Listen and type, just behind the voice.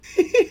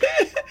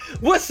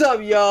What's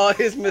up, y'all?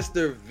 It's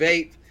Mr.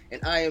 Vape,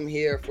 and I am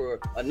here for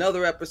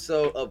another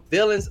episode of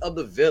Villains of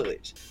the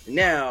Village.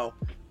 Now,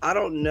 I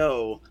don't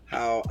know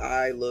how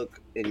I look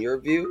in your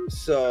view,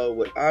 so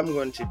what I'm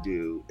going to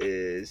do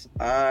is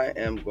I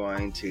am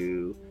going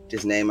to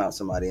just name out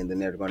somebody, and then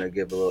they're going to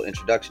give a little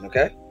introduction,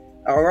 okay?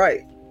 All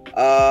right.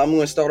 I'm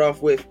going to start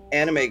off with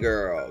Anime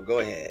Girl. Go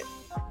ahead.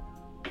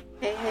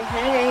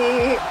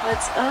 Hey,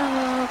 what's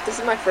up? This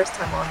is my first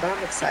time on, but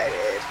I'm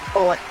excited.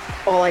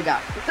 All I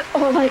got,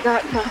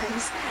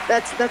 guys.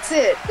 That's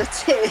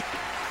it.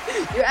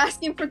 You're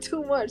asking for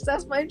too much.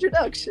 That's my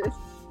introduction.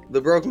 The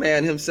broke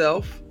man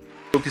himself.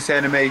 Focus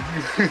Anime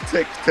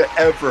to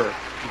ever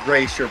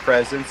grace your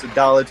presence.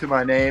 $1 to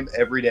my name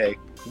every day.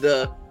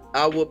 The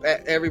I whoop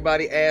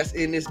everybody ass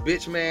in this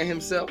bitch man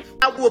himself.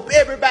 I whoop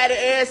everybody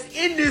ass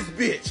in this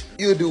bitch.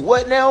 You do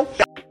what now?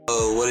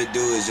 What it do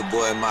is your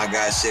boy, my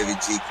guy, Chevy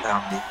G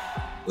County.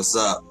 What's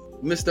up?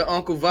 Mr.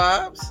 Uncle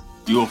Vibes.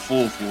 You're a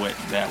fool for it,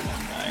 that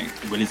one, right?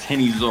 But it's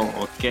Henny's on,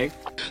 okay?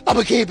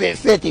 I'ma keep it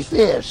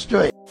 55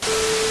 straight.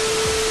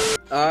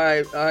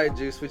 All right,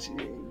 Juice.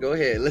 Go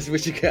ahead. Let's see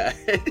what you got.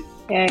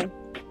 Hey,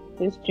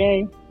 it's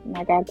Jay, and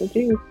I got the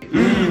juice.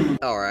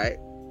 All right.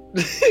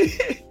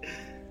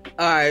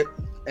 All right.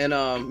 And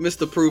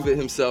Mr. Prove It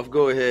himself.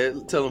 Go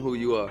ahead. Tell him who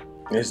you are.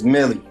 It's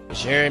Millie.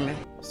 Jeremy.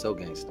 So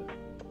gangster.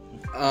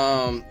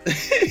 And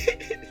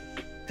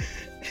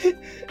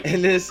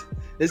this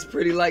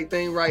pretty light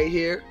thing right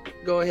here.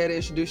 Go ahead and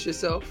introduce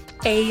yourself.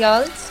 Hey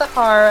y'all, it's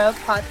Sahara.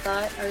 Pot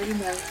thought, already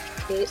know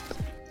it.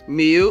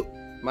 Mayut.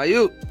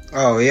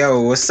 Oh,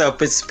 yo, what's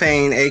up? It's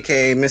Pain,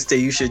 aka Mr.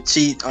 You Should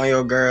Cheat on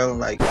Your Girl.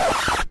 Like,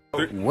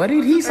 What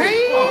did he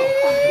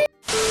say?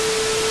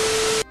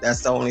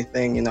 that's the only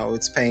thing,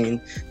 it's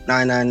Pain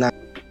 999.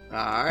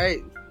 All right.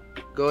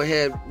 Go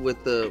ahead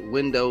with the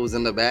windows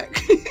in the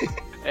back.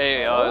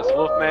 Hey, it's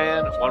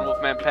Wolfman, one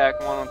Wolfman Pack,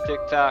 one on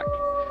TikTok.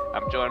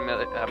 I'm joining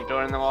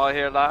them all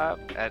here live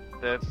at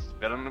this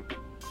villain.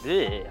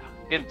 Yeah,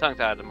 getting tongue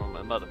tied to my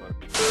motherfucker.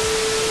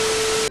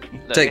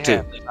 Take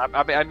two.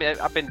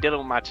 I've been dealing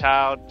with my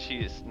child. She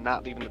is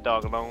not leaving the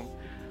dog alone.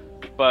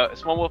 But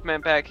it's one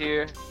Wolfman Pack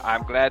here.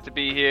 I'm glad to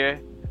be here.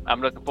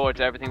 I'm looking forward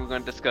to everything we're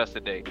going to discuss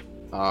today.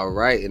 All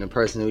right, and the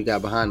person we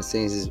got behind the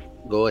scenes is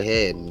go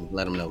ahead and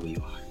let them know who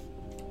you are.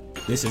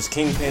 This is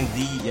Kingpin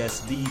D,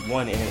 yes, the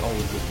one and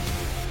only.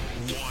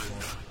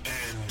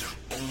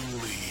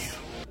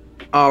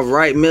 All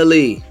right,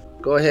 Millie,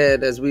 go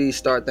ahead as we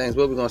start things.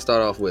 What are we going to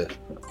start off with?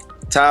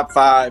 Top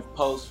 5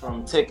 posts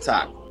from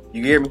TikTok.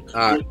 You hear me?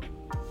 All right.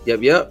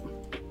 Yep. All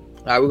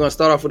right, we're going to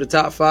start off with the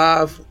top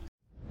 5.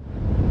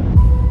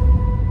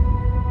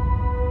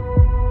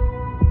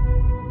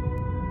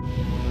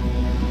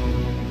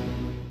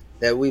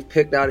 That we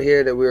picked out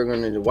here that we're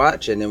going to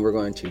watch, and then we're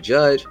going to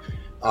judge.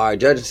 Our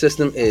judging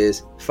system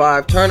is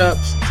 5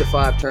 turn-ups to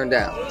 5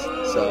 turn-downs.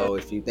 So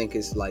if you think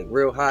it's like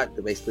real hot,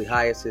 the basically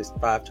highest is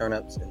 5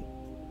 turn-ups, and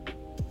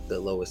the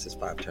lowest is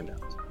 5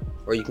 turn-downs.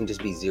 Or you can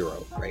just be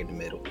 0 right in the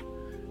middle.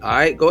 All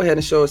right, go ahead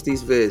and show us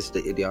these vids,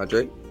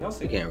 DeAndre.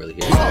 You can't really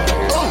hear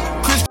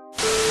it.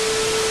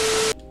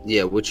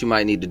 Yeah, what you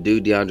might need to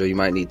do, DeAndre, you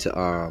might need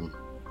to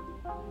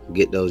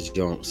get those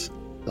joints,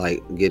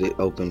 like get it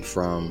open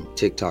from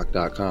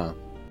TikTok.com.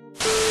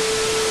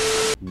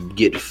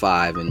 Get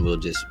 5 and we'll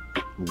just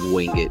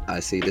wing it. I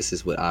see. This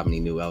is what Omni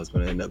knew I was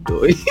going to end up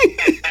doing.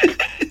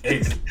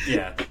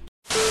 Yeah.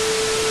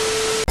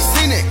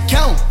 Seen it,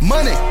 count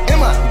money in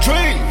my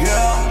dream.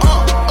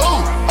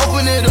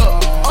 Open it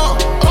up.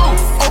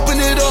 Open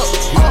it up.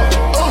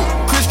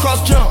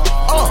 Crisscross jump.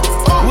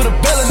 With a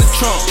bell in the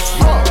trunk.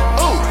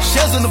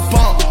 Shells in the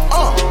bump.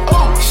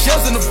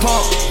 Shells in the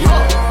pump.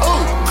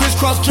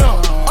 Crisscross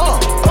jump.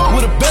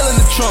 With a bell in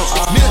the trunk.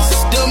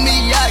 Mr.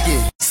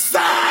 Miyagi.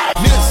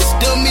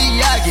 Mr.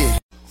 Miyagi.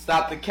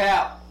 Stop the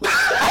cap.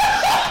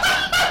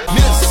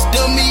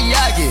 Mr.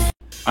 Miyagi.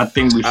 I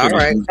think we should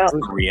right. have a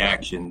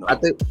reaction, though.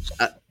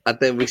 I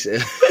think we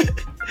should.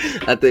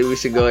 I think we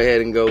should go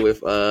ahead and go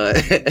with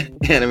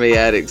Anime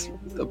Addict's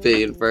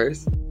opinion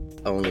first.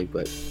 It only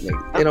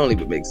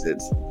makes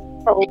sense.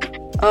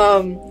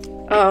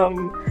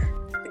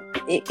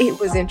 It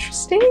was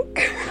interesting.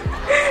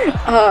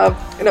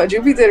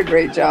 Juby did a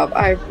great job.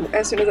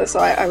 As soon as I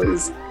saw it, I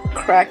was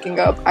cracking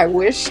up. I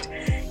wished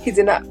he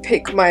did not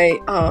pick my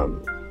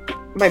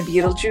my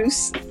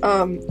Beetlejuice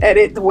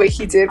edit the way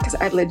he did, because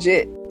I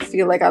legit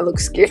feel like I look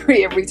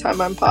scary every time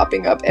I'm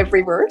popping up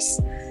every verse.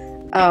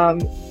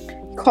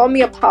 Call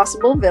me a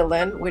possible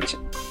villain, which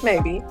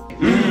maybe.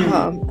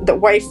 The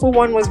waifu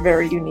one was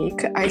very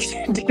unique. I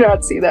did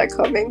not see that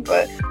coming,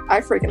 but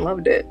I freaking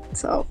loved it.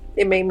 So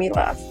it made me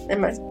laugh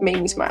and made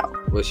me smile.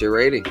 What's your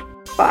rating?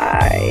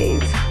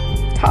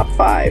 5. Top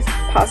 5.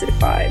 Positive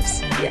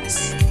 5s.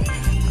 Yes.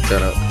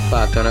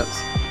 5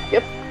 turn-ups?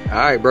 Yep. All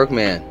right, Broke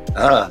Man.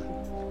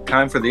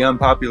 Time for the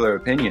unpopular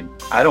opinion.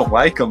 I don't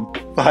like them.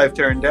 5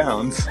 turn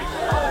downs.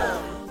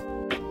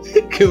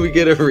 Can we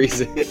get a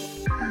reason?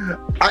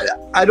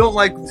 I don't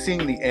like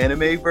seeing the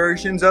anime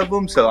versions of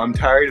them, so I'm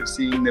tired of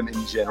seeing them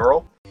in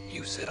general.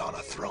 You sit on a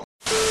throne.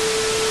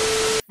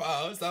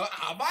 So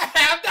my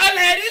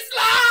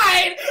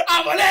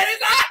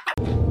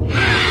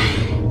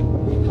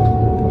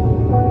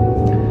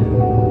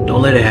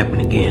let it happen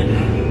again.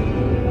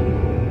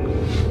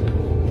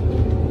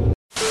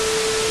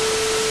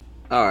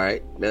 All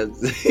right,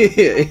 that's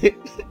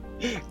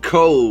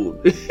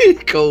cold,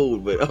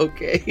 cold, but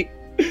okay.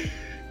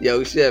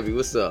 Yo, Chevy,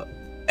 what's up?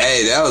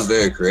 Hey, that was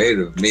very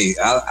creative of me.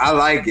 I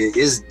like it.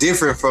 It's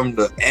different from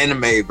the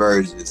anime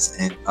versions,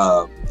 and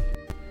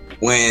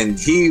when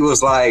he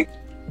was like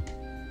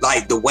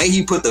the way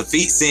he put the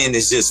feats in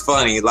is just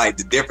funny. Like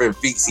the different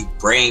feats he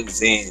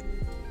brings in,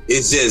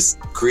 it's just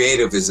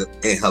creative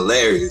and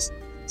hilarious.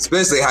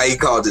 Especially how he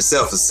called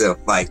himself a simp.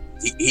 Like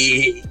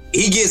he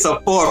gets a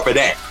 4 for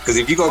that. Because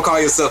if you gonna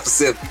call yourself a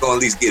simp, you gonna at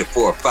least get a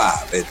 4 or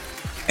 5.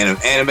 And an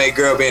anime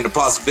girl being the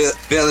possible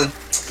villain,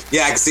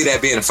 yeah, I can see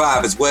that being a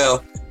 5 as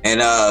well.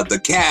 And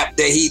the cap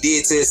that he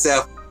did to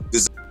himself.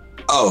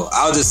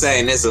 I was just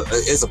saying it's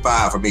a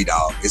 5 for me,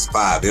 dog. It's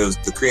 5. It was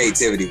the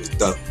creativity was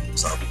dope.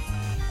 So.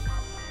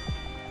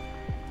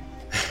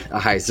 All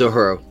right,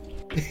 Zoro.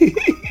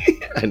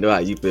 I know how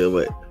you feel,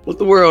 but what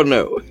the world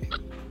know?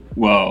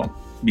 Well,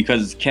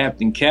 because it's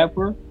Captain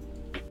Capper,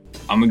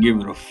 I'm gonna give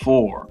it a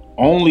 4.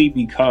 Only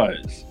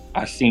because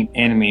I seen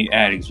Anime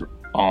Addict's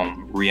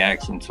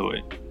reaction to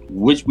it,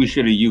 which we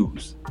should have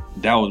used.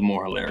 That was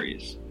more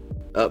hilarious.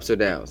 Ups or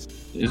downs?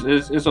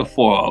 It's a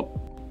 4 up,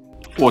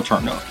 4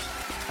 turn ups.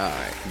 All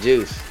right,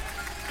 Juice.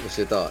 What's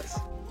your thoughts?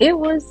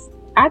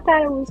 I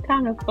thought it was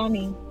kind of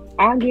funny.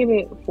 I'll give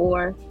it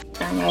 4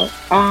 turn up.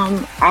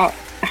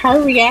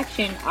 Her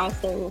reaction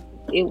also,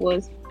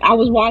 I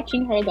was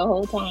watching her the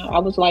whole time. I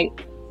was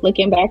like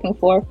looking back and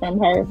forth from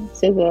her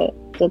to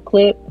the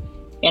clip,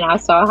 and I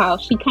saw how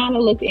she kind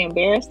of looked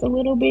embarrassed a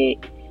little bit,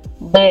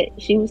 but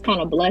she was kind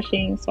of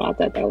blushing, so I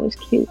thought that was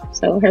cute.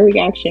 So her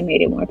reaction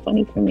made it more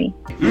funny for me.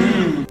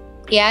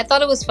 Yeah, I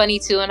thought it was funny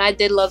too, and I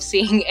did love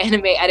seeing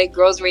Anime Addict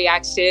Girl's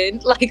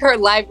reaction. Like her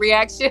live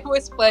reaction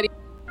was funny.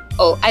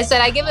 Oh, I said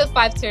I give it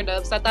 5 turn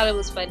ups. I thought it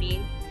was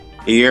funny.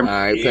 Here. All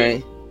right,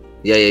 Payne.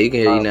 Yeah, you can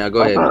hear you now.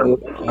 Go ahead.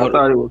 I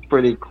thought it was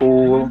pretty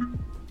cool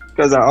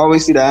because I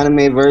always see the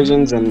anime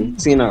versions,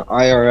 and seeing an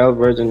IRL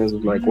version is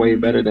like way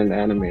better than the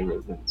anime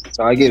version.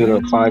 So I give it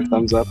a 5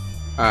 thumbs up.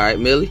 All right,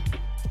 Millie.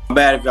 I'm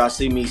bad if y'all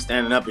see me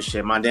standing up and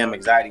shit. My damn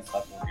anxiety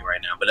fucking with me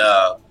right now.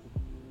 But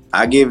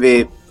I give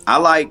it. I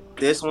like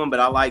this one, but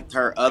I liked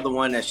her other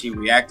one that she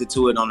reacted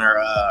to it on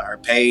her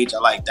page. I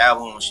like that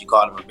one when she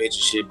called him a bitch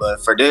and shit.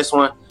 But for this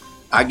one,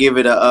 I give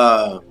it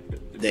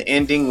the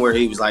ending where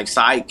he was like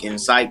psych and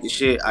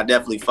shit. I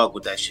definitely fuck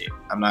with that shit.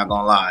 I'm not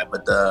gonna lie.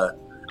 But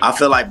I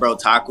feel like Bro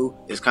Taku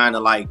is kind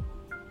of like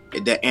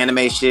the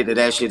anime shit.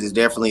 That shit is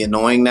definitely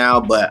annoying now.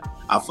 But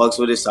I fucks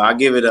with it, so I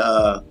give it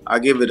a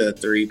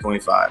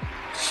 3.5.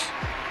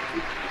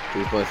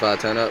 3.5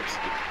 turn ups.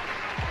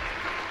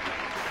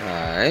 All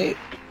right.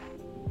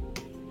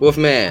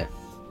 Wolfman,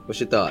 what's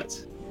your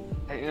thoughts?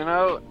 You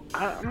know,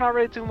 I'm not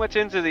really too much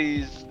into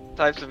these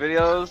types of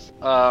videos.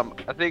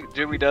 I think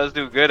Jimmy does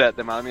do good at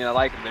them. I mean, I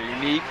like them. They're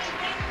unique.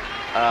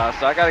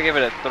 So I gotta give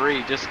it a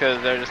 3 just because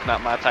they're just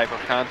not my type of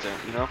content,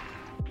 you know?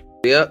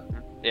 3 up?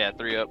 Yeah,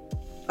 3 up.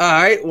 All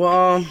right,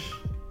 well,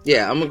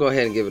 yeah, I'm gonna go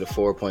ahead and give it a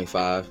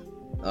 4.5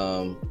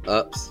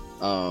 ups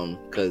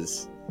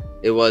because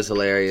it was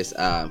hilarious.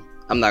 I'm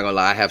not gonna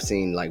lie, I have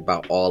seen like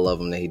about all of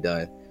them that he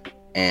done,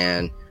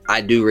 and I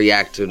do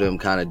react to them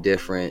kind of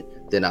different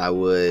than I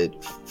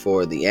would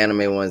for the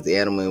anime ones. The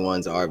anime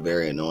ones are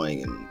very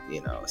annoying,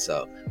 and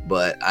so.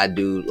 But I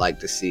do like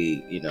to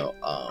see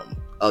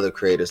other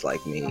creators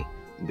like me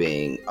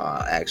being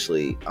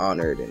actually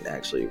honored and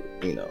actually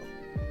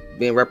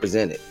being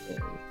represented and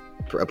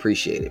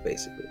appreciated,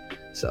 basically.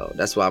 So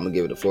that's why I'm gonna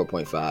give it a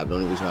 4.5. The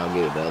only reason I'm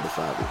gonna give it the other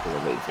 5 is because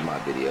I'm waiting for my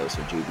video.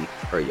 So Juby,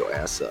 hurry your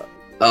ass up.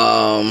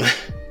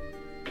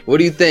 What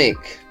do you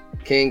think,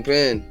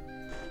 Kingpin?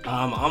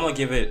 I'm gonna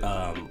give it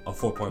a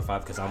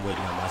 4.5 because I'm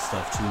waiting on my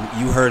stuff too.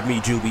 You heard me,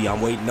 Juby.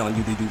 I'm waiting on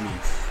you to do me.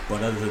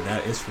 But other than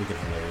that, it's freaking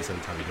hilarious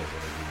every time you get one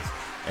of these,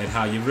 and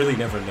how you really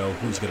never know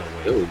who's gonna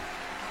win. Ooh.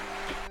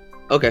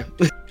 Okay.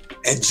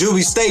 And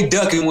Juby, stay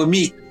ducking with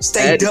me.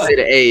 Stay ducking. I had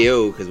to say the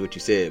AO because what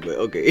you said, but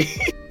okay.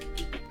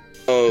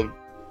 All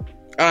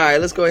right,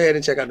 let's go ahead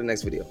and check out the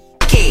next video.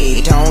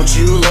 Don't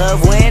you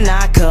love when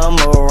I come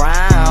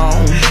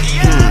around?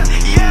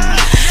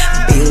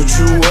 Build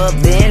you up,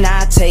 then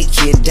I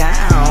take you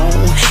down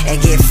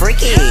and get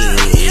freaky.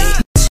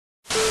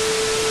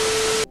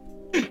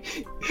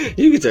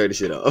 You can turn the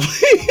shit off.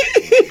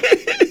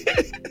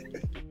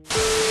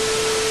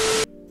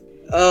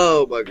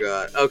 Oh my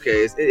god.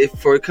 Okay,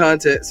 for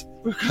context,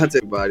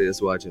 everybody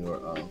that's watching, or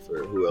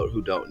for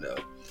who don't know,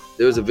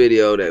 there was a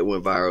video that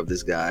went viral of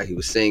this guy. He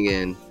was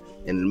singing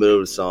in the middle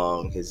of the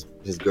song. His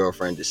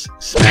girlfriend just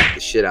smacked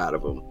the shit out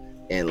of him,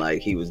 and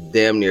like he was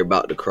damn near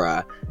about to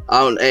cry.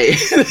 Hey,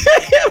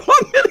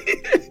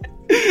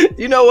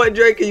 you know what,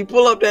 Drake? Can you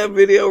pull up that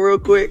video real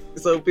quick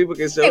so people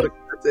can show the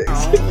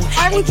context?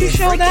 Why would you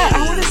show that?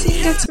 I want to see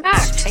you get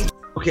smacked.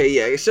 Okay,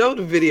 yeah, show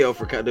the video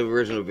the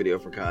original video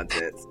for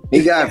context.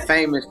 He got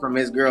famous from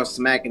his girl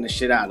smacking the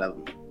shit out of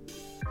him.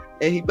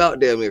 and he about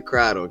damn near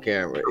cried on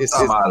camera. It's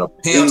talking about a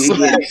pimp.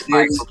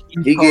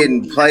 He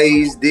getting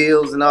plays,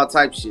 deals, and all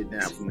type of shit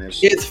now from that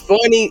shit. It's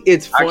funny.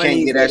 It's funny. I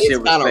can't get that shit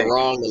It's kind of respect.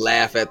 wrong to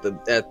laugh at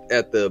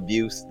the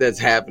abuse that's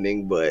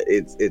happening, but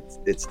it's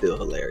still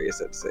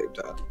hilarious at the same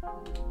time.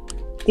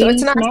 So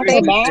it's not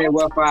staged.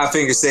 What Five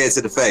Fingers said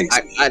to the face.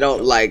 I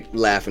don't like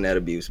laughing at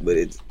abuse, but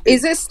it's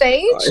Is it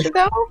staged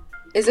though?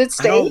 Is it I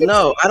staged? don't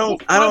know. I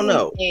don't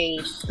know.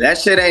 That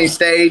shit ain't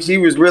staged. He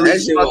was really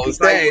That shit on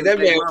stage. That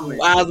man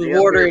eyes was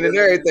watering and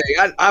everything.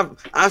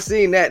 I've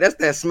seen that. That's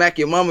that smack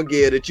your mama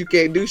gear that you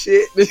can't do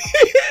shit.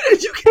 That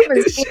you can't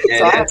do shit.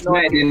 Yeah, that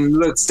smack didn't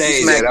look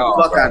staged Smacked at all.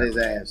 the fuck out his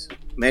ass.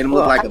 Made him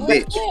look like a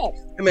bitch.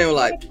 That man was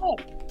like,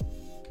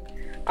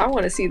 I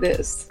want to see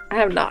this. I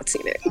have not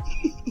seen it.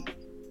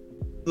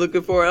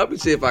 looking for it. Let me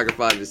see if I can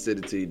find it and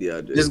send it to you,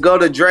 DeAndre. Just go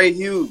to Dre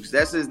Hughes.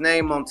 That's his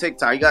name on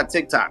TikTok. He got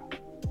TikTok.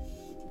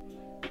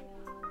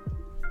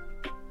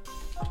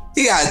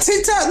 He got a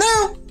TikTok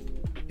now?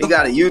 He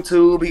got a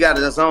YouTube. He got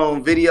his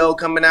own video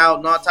coming out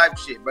and all type of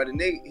shit. But the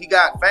nigga, he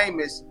got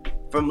famous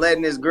from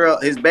letting his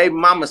baby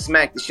mama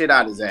smack the shit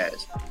out his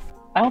ass.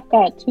 I've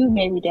got 2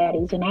 baby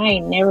daddies, and I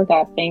ain't never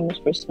got famous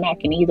for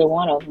smacking either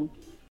one of them.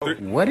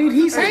 What did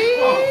he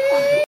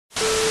say?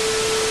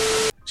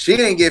 She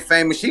didn't get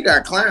famous. She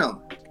got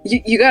clowned.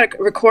 You gotta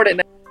record it.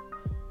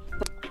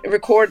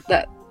 Record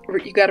that.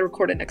 You gotta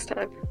record it next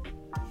time.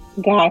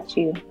 Got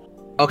you.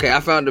 Okay, I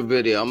found the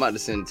video. I'm about to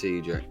send it to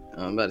you, Dre.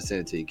 I'm about to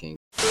send it to you, King.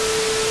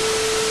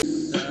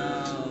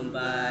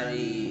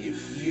 Somebody,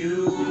 if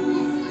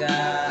you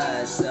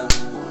got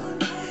someone,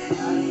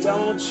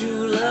 don't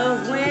you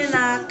love when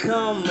I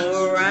come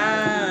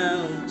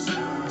around?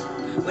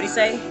 What'd he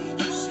say?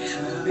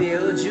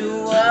 Build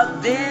you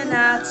up, then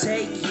I'll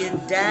take you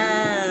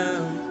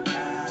down.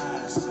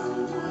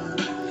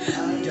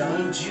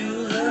 Don't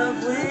you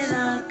love when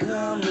I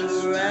come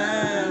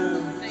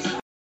around?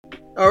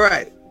 All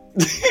right.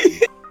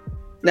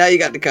 Now you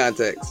got the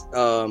context.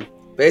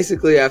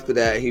 Basically after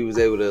that, he was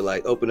able to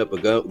like open up a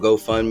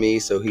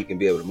GoFundMe so he can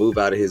be able to move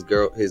out of his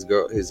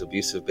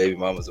abusive baby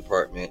mama's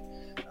apartment.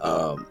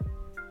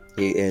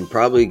 He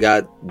probably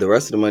got the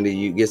rest of the money.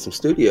 You get some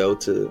studio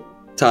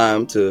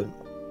time to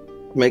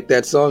make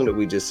that song that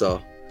we just saw.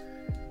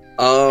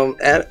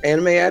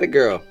 Anime Addict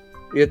Girl,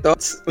 your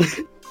thoughts?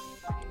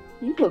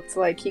 He looks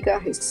like he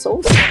got his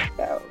soul sucked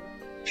out.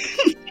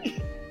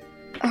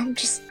 I'm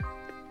just...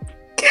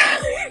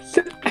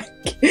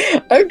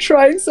 I'm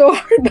trying so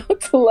hard not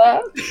to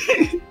laugh.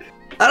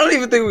 I don't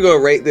even think we're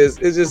gonna rate this.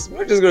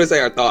 We're just gonna say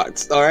our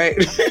thoughts. All right,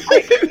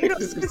 we're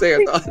just gonna say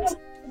our thoughts.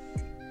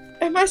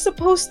 Am I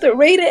supposed to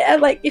rate it at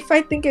like if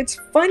I think it's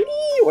funny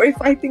or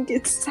if I think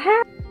it's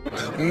sad?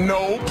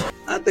 No.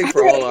 I think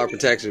for all our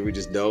protection, we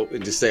just don't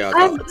and just say our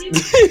thoughts.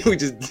 we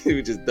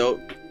just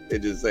don't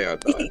and just say our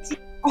thoughts.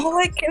 All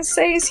I can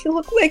say is he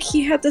looked like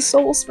he had the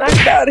soul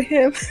smacked out of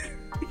him.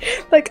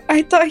 Like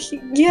I thought he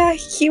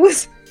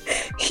was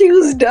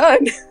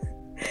done.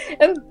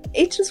 And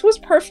it just was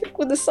perfect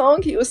with the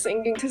song he was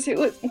singing because it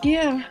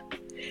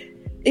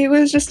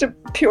was just a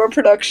pure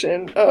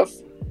production of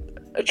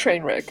a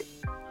train wreck.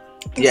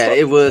 Yeah,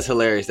 it was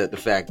hilarious that the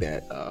fact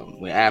that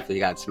when after he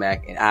got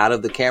smacked and out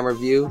of the camera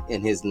view,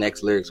 and his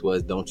next lyrics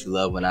was "Don't you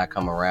love when I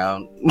come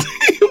around?"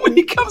 When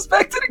he comes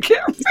back to the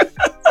camera.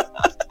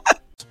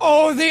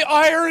 Oh, the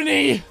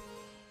irony!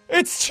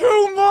 It's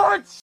too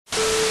much.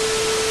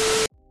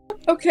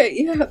 Okay,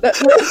 yeah,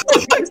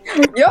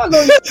 y'all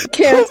gonna get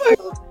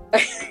canceled.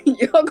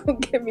 Y'all gonna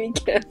get me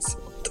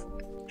canceled.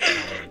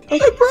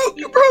 You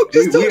broke.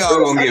 Just we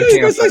all gonna get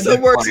canceled.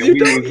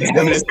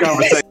 This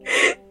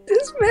conversation.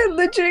 This man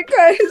legit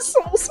got his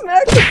soul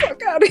smacked the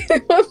fuck out of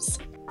him. I'm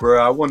sorry. Bro,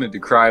 I wanted to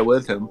cry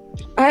with him.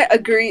 I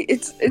agree.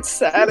 It's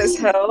sad as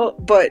hell,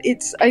 but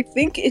I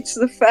think it's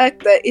the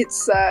fact that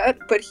it's sad,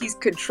 but he's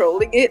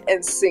controlling it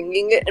and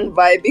singing it and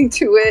vibing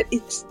to it.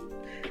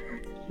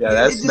 Yeah,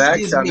 that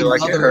smack sounded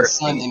like it hurt.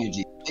 Son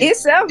energy. It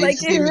sounds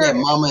like it that hurt.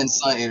 mama and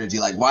son energy,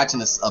 like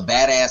watching a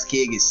badass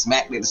kid get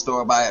smacked at the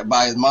store by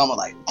his mama,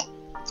 like,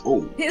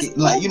 oh,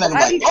 like you're not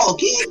like, oh,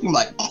 kid, I'm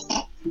like,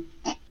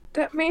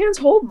 that man's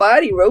whole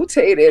body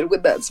rotated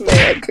with that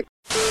smack.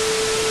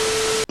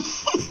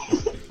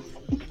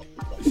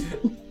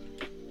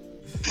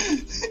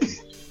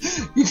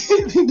 You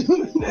can't be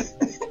doing that.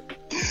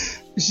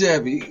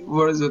 Shabby,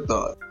 what is your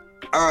thought?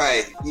 All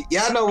right,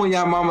 y'all know when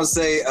y'all mama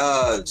say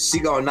she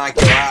gonna knock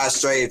your eyes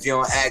straight if you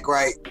don't act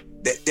right.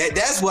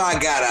 That's what I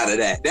got out of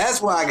that.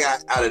 That's what I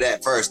got out of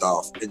that. First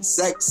off, and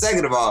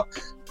second of all,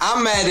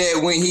 I'm mad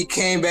at when he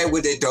came back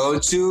with it.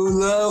 Don't you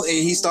love? And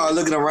he started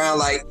looking around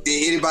like,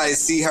 did anybody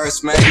see her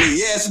smack me?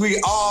 Yes,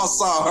 we all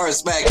saw her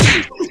smack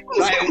you.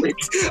 Like,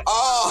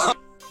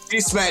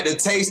 she smacked the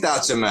taste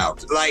out your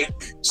mouth. Like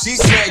she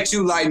smacked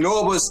you like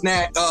Norba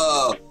smacked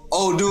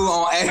old dude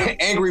on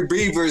Angry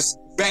Beavers.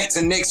 Back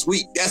to next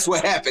week. That's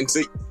what happened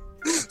to you.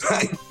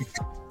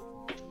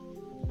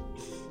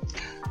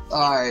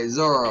 All right,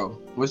 Zoro,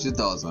 what's your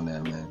thoughts on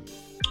that, man?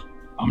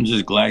 I'm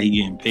just glad he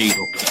getting paid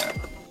over that.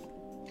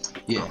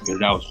 Yeah, because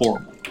that was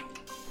horrible.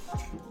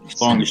 The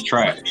song is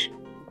trash.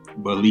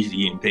 but at least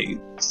he's getting paid.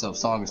 So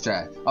song is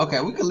trash. Okay,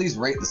 we can at least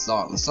rate the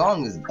song. The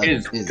song is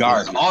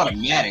garbage.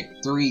 Automatic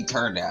 3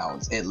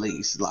 turndowns at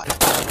least. Like,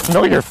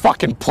 Know your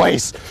fucking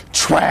place,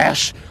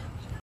 trash.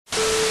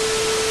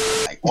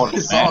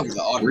 the song is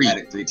an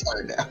automatic 3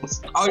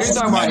 turndowns. Oh, you're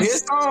talking about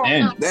his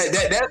song?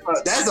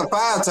 That's a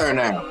 5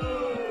 turnout.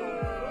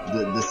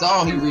 The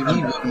song he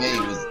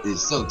made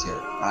is so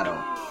terrible. I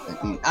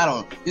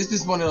don't. It's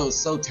just one of those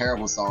so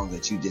terrible songs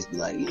that you just be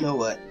like, you know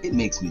what? It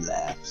makes me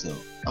laugh, so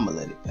I'm gonna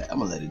let it pass. I'm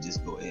gonna let it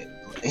just go ahead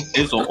and play.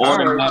 It's an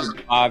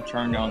automatic 5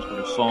 turndowns for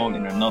the song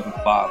and another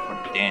 5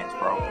 for the dance,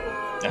 bro.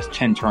 That's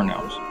 10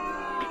 turndowns.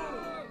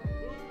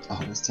 Oh,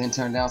 there's 10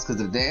 turndowns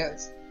because of the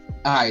dance.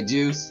 All right,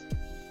 Juice.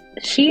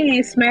 She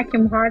ain't smacked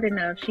him hard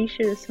enough. She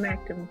should have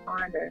smacked him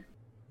harder.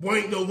 Boy,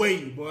 ain't no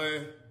way,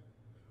 boy.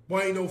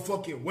 Boy, ain't no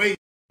fucking way.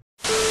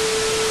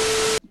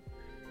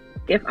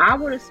 If I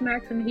would have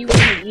smacked him, he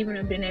wouldn't even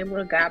have been able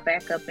to get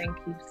back up and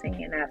keep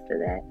singing after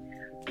that.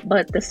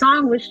 But the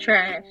song was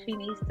trash. He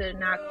needs to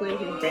not quit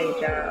his day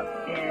job.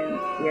 And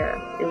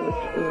yeah, it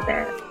was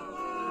that.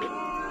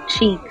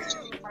 Cheeks.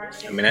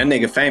 I mean, that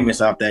nigga famous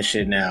off that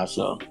shit now,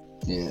 so.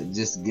 Yeah,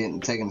 just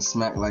taking a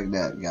smack like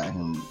that got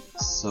him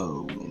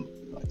so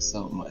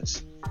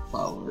much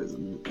followers.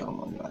 Oh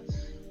my god.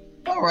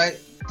 All right,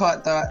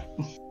 Pot Thought.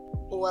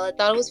 Well, I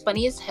thought it was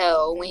funny as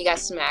hell when he got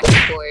smacked,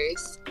 of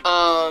course.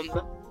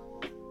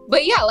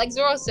 But yeah, like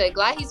Zoro said,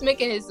 glad he's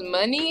making his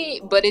money,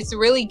 but it's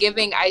really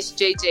giving Ice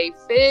JJ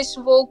Fish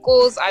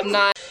vocals. I'm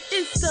not.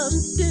 It's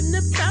something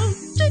about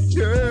the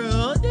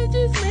girl that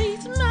just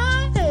makes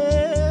my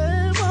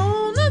head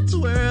wanna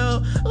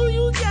twirl. Oh,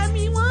 you got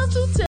me want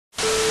to tell.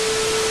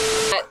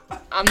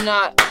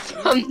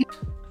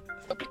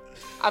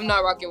 I'm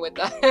not rocking with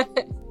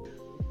that.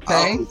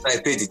 I would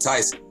say 50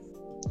 Tyson.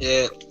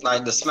 Yeah,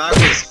 like the smack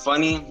was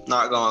funny,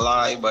 not gonna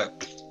lie,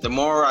 but the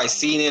more I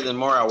seen it, the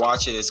more I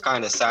watch it, it's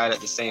kind of sad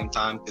at the same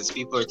time because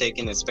people are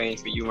taking his pain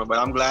for humor. But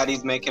I'm glad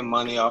he's making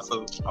money off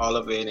of all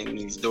of it and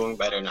he's doing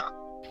better now.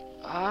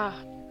 I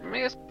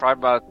mean, it's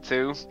probably about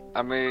 2.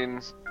 I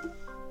mean,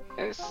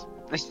 it's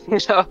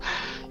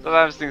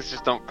sometimes things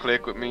just don't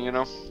click with me,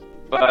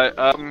 But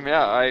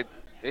yeah,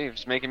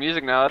 he's making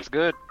music now. That's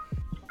good.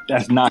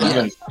 That's not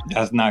good.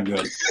 That's not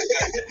good.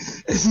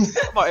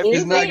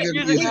 It's not good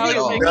music at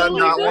all.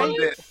 Not one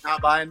bit.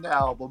 Not buying the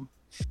album.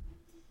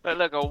 But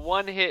look, a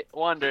one-hit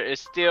wonder is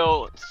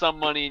still some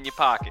money in your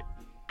pocket.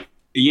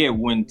 Yeah,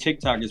 when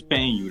TikTok is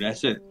paying you,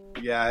 that's it.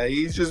 Yeah,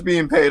 he's just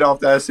being paid off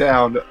that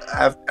sound.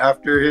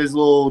 After his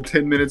little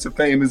 10 minutes of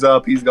fame is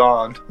up, he's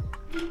gone.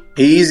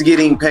 He's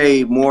getting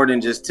paid more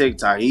than just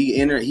TikTok. He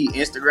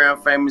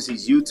Instagram famous.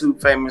 He's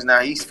YouTube famous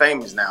now. He's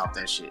famous now with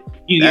that shit.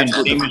 He's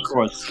getting famous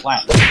for a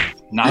slap.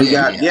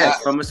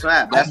 Yes, from a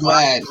slap. That's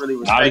why I really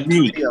respect the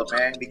video,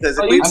 man. Because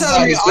if we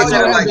telling me all you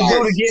have to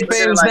do to get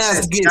famous now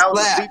is get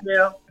slapped.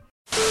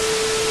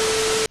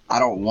 I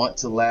don't want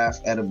to laugh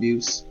at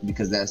abuse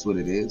because that's what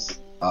it is.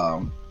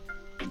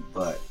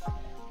 But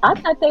I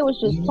thought they was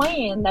just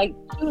playing. Like,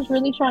 she was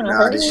really trying to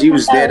hurt him. She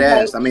was dead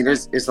ass. I mean,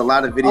 it's a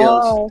lot of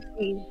videos. Oh,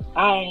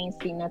 I ain't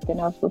seen nothing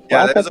else before.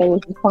 I thought they was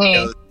just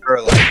playing.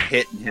 Her like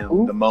hitting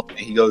him the moment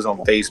he goes on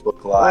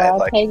Facebook Live.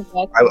 Well,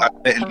 I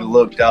went and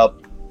looked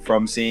up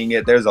from seeing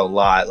it. There's a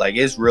lot. Like,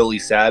 it's really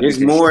sad. There's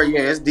more.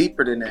 It's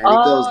deeper than that. It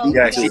goes deeper.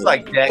 Yeah, she's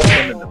like decked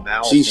him in the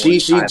mouth. She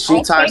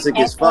toxic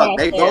as fuck.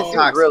 They both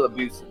toxic. Real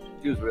abusive.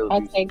 She was real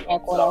abusive. I take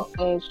back what I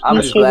said. I'm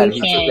just glad he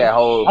took that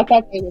whole. I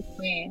thought they was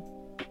playing.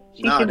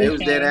 No, they was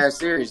dead ass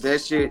serious.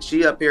 That shit,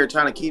 she up here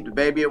trying to keep the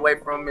baby away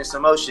from him and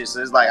some more shit.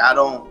 So it's like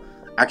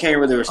I can't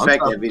really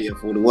respect that video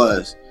for what it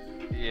was.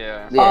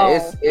 Yeah.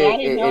 Yeah,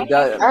 it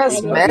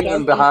does.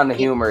 Even behind the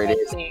humor, it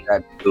is got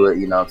to do it.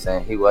 You know what I'm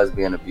saying? He was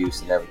being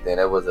abused and everything.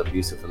 That was an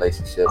abusive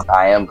relationship.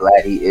 I am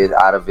glad he is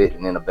out of it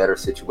and in a better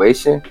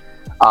situation.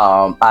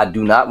 I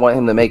do not want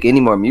him to make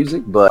any more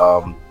music,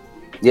 but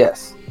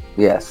yes.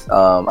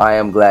 I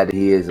am glad that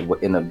he is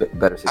in a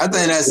better situation. I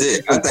think that's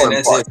it. I think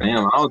that's it for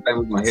him. I don't think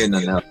we're gonna hear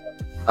nothing else.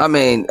 I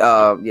mean,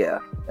 yeah.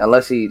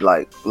 Unless he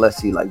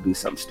do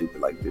something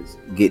stupid like this,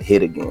 get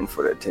hit again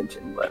for the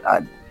attention. But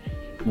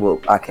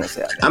I can't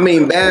say. I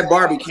mean, Bad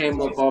Barbie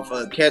came up off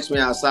of Catch Me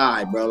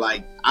Outside, bro.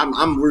 Like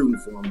I'm rooting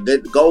for him.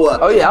 Go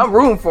up. Oh yeah, I'm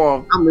rooting for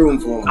him. I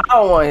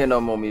don't want to hear no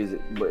more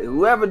music, but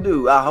whoever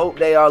do, I hope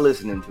they are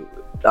listening to it.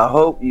 I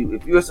hope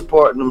if you're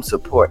supporting them,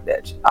 support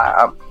that.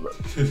 I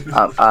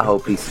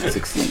hope he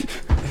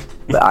succeeds,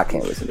 but I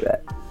can't listen to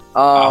that.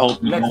 I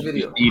hope next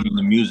video in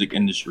the music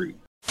industry.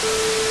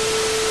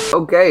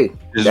 Okay,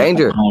 this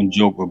Danger. Is a wrong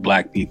joke with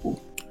black people.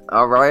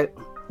 All right,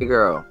 hey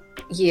girl.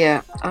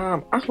 Yeah,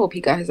 I hope he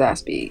got his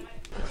ass beat.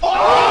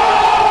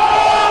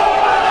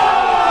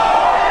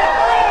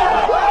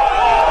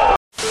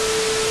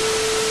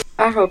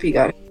 I hope he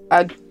got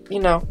it.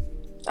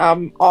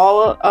 I'm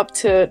all up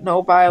to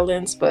no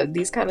violence, but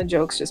these kind of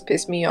jokes just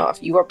piss me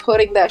off. You are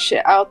putting that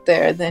shit out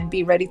there, then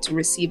be ready to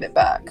receive it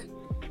back.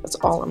 That's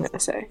all I'm gonna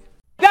say.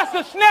 That's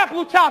a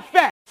Snapple top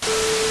fact.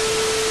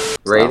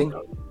 Rating?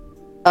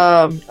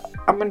 I'm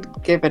gonna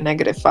give a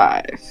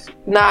 -5.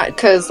 Not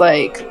because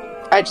like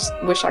I just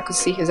wish I could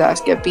see his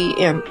ass get beat.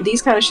 And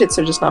these kind of shits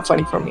are just not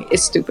funny for me.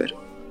 It's stupid.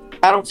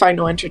 I don't find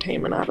no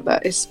entertainment out of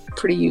that. It's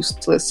pretty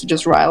useless to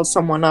just rile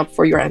someone up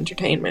for your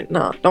entertainment.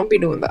 No, don't be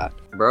doing that.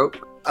 Bro?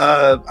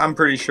 I'm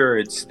pretty sure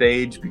it's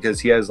staged because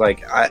he has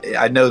like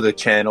I know the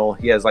channel.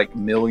 He has like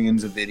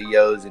millions of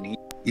videos and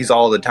he's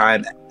all the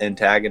time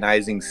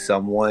antagonizing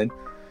someone.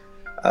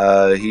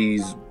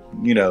 He's,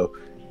 you know,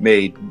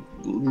 made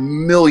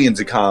millions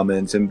of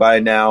comments, and by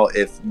now,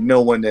 if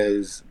no one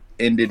has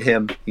ended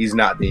him, he's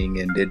not being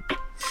ended.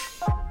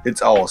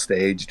 It's all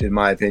staged, in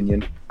my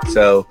opinion.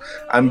 So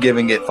I'm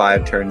giving it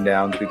 5 turn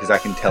downs because I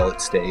can tell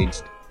it's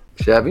staged.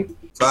 Shabby?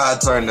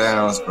 5 turn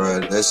downs,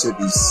 bro. That should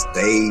be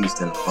staged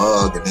and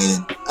bug. And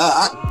then,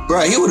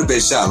 bro, he would have been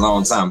shot a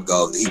long time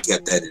ago if he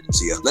kept that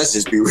energy up. Let's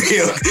just be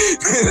real.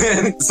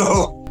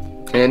 So,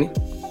 Kenny?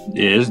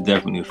 Yeah, it's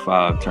definitely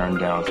 5 turn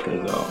downs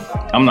because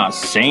I'm not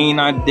saying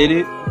I did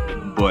it,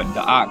 but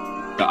the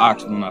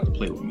ox will not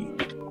play with me.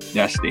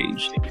 That's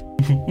staged.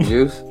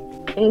 Juice?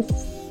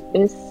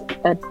 It's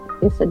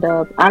a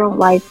dub. I don't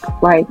like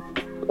prank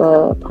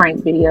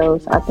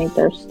videos. I think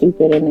they're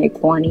stupid and they're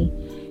corny.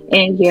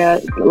 And yeah,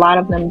 a lot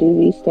of them do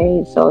these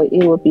days, so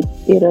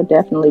it'll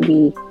definitely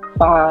be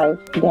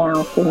 5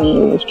 down for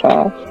me. It was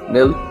trash.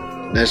 Millie?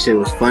 That shit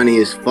was funny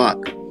as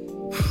fuck.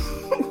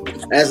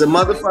 As a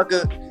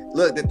motherfucker,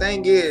 look, the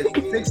thing is,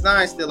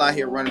 6ix9ine still out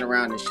here running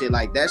around and shit.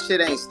 Like, that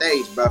shit ain't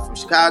staged, bro. From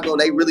Chicago,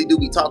 they really do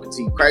be talking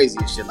to you crazy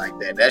and shit like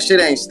that. That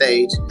shit ain't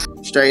staged,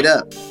 straight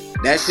up.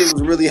 That shit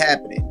was really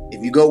happening.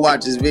 If you go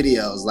watch his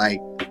videos, like,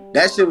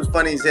 that shit was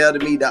funny as hell to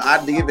me.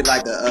 I'd give it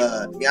like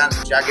to be honest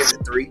with you, I give it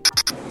a 3.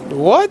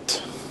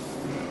 What?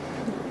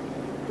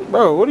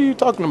 Bro, what are you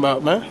talking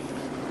about, man?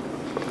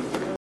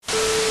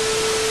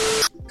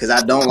 Cause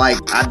I don't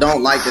like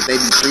that they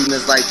be treating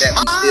us like that.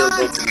 We still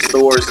go to the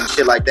stores and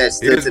shit like that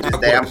still to this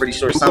day. I'm pretty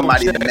sure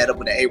somebody that met up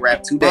with an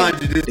A-Rap today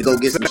to go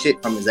get some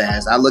shit from his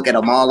ass. I look at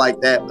them all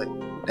like that, but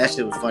that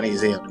shit was funny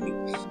as hell to me.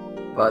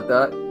 About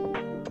that?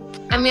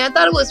 I mean, I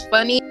thought it was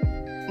funny,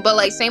 but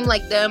like same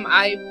like them.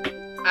 I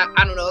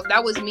don't know if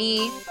that was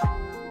me.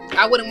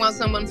 I wouldn't want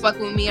someone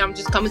fucking with me. I'm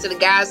just coming to the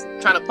gas,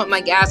 trying to pump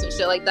my gas and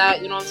shit like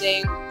that. You know what I'm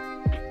saying?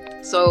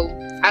 So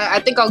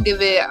I think I'm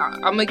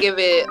gonna give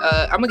it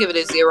a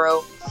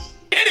 0.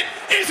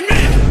 It's mid!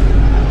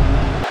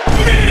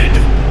 Mid!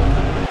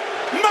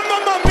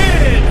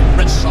 Mid!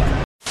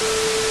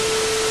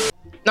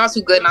 Not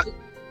too good.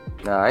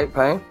 Alright,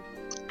 Payne?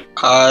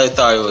 I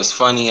thought it was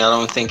funny. I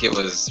don't think it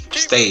was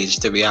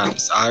staged, to be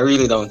honest. I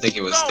really don't think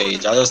it was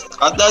staged.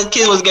 That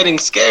kid was getting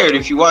scared.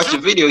 If you watch the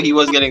video, he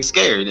was getting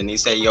scared. And he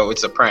said, yo,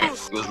 it's a prank.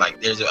 It was like,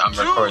 I'm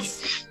recording.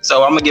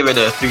 So I'm going to give it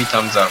a 3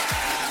 thumbs up.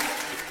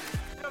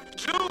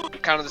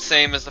 Kind of the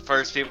same as the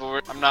first people.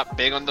 I'm not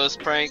big on those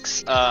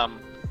pranks. But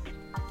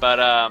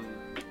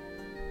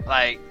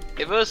like,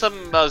 if it was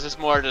something that was just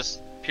more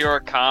just pure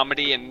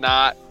comedy and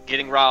not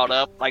getting riled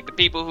up, like the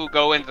people who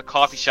go into the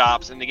coffee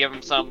shops and they give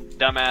them some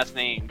dumbass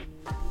name,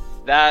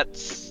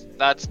 that's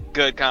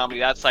good comedy.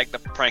 That's like the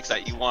pranks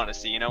that you want to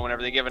see, you know,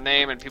 whenever they give a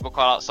name and people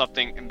call out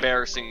something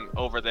embarrassing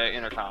over the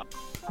intercom.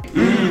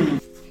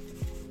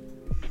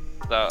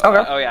 So,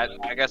 okay. Oh yeah,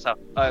 I guess a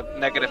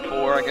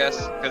 -4, I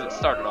guess, because it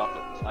started off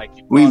with, like...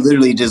 We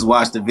literally just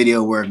watched a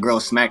video where a girl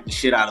smacked the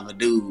shit out of a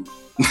dude.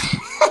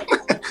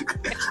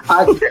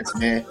 I guess,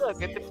 man.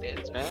 Look, it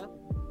depends, man.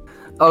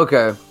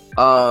 Okay.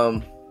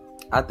 I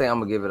think I'm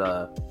gonna give it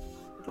a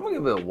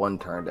 1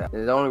 turn down.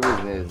 The only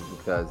reason is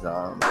because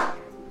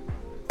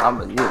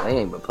they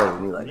ain't but play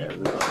with me like that.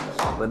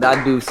 But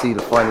I do see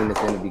the funniness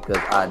in it because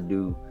I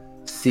do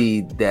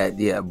see that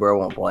bro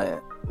won't play it.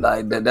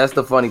 Like that's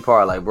the funny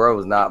part. Like bro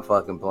was not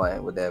fucking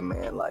playing with that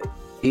man. Like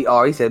he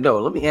said, no,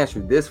 let me answer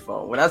this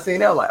phone. When I seen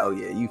that, I was like, oh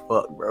yeah, you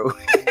fucked, bro.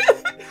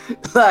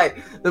 Like,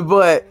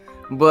 but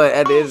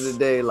at the end of the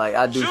day, like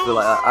I do feel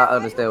like I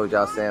understand what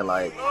y'all saying.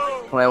 Like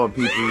playing with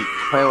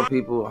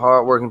people,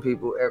 hardworking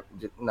people.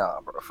 Nah,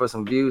 bro, for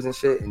some views and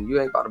shit, and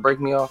you ain't about to break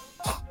me off.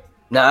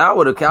 Nah, I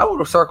would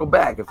have circled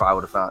back if I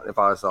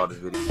saw this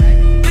video.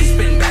 Please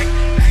spin back.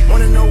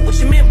 Wanna know what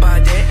you meant by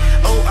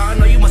that? Oh, I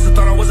know you must have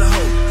thought I was a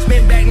hoe.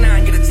 Spin back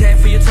 9, get a tag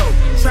for your toe.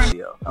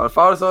 If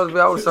I would have saw this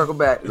video, I would have circled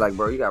back. Like,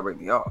 bro, you gotta break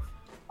me off.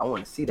 I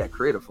want to see that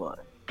creative fun.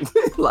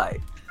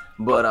 Like,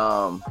 but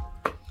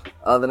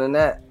other than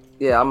that,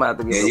 yeah, I'm gonna have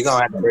to get. Yeah, you're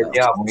gonna have to break me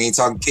off when we ain't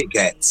talking Kit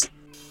Kats.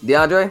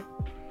 DeAndre,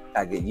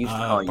 I get used to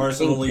calling you.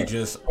 Personally,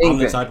 I'm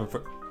the type of.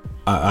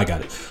 I got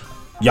it.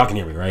 Y'all can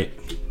hear me, right?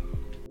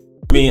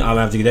 Me, I'm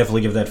gonna have to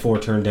definitely give that 4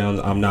 turn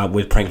downs. I'm not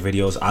with prank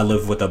videos. I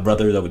live with a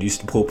brother that would used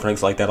to pull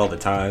pranks like that all the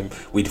time.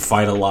 We'd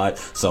fight a lot,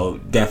 so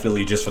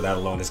definitely just for that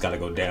alone, it's gotta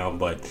go down.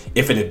 But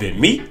if it had been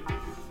me,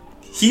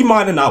 he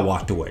might have not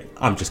walked away.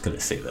 I'm just gonna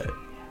say that.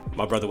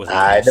 My brother was.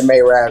 Alright, the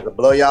Mayraps will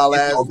blow y'all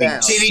ass down.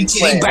 Chitty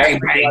bang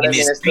bang in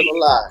this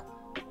bitch.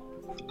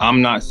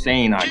 I'm not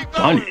saying I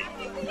done it,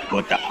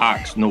 but the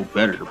ox know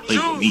better to play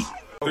with me.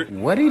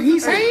 What did he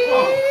say?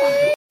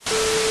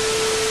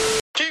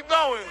 Keep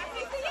going.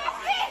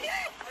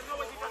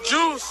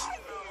 Juice.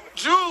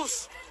 Why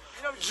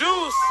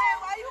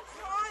are you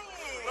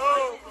crying?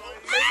 Oh,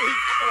 he's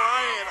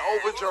crying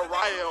over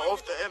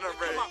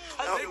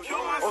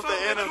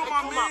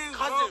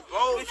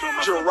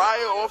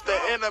Jiraiya off the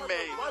anime.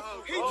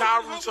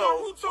 Naruto.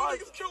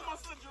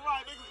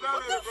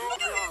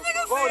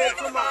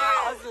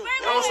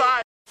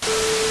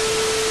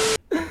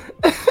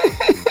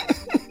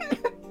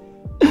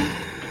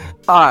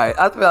 All right,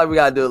 I feel like we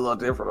gotta do a little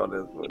different on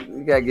this one.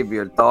 You gotta give me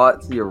your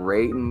thoughts, your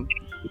rating,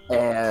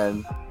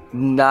 and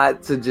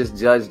not to just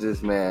judge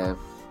this man.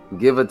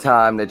 Give a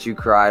time that you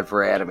cried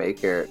for an anime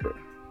character.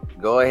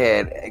 Go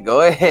ahead,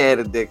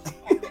 Addict.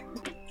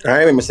 I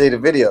ain't even see the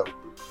video.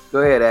 Go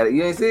ahead, Addict.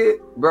 You ain't see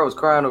it? Bro was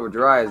crying over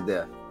Jiraiya's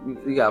death.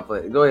 You gotta play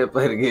it. Go ahead,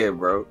 play it again,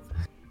 bro.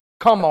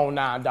 Come on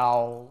now,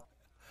 dog.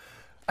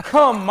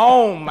 Come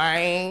on,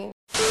 man.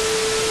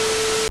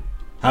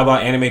 How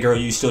about Anime Girl?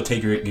 You still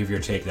give your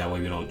take, that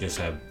way we don't just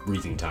have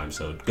breathing time.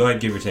 So go ahead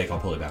and give your take. I'll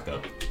pull it back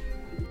up.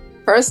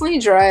 Personally,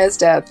 Jiraiya's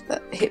death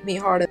hit me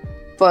hard,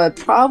 but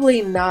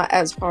probably not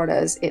as hard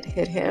as it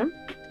hit him.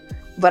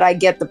 But I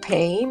get the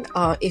pain.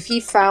 If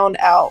he found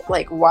out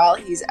like while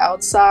he's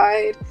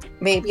outside,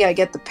 maybe I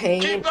get the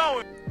pain.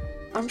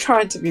 I'm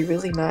trying to be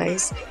really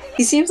nice.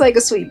 He seems like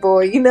a sweet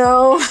boy, you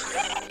know.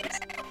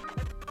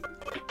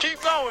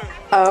 Keep going.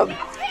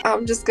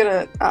 I'm just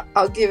gonna.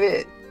 I'll give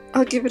it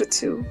a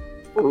 2.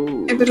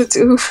 Ooh. Give it a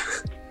 2.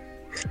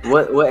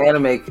 What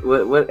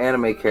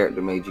anime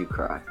character made you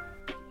cry?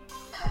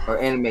 Or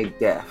anime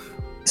death?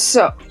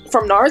 So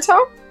from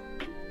Naruto?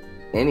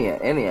 Any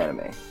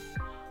anime.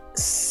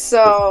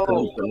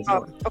 So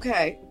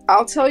okay,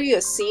 I'll tell you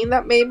a scene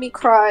that made me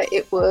cry.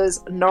 It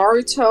was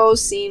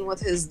Naruto's scene with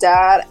his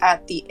dad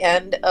at the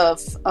end of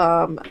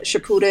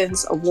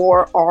Shippuden's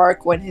war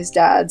arc, when his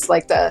dad's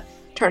like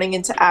turning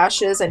into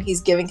ashes and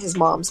he's giving his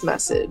mom's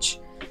message.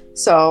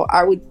 So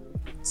I would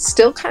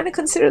still kind of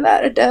consider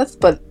that a death,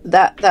 but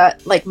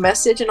that like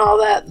message and all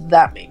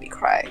that made me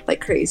cry like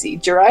crazy.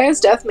 Jiraiya's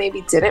death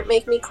maybe didn't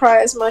make me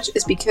cry as much,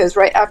 is because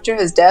right after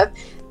his death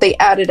they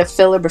added a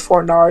filler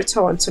before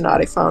Naruto and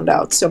Tsunade found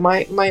out, so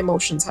my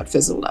emotions had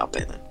fizzled out by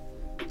then.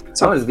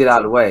 So I'm gonna just get out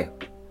of the way,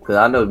 because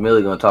I know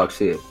Millie gonna talk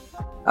shit.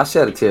 I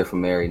shed a tear for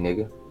Mary,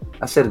 nigga.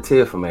 I shed a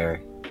tear for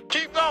Mary.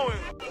 Keep going.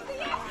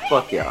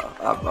 Fuck y'all.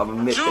 I'm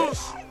admit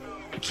that.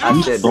 I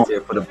shed a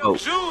tear for the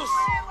boat.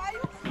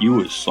 You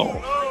was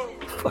soft.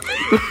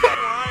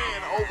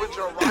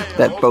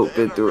 That boat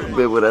been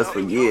with us for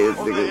years,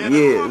 nigga.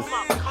 Years.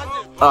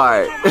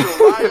 Alright.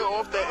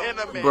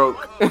 Broke.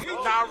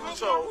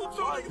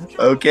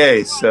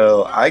 Okay,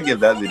 so I give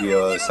that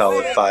video a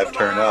solid 5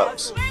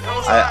 turn-ups.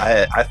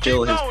 I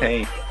feel his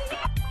pain.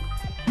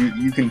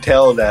 You can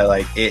tell that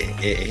like it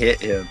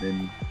hit him,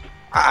 and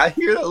I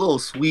hear that little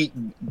sweet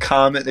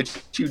comment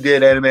that you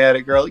did, Anime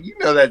Addict Girl. You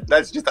know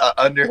that's just an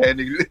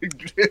underhanded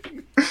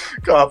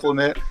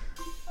compliment.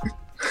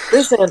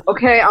 Listen,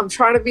 okay, I'm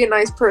trying to be a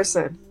nice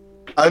person.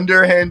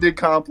 Underhanded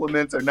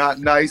compliments are not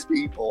nice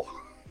people.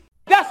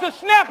 That's a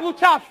snap,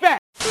 Luta Fat.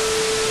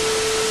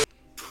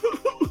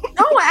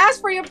 No one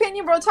asked for your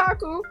opinion,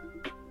 Brotaku.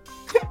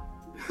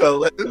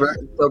 So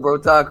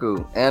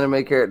Brotaku,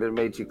 anime character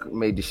that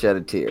made you shed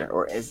a tear,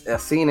 or a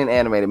scene in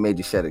anime that made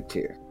you shed a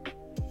tear.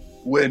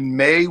 When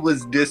May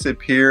was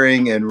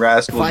disappearing and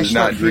Rascal did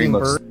not dream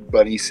of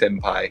Bunny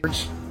Senpai.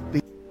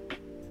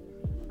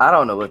 I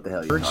don't know what the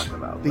hell you're talking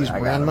about. These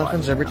brand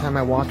muffins every time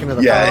I walk into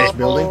the Yeah,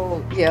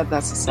 building. Yeah,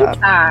 that's a sad.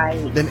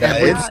 Then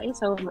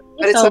It's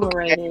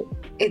overrated.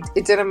 Okay.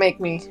 It didn't make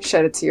me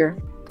shed a tear.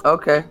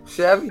 Okay,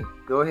 Chevy,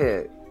 go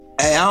ahead.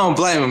 Hey, I don't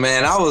blame him,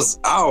 man. I was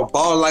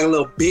balling like a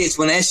little bitch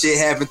when that shit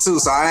happened too.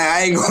 So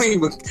I ain't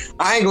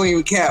gonna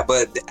even cap.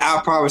 But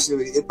that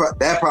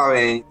probably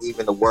ain't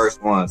even the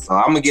worst one. So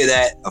I'm gonna give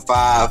that a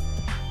 5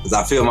 because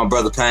I feel my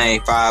brother pain.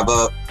 5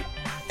 up.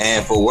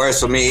 And for worse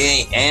for me,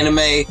 it ain't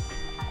anime,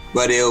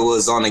 but it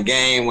was on a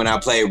game when I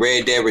played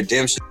Red Dead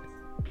Redemption.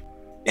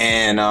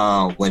 And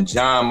when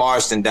John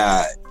Marston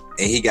died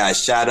and he got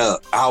shot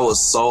up, I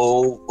was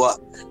so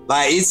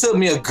like it took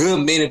me a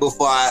good minute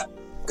before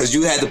because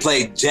you had to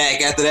play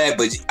Jack after that,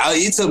 but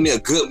it took me a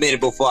good minute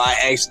before I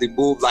actually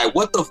moved. Like,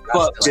 what the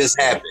fuck just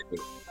happened?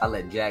 I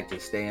let Jack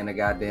just stay in the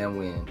goddamn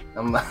wind.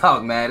 I'm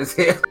out mad as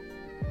hell.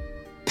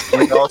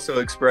 We also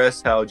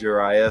expressed how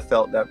Jiraiya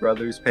felt that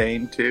brother's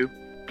pain too.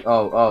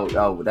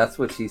 Oh, that's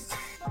what she said.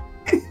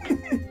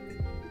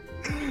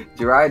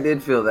 Jiraiya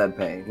did feel that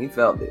pain. He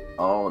felt it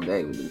all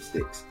day with them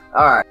sticks.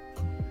 All right.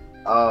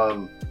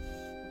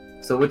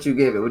 So what you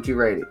gave it? What you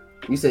rated?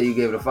 You said you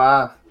gave it a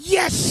 5?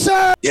 Yes,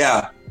 sir.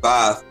 Yeah,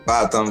 5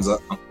 thumbs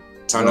up.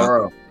 Turn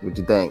up. What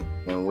you think?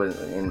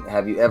 And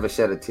have you ever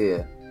shed a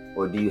tear,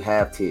 or do you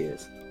have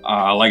tears?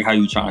 I like how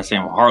you trying to say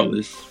I'm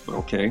heartless, but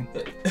okay.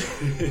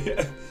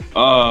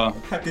 How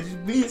could you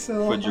be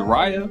so? For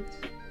Jiraiya,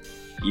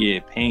 yeah,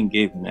 pain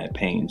gave him that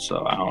pain,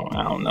 so I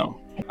don't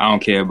know. I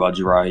don't care about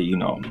Jiraiya, you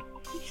know.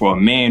 For a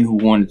man who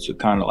wanted to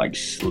kind of like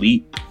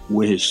sleep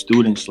with his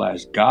student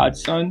 /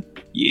 godson,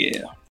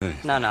 yeah.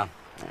 No,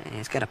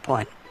 he's got a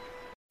point.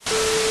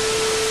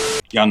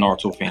 Y'all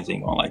Naruto fans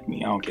ain't gonna like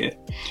me. I don't care.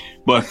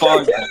 But as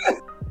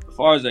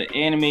far as an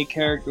anime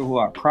character who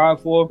I cry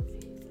for,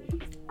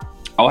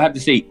 I would have to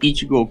say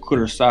Ichigo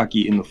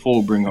Kurosaki in the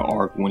Fullbringer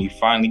arc when he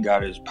finally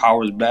got his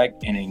powers back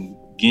and then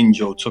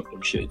Ginjo took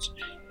them shits.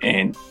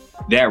 And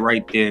that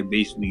right there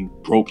basically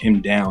broke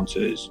him down to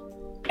his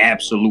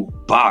absolute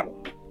bottom.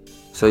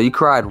 So you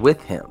cried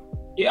with him?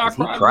 Yeah, He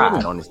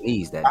cried on his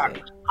knees that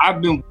day.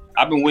 I've been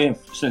with him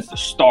since the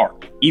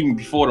start, even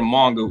before the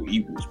manga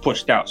was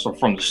pushed out. So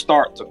from the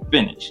start to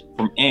finish,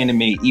 from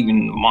anime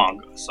even the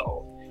manga.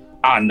 So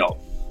I know.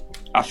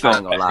 I felt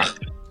ain't gonna lie.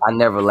 I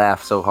never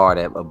laughed so hard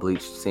at a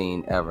Bleach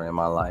scene ever in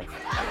my life.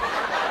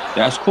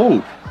 That's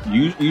cool.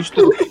 You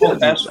still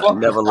that's fuck.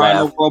 Never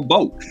laughed over a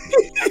boat.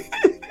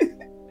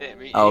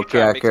 I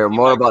care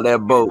more about that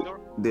boat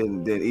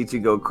than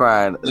Ichigo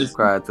crying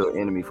to an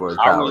enemy for his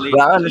powers. But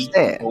I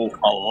understand. A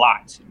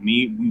lot.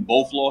 We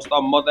both lost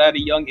our mother at a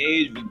young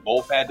age. We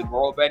both had to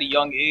grow up at a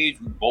young age.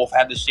 We both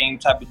had the same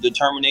type of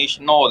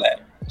determination, all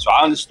that. So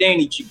I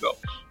understand Ichigo.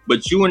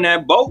 But you in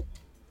that boat,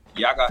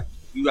 you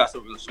got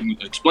some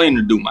explaining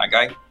to do, my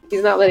guy.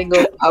 He's not letting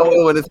go. I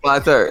will when it's my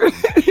turn.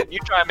 You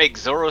try to make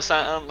Zoro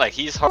sound like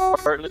he's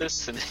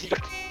heartless and you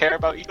don't care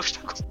about ego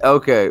struggles.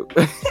 Okay.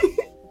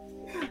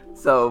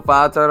 So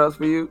 5 turn-ups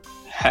for you?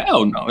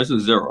 Hell no, it's a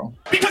 0.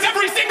 Because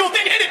every single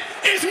thing in it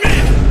is mid!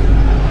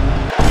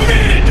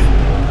 Mid!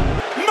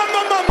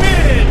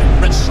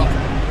 Mid! Red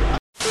sucker.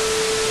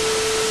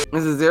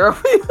 This is 0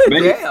 for you?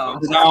 Damn. I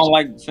don't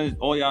like, since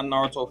all y'all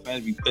Naruto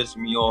fans be pissing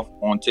me off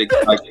on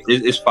TikTok, like,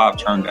 it's 5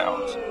 turn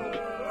downs.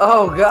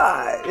 Oh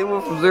God, it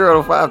went from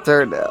 0 to 5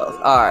 turn downs.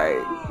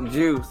 Alright,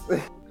 Juice.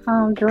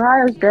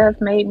 Jiraiya's death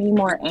made me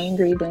more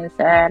angry than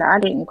sad. I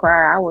didn't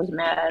cry, I was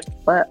mad.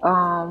 But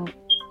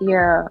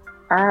yeah,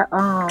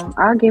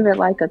 I'll give it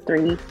like a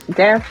 3.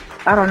 Death,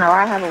 I don't know,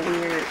 I have a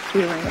weird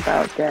feeling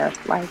about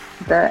death. Like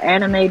the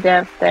anime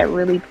death that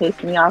really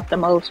pissed me off the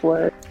most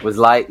was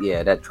Light.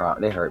 Yeah, that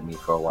hurt me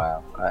for a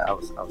while. I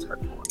was hurt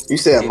for it. You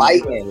said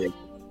Light?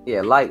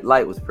 Yeah, Light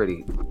was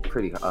pretty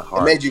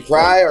hard. It made you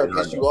cry or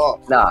pissed you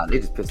off? Nah,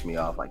 it just pissed me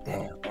off. Like,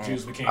 damn.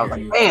 Juice, we can't I was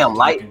hear like, you. damn,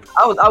 Light.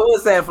 I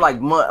was saying for like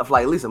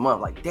at least a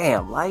month. Like,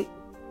 damn, Light.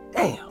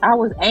 Damn. I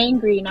was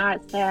angry,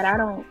 not sad. I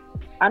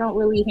don't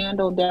really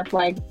handle death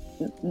like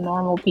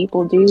normal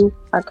people do.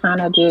 I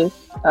kind of just,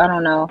 I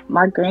don't know.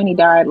 My granny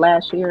died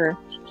last year.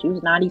 She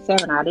was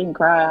 97. I didn't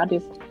cry.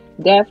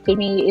 Death to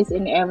me is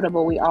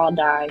inevitable. We all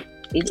die.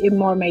 It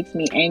more makes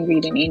me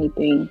angry than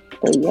anything.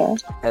 But yeah.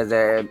 Has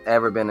there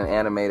ever been an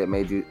anime that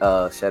made you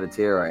shed a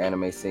tear, or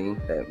anime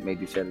scene that made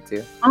you shed a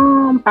tear?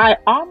 I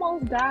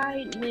almost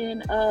died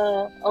when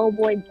old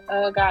boy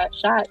got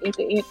shot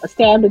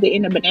stabbed at the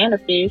end of Banana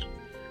Fish.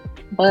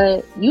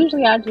 But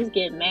usually I just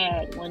get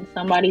mad when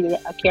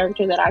a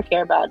character that I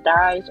care about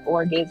dies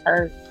or gets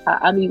hurt.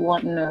 I be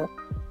wanting the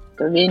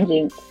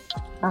vengeance.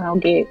 I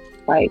don't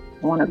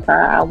want to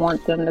cry. I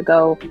want them to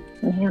go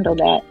and handle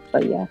that.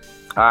 But yeah.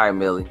 All right,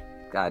 Millie.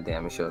 God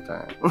damn, it's your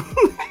turn.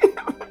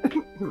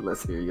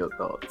 Let's hear your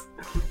thoughts.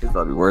 It's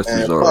about to be worse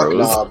than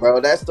Zoro's. Fuck nah,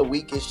 bro. That's the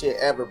weakest shit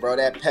ever, bro.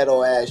 That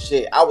pedo ass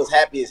shit. I was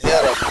happy as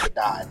hell that nigga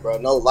died, bro.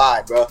 No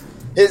lie, bro.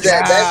 His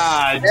that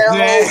whole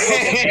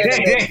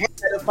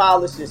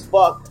pedophile as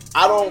fuck.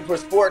 I don't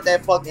support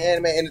that fucking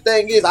anime. And the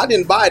thing is, I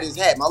didn't buy this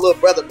hat. My little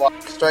brother bought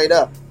it straight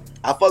up.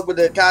 I fuck with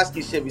the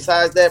Akatsuki shit.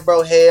 Besides that,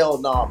 bro, hell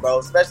nah, bro.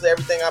 Especially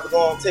everything I've been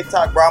going on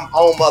TikTok, bro. I'm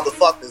on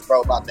motherfuckers,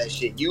 bro, about that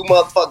shit. You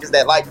motherfuckers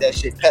that like that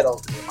shit,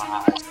 pedos in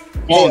my eyes.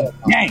 Hell,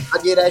 I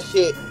get that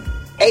shit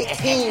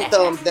 18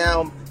 thumbs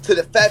down to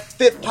the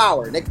 5th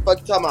power. Nigga,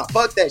 fuck you talking about?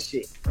 Fuck that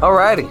shit.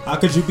 Alrighty. How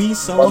could you be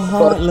so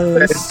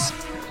heartless?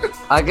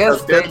 I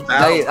guess they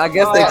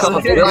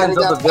call villains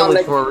of the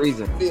village for a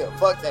reason.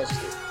 Fuck that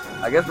shit.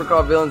 I guess we're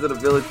called villains of the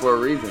village for a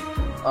reason.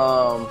 We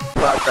all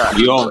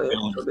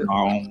villains in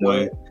our own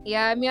way.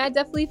 Yeah, I mean, I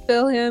definitely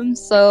feel him.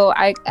 So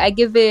I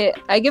give it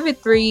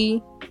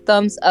 3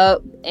 thumbs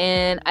up.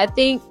 And I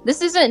think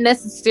this isn't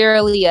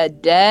necessarily a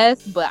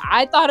death, but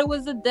I thought it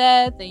was a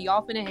death. And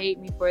y'all finna hate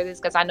me for this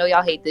because I know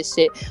y'all hate this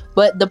shit.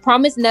 But The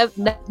Promised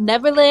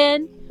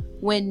Neverland,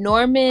 when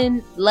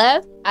Norman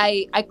left,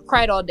 I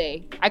cried all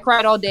day. I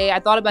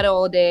thought about it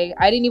all day.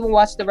 I didn't even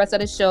watch the rest of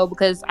the show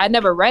because I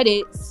never read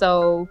it.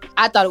 So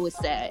I thought it was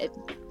sad.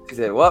 He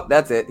said, well,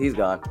 that's it. He's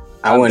gone.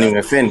 I wouldn't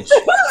even finish.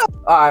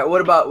 All right,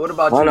 what about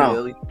you,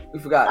 Billy? We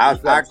forgot. I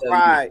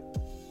cried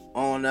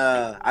on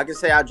I can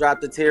say I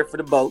dropped a tear for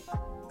the boat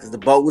because the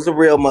boat was a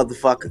real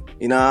motherfucker.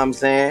 You know what I'm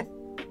saying?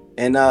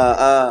 And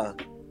I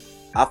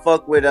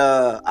fuck with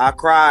I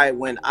cry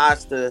when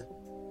Asta.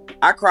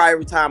 I cry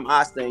every time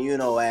Asta and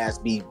Yuno ass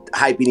be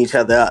hyping each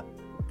other up.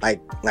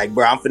 Like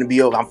bro, I'm finna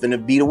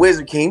be the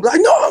Wizard King.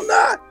 Like, no, I'm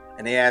not.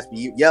 And they ask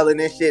me yelling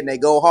and shit and they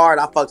go hard,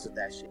 I fucks with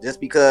that shit. Just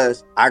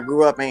because I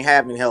grew up ain't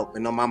having help.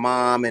 And my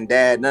mom and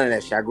dad, none of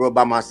that shit. I grew up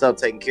by myself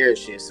taking care of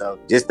shit. So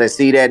just to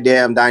see that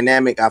damn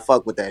dynamic, I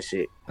fuck with that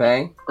shit.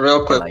 Bang.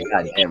 Real quick. Like,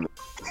 God damn it.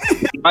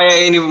 I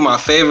ain't even my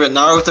favorite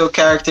Naruto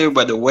character,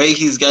 but the way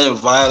he's getting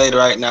violated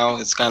right now,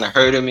 it's kind of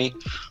hurting me.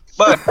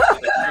 But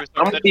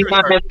I'm gonna be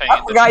my best.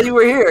 I forgot you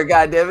were here,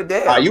 God damn it.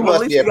 Damn. You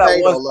must be a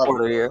got one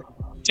supporter here.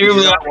 Did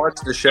you not watch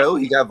the show?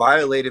 He got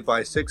violated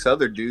by 6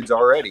 other dudes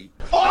already.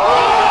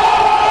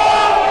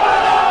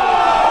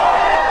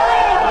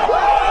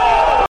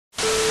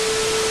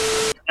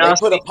 They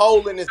put a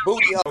pole in his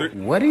booty hole.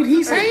 What did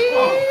he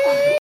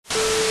say?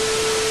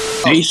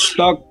 They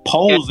stuck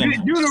poles in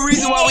him. You're the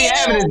reason why we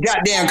having this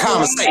goddamn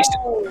conversation.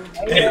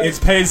 It's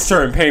Payne's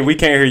turn. Payne, we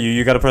can't hear you.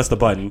 You gotta press the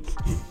button.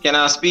 Can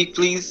I speak,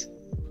 please?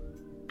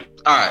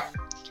 All right.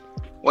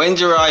 When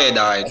Jiraiya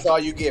died, That's all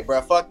you get, bro.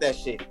 Fuck that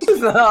shit.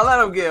 Let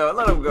him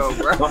go,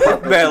 bro. Go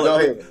ahead.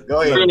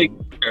 really,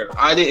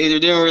 it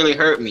didn't really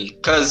hurt me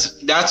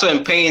because that's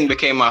when Pain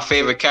became my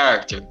favorite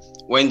character.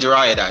 When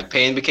Jiraiya died,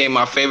 Pain became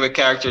my favorite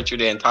character through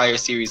the entire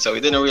series, so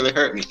it didn't really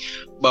hurt me.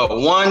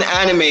 But one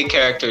anime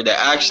character that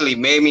actually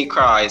made me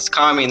cry is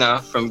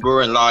Kamina from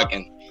Gurren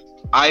Lagann.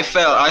 I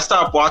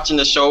stopped watching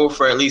the show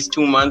for at least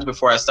 2 months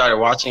before I started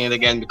watching it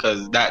again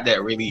because that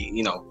really,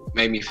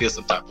 made me feel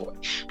some type of way.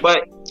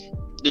 But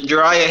the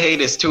Jiraiya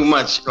hate is too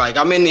much. Like,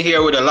 I'm in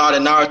here with a lot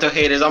of Naruto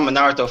haters. I'm a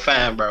Naruto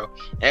fan, bro.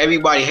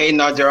 Everybody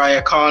hating on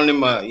Jiraiya, calling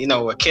him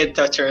a kid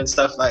toucher and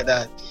stuff like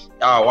that.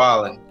 Y'all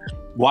wildin'.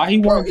 Why he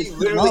won't He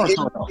literally is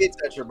a kid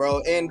toucher,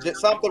 bro. And just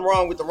something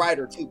wrong with the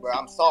writer, too, bro.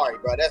 I'm sorry,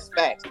 bro. That's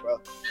facts,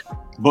 bro.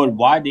 But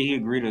why did he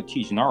agree to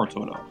teach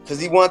Naruto, though? Because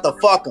he wanted to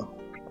fuck him.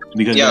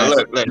 Because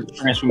look.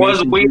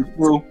 transformation.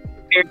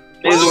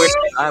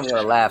 I'm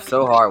gonna laugh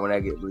so hard when I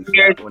get bleached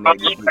out. When they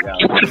get bleached out.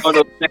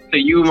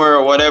 The humor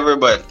or whatever,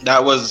 but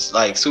that was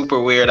like super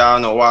weird. I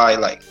don't know why.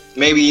 Like,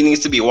 maybe he needs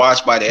to be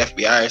watched by the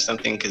FBI or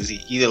something because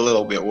he's a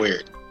little bit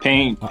weird.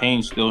 Pain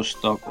still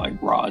stuck like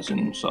rods in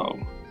him, so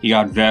he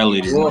got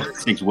validated in like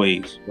 6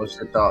 ways. What's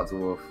your thoughts,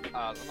 Wolf?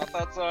 My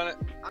thoughts on it?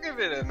 I'll give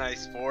it a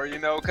nice 4,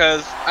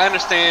 because I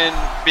understand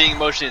being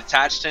emotionally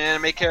attached to an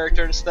anime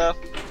character and stuff.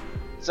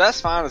 So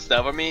that's fine and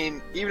stuff. I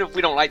mean, even if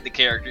we don't like the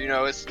character,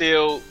 it's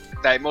still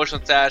that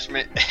emotional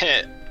attachment.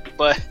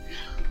 But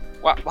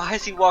why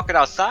is he walking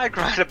outside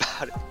crying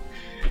about it?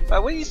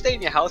 Like, wouldn't you stay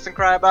in your house and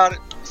cry about it?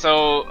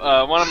 So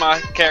one of my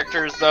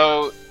characters,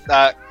 though,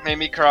 that made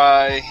me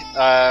cry,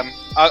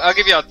 I'll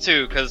give you all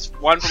 2, because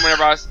one from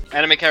whenever I was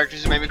anime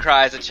characters who made me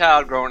cry as a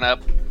child growing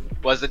up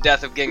was the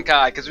death of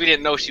Genkai, because we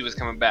didn't know she was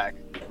coming back.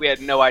 We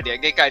had no idea.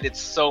 Genkai did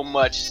so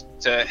much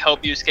to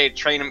help Yusuke, to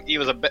train him. She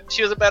was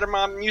a better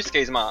mom than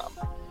Yusuke's mom.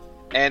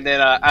 And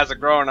then as a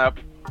grown up,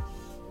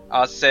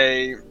 I'll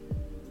say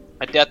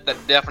a death that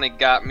definitely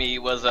got me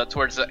was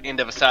towards the end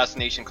of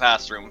Assassination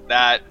Classroom.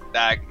 That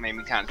made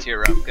me kind of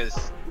tear up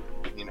because,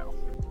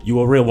 You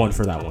a real one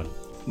for that one.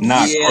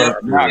 That's better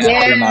than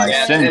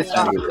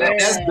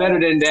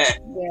that.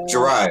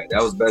 Jiraiya.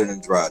 That was better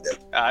than Jiraiya. It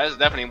was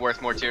definitely worth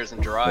more tears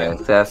than Jiraiya. Yeah,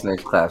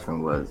 Assassination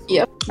Classroom was.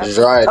 Yep.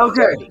 Jiraiya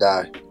Okay.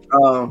 died.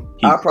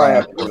 I probably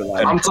have to give it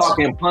like I'm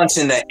talking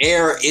punching the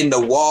air in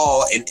the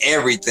wall and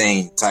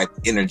everything type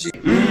energy.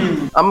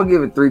 I'm gonna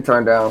give it 3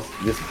 turn downs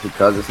just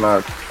because it's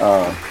not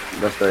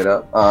that's straight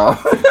up.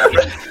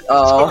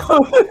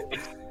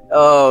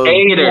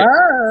 Hater.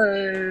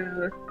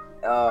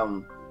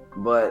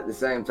 But at the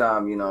same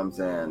time, you know what I'm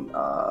saying?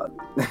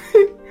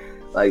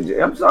 Like,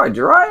 I'm sorry,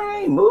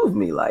 Jiraiya ain't moved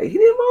me. Like, he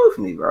didn't move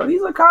me, bro.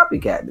 He's a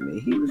copycat to me.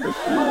 He was a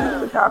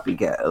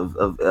copycat of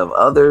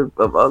other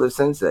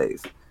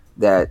senseis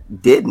that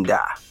didn't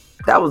die.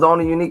 That was the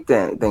only unique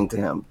thing to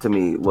him, to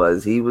me,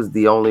 was he was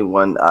the only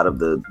one out of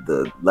the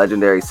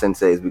legendary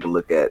senseis we can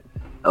look at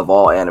of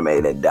all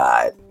anime that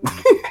died.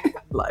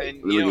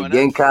 Like, we look at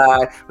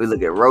Genkai, we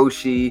look at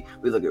Roshi,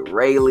 we look at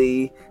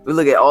Rayleigh, we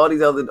look at all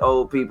these other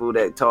old people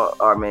that taught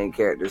our main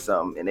character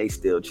something, and they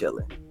still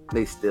chilling.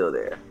 They still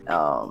there.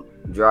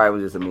 Jiraiya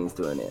was just a means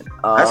to an end.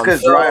 That's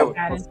because Jiraiya was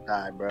supposed to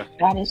die, bro.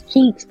 Got his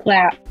cheeks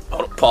clapped.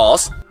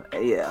 Pause.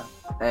 Yeah,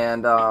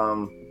 and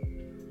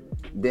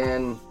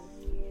then,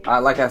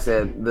 like I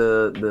said,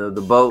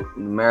 the boat.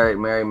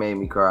 Mary made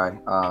me cry.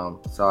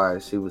 Sorry,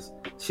 she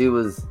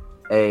was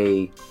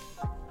a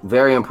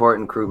very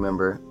important crew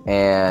member,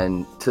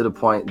 and to the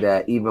point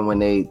that even when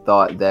they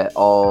thought that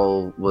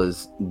all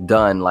was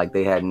done, like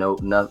they had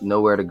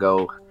nowhere to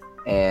go,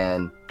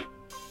 and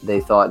they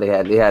thought they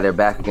had their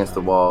back against the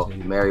wall,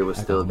 Mary was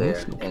still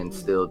there and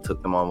still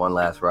took them on one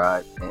last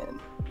ride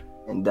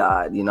and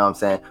died. You know what I'm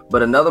saying?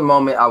 But another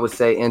moment I would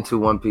say into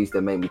One Piece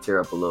that made me tear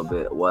up a little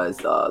bit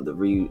was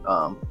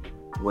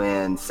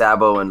when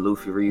Sabo and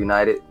Luffy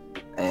reunited,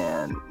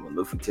 and when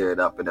Luffy teared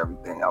up and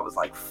everything. I was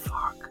like,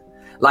 fuck.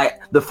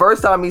 Like, the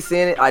first time me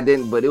seeing it, I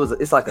didn't, but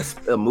it's like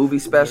a movie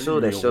special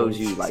that shows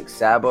you like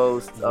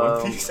Sabo's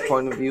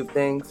point of view of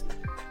things,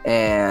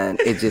 and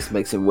it just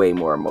makes it way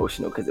more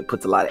emotional because it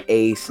puts a lot of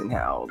Ace and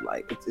how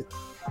like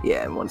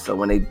yeah. And so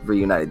when they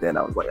reunited, then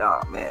I was like,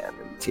 oh man,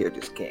 and the tear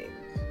just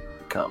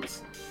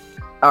comes.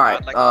 All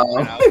right,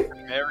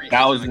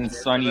 Thousand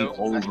Sunny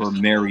over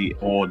Mary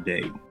all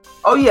day.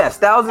 Oh yes,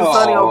 Thousand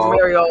Sunny over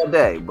Mary all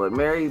day, but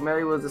Mary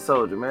was a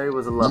soldier. Mary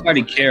was a lover.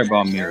 Nobody cared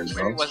about Mary,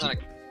 bro.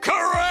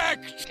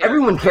 Correct!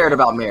 Everyone cared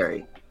about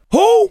Mary.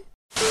 Who?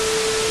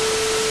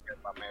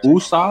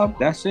 Usopp,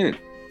 that's it.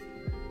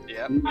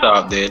 Yeah.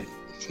 Usopp did.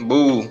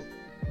 Boo.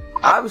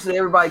 Obviously,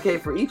 everybody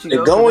cared for Ichigo.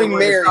 The going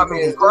Mary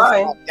is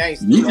crying. That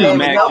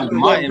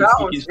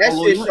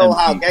shit show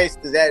how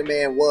gangster that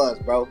man was,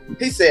 bro.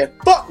 He said,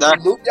 "Fuck you,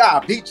 Luke.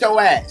 I'll beat your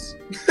ass."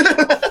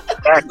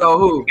 So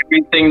who?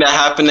 Everything that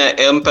happened at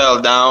Impel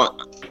Down,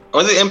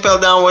 Was it Impel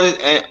Down?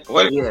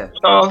 What Yeah.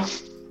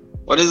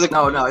 What is it?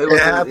 No, it It was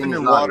happened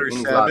in Water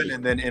Enies 7, Lobby.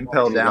 and then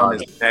Impel Enies Down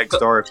Lobby. is the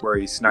next arc where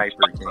he's Sniper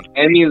King.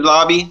 Enemy's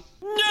Lobby.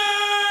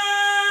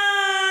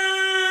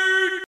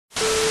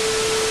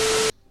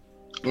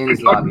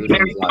 Enies Lobby.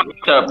 Enies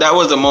Lobby. That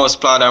was the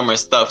most plot armor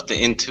stuff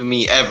into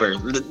me ever.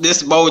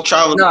 This boat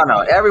travel. No.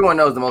 Everyone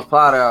knows the most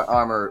plot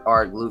armor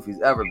arc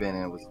Luffy's ever been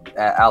in was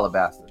at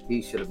Alabasta.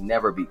 He should have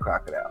never beat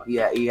Crocodile.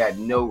 He had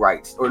no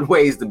rights or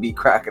ways to beat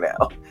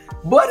Crocodile.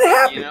 But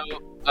it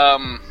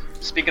happened.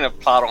 Speaking of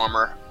plot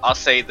armor, I'll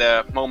say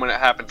the moment it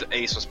happened to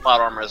Ace was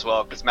plot armor as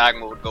well, because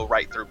Magma would go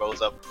right through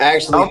both of them.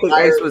 Actually,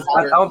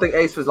 I don't think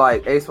Ace was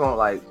like Ace won't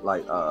like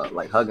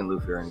hugging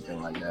Luffy or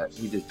anything like that.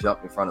 He just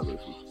jumped in front of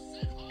Luffy.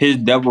 His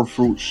devil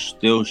fruit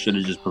still should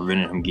have just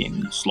prevented him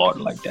getting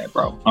slaughtered like that,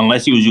 bro.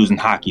 Unless he was using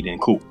hockey, then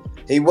cool.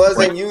 He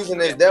wasn't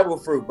using his devil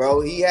fruit, bro.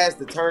 He has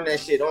to turn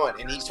that shit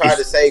on, and he tried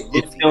to save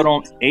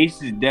Luffy.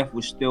 Ace's death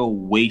was still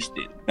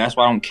wasted. That's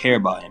why I don't care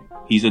about him.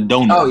 He's a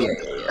donut. Oh yeah.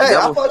 Hey,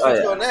 I thought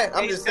you were on that.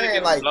 I'm just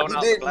saying, like,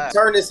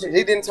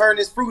 he didn't turn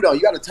his fruit on.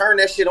 You got to turn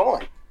that shit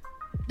on.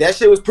 That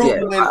shit was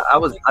proven. Yeah, I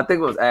think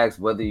it was asked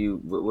whether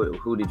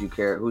who did you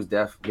care, whose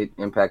death did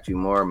impact you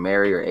more,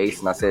 Mary or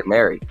Ace, and I said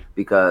Mary,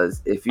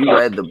 because if you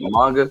read the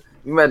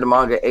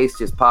manga, Ace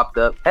just popped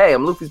up. Hey,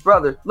 I'm Luffy's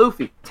brother.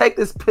 Luffy, take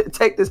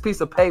this piece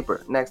of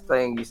paper. Next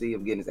thing you see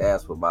him getting his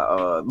ass with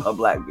by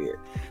Blackbeard.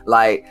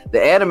 Like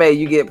the anime,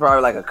 you get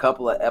probably like a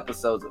couple of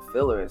episodes of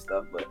filler and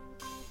stuff, but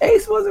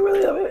Ace wasn't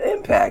really an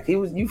impact.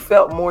 You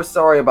felt more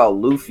sorry about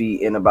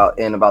Luffy and about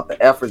the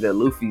effort that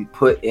Luffy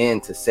put in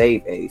to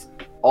save Ace.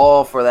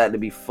 All for that to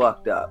be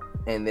fucked up.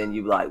 And then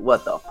you like,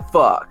 what the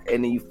fuck?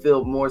 And then you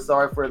feel more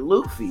sorry for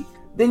Luffy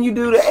than you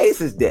do to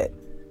Ace's dead.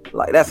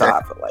 Like, that's how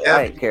I feel. Like,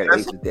 I ain't care that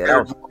Ace is dead.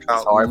 I was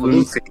sorry for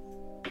Luffy.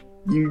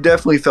 You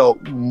definitely felt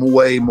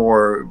way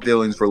more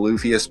feelings for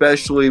Luffy,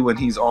 especially when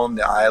he's on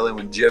the island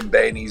when Jim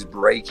Bainey's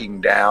breaking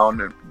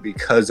down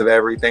because of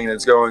everything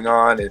that's going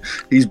on, and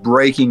he's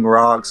breaking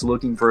rocks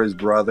looking for his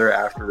brother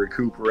after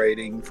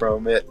recuperating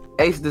from it.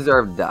 Ace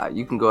deserved to die.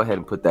 You can go ahead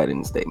and put that in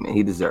the statement.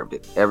 He deserved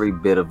it. Every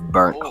bit of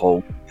burnt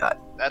hole he got.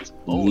 That's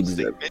he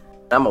deserved it.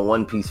 I'm a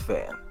One Piece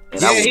fan.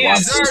 And yeah, he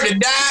deserved to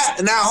die,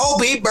 and I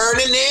hope he burned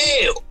in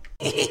hell.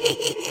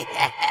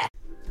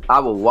 I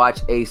will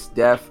watch Ace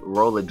death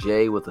roll a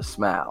J with a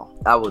smile.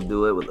 I will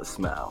do it with a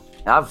smile.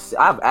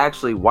 I've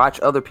actually watched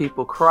other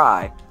people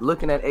cry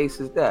looking at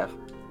Ace's death.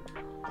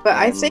 But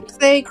I think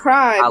they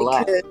cry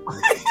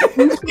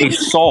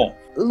because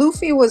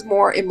Luffy was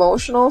more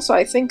emotional, so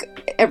I think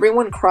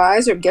everyone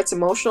cries or gets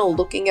emotional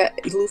looking at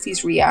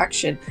Luffy's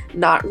reaction,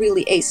 not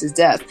really Ace's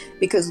death,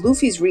 because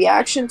Luffy's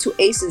reaction to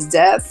Ace's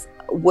death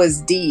was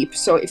deep.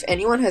 So if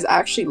anyone has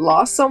actually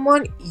lost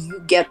someone,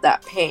 you get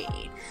that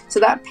pain. So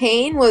that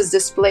pain was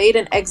displayed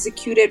and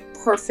executed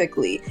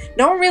perfectly.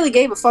 No one really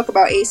gave a fuck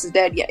about Ace's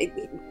dead yet.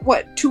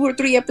 What, 2 or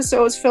 3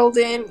 episodes filled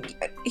in?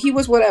 He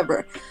was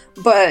whatever.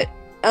 But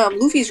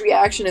Luffy's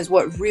reaction is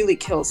what really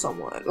kills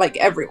someone. Like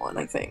everyone,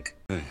 I think.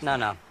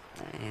 No.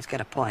 He's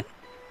got a point.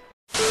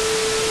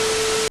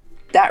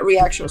 That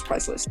reaction was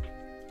priceless.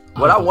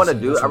 What I want to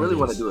do, I really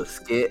want to do a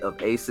skit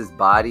of Ace's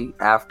body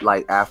after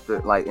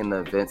in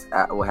the events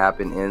what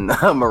happened in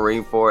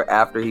Marineford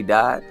after he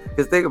died.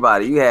 Because think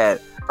about it, you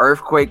had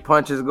earthquake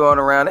punches going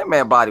around. That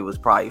man's body was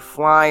probably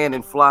flying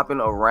and flopping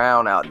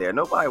around out there.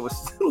 Nobody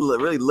was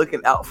really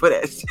looking out for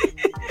that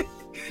shit.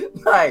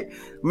 Like,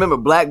 remember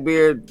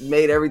Blackbeard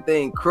made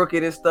everything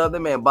crooked and stuff.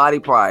 That man's body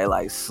probably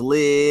like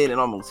slid and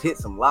almost hit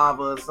some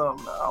lava or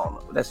something. I don't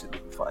know. That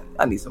shit was funny.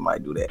 I need somebody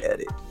to do that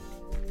edit.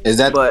 Is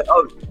that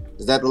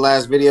the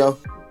last video?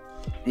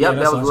 Yep,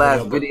 that was the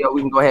last video.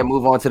 We can go ahead and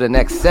move on to the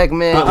next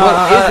segment.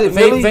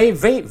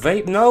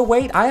 Vape. No,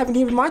 wait. I haven't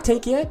given my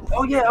take yet.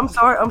 Oh, yeah. I'm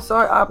sorry.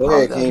 I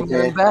apologize.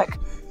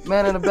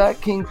 Man in the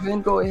back,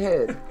 Kingpin. Go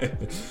ahead.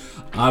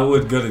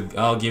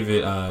 I'll give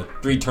it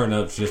 3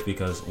 turn-ups just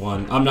because,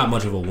 one, I'm not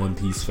much of a One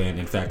Piece fan.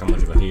 In fact, I'm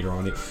much of a hater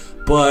on it.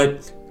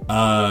 But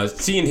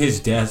seeing his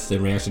death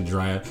and reaction to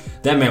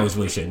Jiraiya, that man was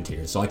really shedding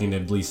tears. So I can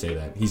at least say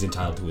that. He's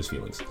entitled to his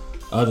feelings.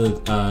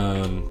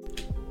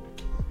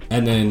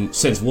 And then,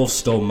 since Wolf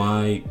stole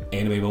my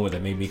anime moment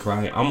that made me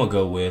cry, I'm gonna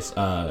go with,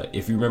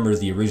 if you remember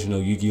the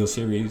original Yu-Gi-Oh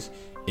series,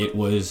 it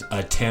was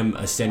Tem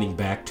ascending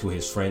back to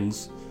his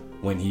friends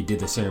when he did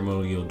the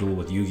ceremonial duel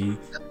with Yugi,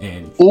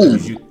 and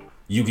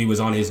Yugi was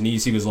on his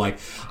knees. He was like,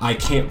 I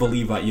can't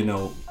believe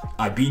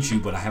I beat you,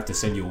 but I have to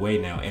send you away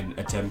now. And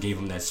Tem gave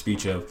him that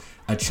speech of,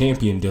 a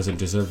champion doesn't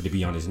deserve to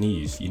be on his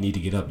knees. You need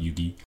to get up,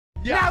 Yugi.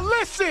 Now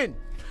listen!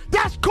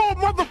 That's called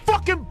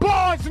motherfucking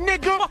bars,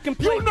 nigga!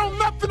 You know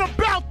nothing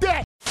about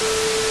that!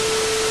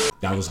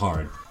 That was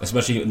hard,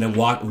 especially and then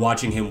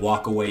watching him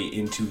walk away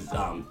into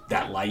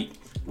that light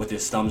with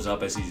his thumbs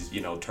up as he's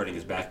turning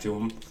his back to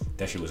him.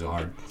 That shit was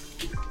hard.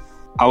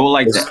 I would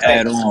like to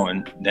add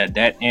on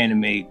that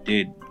anime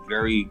did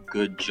very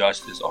good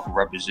justice of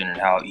representing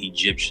how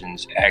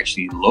Egyptians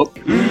actually look.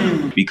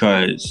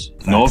 Because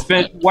no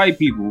offense to white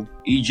people,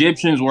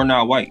 Egyptians were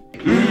not white.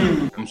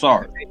 I'm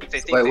sorry.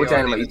 Wait, which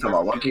anime you talking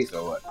about? One Piece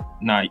or what?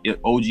 Nah,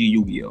 OG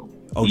Yu-Gi-Oh.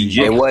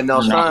 It wasn't no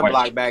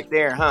sunblock back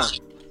there, huh?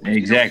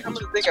 Exactly. I'm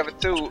gonna think of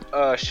it too.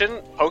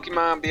 Shouldn't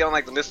Pokemon be on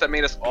like the list that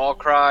made us all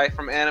cry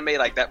from anime?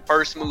 Like that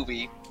first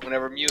movie,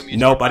 whenever Mew.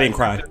 Nope, I didn't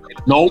cry.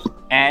 Nope.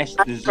 Ash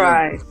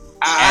Cry.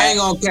 I ain't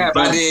gonna cap.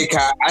 I did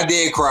cry.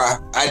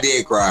 I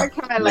did cry. I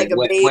cried like a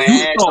when baby.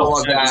 Ash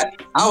almost died,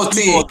 I was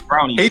teasing.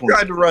 He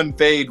tried to run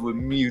fade with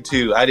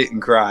Mewtwo. I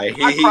didn't cry.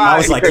 I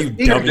was like, you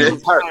dummy. I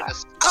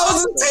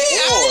was a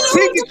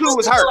Pikachu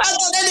was hurt. I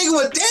thought that nigga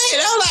was dead.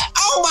 I was like,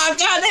 oh my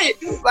god,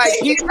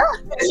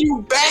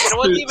 you bastard. It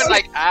wasn't even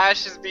like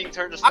Ash is being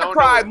turned to stone. I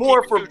cried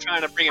more for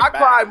trying to bring it I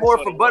back. cried more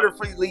for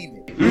Butterfree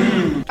leaving.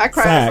 I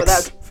cried for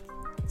that.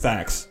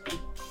 Facts.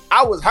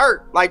 I was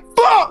hurt. Like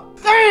fuck.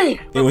 Dang.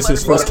 It was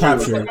his first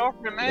capture.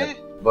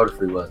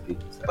 Butterfree was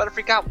people.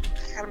 Butterfree got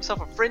himself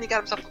a friend. He got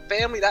himself a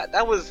family.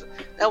 That was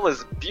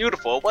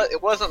beautiful.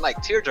 It wasn't like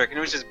tear jerking.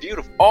 It was just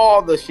beautiful.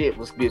 All the shit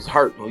was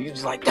hurtful. You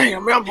just like,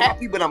 damn, man, I'm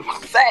happy, but I'm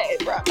sad,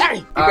 bro. Dang.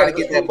 You gotta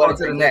get that Butterfree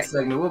to the next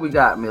segment. What we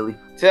got, Millie?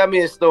 Tell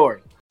me a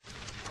story.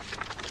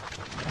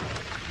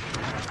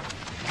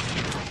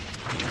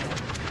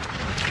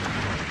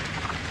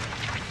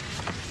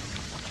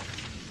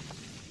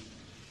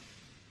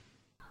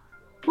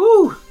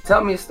 Woo!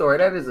 Tell me a story.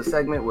 That is a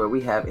segment where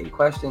we have a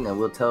question and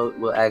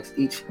we'll ask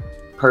each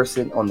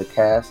person on the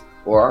cast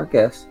or our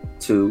guest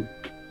to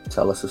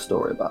tell us a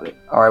story about it.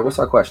 All right, what's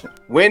our question?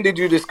 When did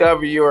you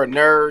discover you're a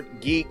nerd,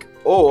 geek,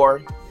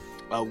 or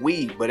a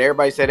weeb? But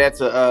everybody said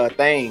that's a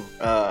thing,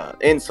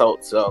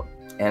 insult. So,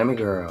 Anime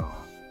girl,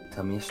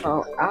 tell me a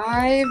story. Oh,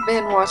 I've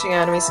been watching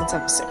anime since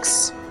I was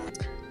 6.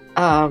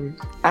 I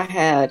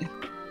had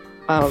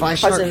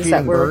cousins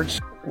that were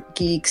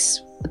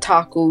geeks,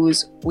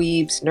 otakus,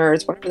 weebs,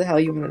 nerds, whatever the hell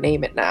you want to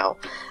name it now.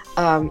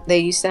 They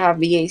used to have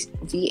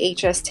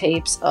VHS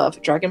tapes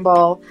of Dragon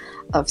Ball,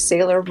 of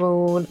Sailor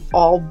Moon,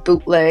 all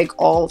bootleg,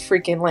 all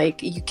freaking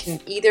like you can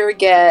either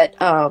get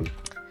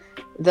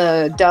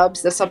the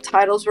dubs, the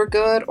subtitles were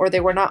good, or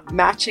they were not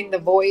matching the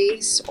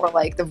voice, or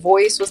like the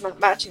voice was not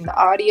matching the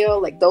audio,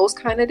 like those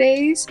kind of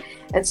days.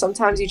 And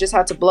sometimes you just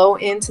had to blow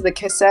into the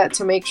cassette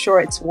to make sure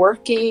it's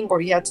working,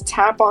 or you had to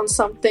tap on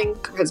something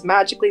because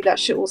magically that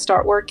shit will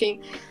start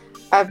working.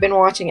 I've been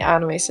watching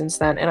anime since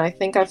then, and I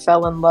think I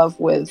fell in love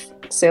with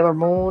Sailor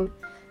Moon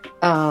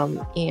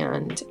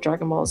and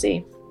Dragon Ball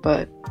Z.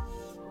 But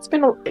it's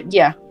been,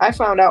 I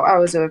found out I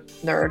was a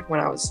nerd when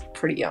I was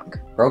pretty young.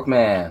 Broke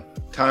man.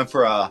 Time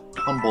for a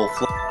humble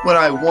flip. When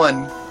I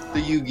won the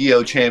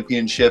Yu-Gi-Oh!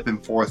 Championship in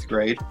 4th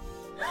grade.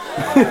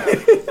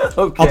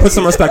 Okay. I'll put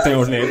some respect on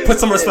his name. Put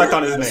some respect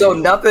on his name. So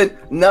nothing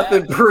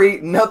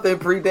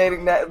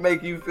predating that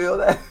make you feel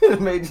that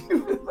made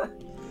you feel that.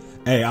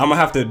 Hey, I'm gonna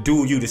have to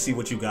duel you to see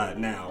what you got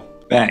now.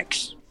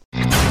 Facts.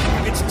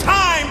 It's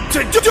time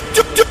to do.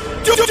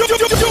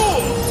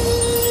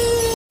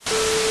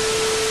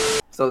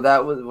 So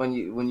that was when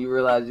you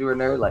realized you were a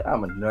nerd. Like,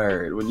 I'm a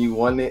nerd. When you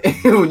won it,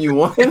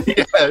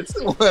 yes,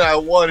 when I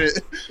won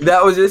it,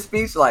 that was your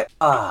speech. Like,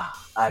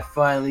 I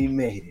finally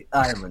made it.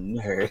 I am a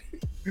nerd.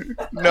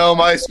 No,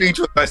 my speech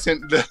was I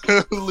sent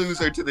the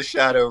loser to the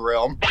Shadow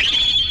Realm.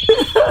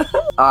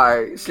 All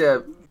right,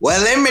 Chef. Well,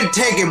 let me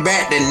take it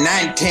back to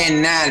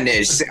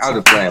 1990s. I'll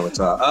just play with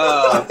y'all.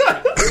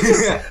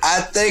 I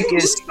think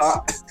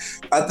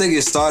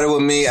it started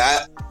with me.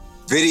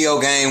 Video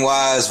game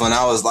wise, when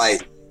I was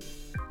like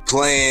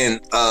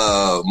playing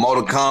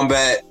Mortal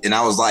Kombat, and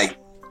I was like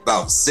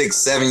about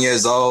 6-7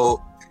 years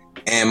old,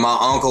 and my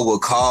uncle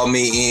would call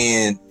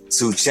me in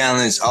to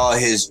challenge all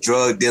his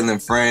drug dealing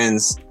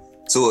friends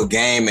to a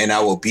game, and I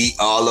will beat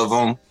all of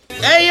them.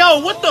 Hey yo,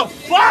 what the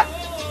fuck?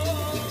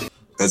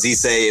 Because he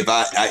say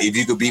if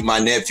you could beat my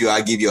nephew,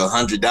 I give you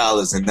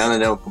 $100, and none of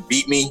them could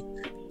beat me.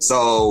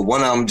 So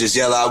one of them just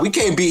yelled out, "We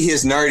can't beat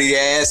his nerdy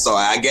ass." So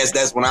I guess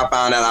that's when I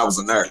found out I was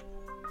a nerd.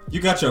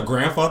 You got your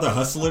grandfather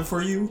hustling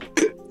for you?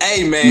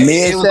 Hey man,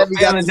 me and Chevy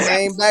got the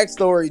same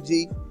backstory,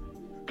 G.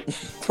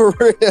 For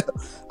real,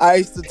 I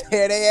used to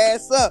tear their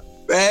ass up.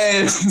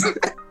 Man,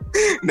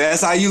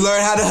 that's how you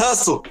learn how to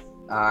hustle.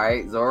 All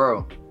right,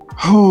 Zoro.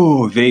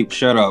 Oh, Vape,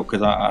 shut up,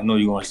 because I know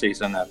you're gonna say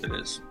something after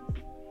this.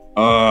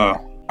 I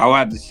would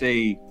have to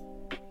say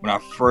when I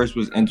first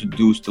was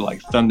introduced to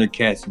like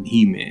Thundercats and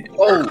He-Man.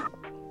 Oh,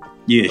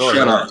 yeah,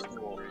 shut up.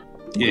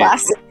 Yeah,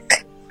 classic.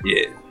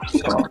 Yeah,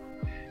 so,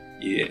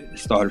 yeah. It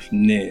started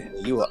from there.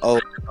 You an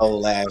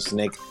old ass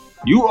nigga.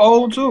 You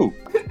old too.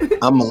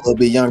 I'm a little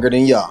bit younger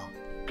than y'all.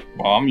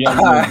 Well, I'm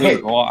younger than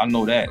Vic. Oh, I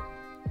know that.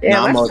 Yeah,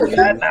 no, I'm older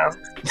than you. Now.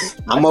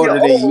 I'm older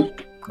than you.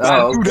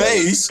 Oh, 2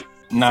 days.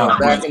 Nah, So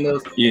back in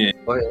those, yeah.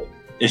 Go ahead.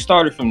 It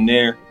started from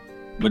there,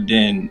 but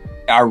then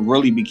I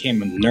really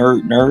became a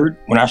nerd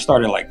when I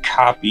started like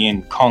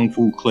copying kung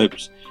fu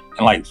clips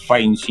and like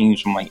fighting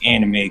scenes from like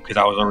anime because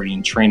I was already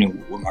in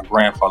training with my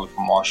grandfather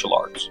for martial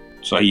arts.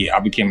 So yeah, I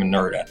became a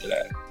nerd after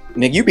that.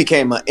 Nigga, you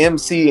became an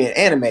MC in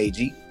anime,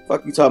 G.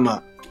 Fuck you talking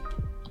about?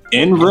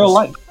 In real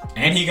life.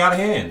 And he got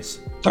hands.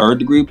 3rd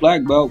degree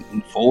black belt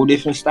in 4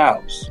 different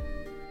styles.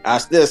 I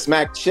still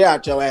smack the shit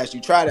out your ass.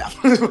 You try that.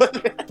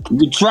 You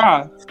can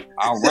try.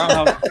 I'll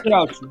roundhouse the shit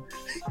out you.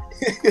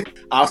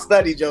 I'll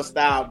study your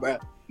style, bro.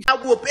 I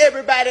whoop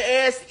everybody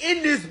ass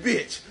in this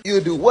bitch.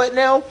 You'll do what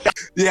now?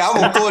 Yeah,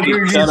 I'm gonna pull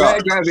you Shut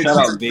up. back. Shut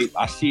up, babe.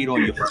 I see it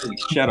on your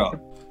face. Shut up.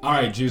 All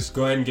right, Juice,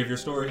 go ahead and give your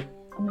story.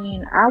 I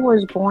mean, I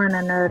was born a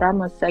nerd.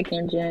 I'm a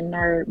second-gen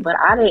nerd, but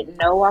I didn't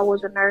know I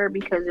was a nerd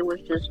because it was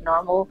just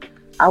normal.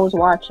 I was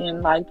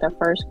watching, like, the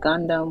first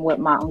Gundam with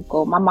my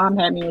uncle. My mom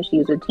had me when she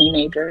was a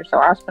teenager, so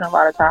I spent a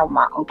lot of time with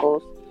my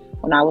uncles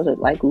when I was,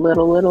 like,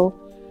 little.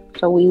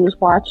 So we was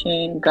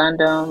watching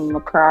Gundam,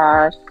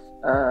 Macross.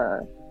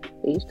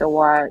 They used to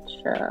watch,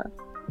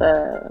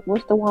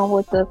 what's the one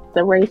with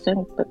the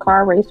racing, the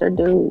car racer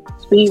dude?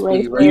 Speed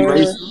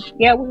Racer.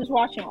 Yeah, we was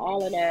watching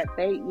all of that.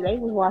 They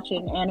was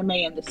watching anime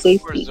in the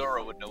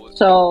 60s.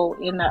 So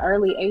in the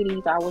early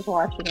 80s, I was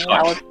watching it.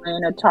 I was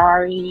playing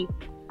Atari.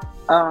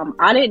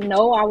 I didn't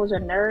know I was a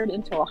nerd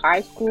until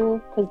high school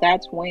because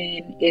that's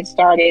when it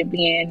started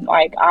being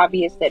like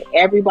obvious that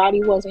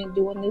everybody wasn't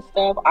doing this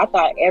stuff. I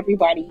thought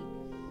everybody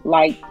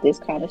liked this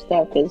kind of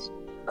stuff because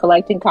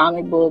collecting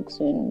comic books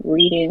and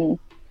reading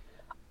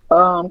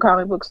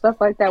comic book stuff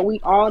like that, we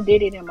all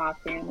did it in my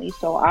family.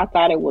 So I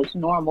thought it was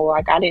normal.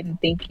 Like I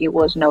didn't think it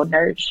was no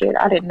nerd shit.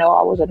 I didn't know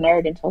I was a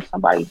nerd until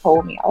somebody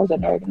told me I was a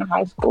nerd in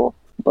high school.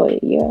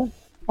 But yeah,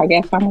 I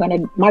guess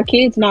my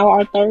kids now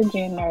are third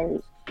gen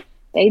nerds.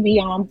 They be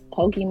on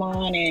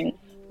Pokemon, and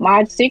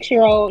my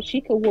 6-year-old, she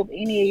could whoop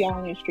any of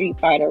y'all in Street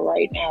Fighter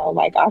right now.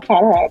 Like I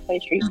taught her how to play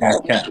Street Fighter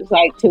when she was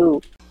like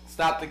 2.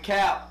 Stop the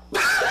cap.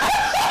 Stop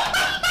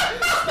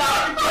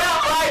the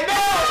cap right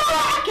now.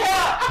 Stop the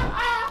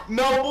cap.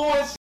 No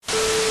bullshit.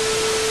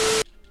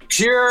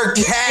 Pure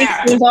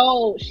cap. 6 years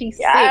old. She's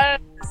 6. I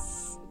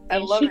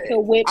love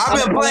it.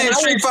 I've been playing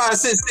Street Fighter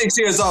since 6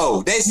 years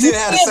old. They still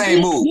have the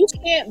same move. You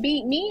can't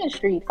beat me in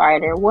Street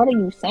Fighter. What are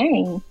you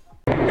saying?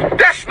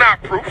 That's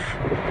not proof.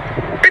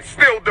 It's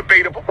still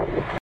debatable.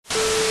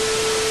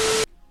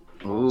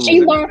 Ooh.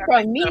 She learned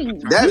from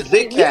me. That's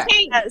big cat.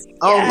 You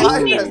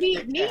can't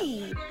beat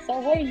me. So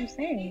what are you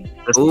saying?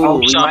 Ooh,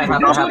 we might have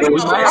to have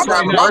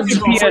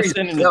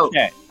PSN in the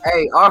chat.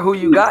 Hey, our Who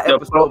You Got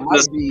episode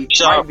might be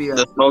a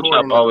smoke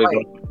shop always.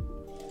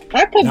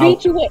 I could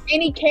beat you with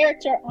any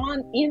character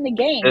in the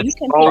game. You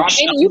can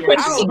pick any. You can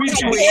I'll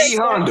beat you with E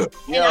Honda.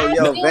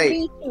 Yo,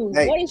 Vay.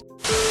 Hey. What is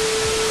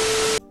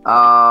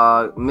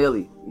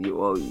Millie.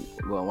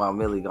 Well,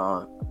 Millie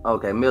gone.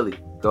 Okay, Millie,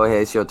 go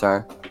ahead. It's your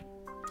turn.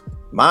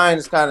 Mine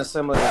is kind of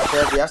similar to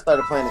Chevy. I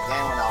started playing the game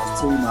when I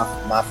was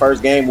 2. My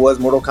first game was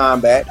Mortal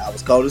Kombat. I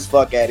was cold as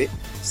fuck at it.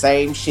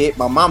 Same shit.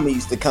 My mama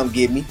used to come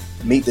get me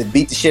to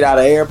beat the shit out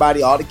of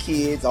everybody, all the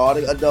kids, all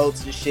the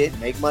adults and shit,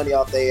 make money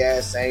off their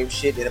ass. Same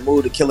shit. Then I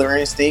moved to Killer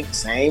Instinct.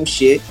 Same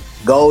shit.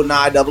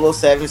 GoldenEye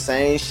 007.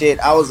 Same shit.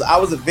 I was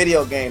a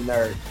video game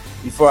nerd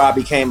before I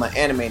became an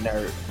anime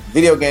nerd.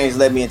 Video games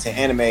led me into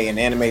anime, and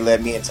anime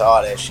led me into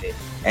all that shit.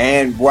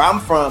 And where I'm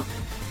from,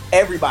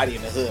 everybody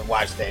in the hood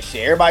watched that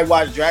shit. Everybody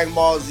watched Dragon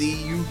Ball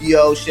Z,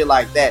 Yu-Gi-Oh, shit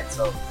like that.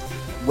 So,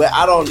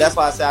 that's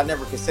why I say I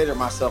never consider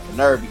myself a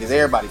nerd, because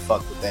everybody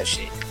fucked with that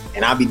shit.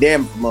 And I'd be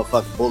damned if a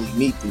motherfucker bullied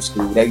me through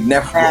school. They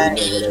never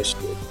really know that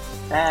shit.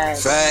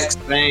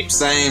 Facts,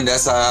 same.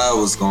 That's how I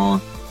was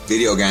going.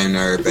 Video game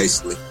nerd,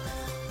 basically.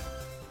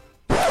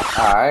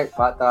 All right,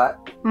 Hot Thought.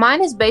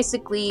 Mine is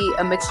basically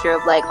a mixture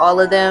of like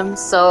all of them.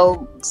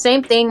 So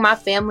same thing. My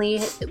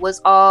family was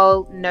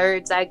all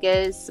nerds, I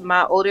guess.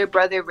 My older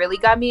brother really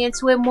got me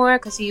into it more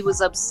because he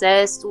was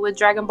obsessed with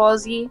Dragon Ball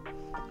Z.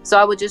 So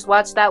I would just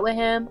watch that with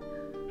him.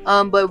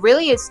 But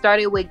really it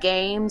started with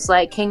games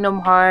like Kingdom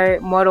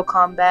Hearts, Mortal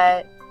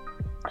Kombat,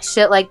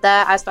 shit like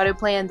that. I started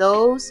playing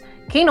those.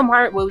 Kingdom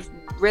Hearts was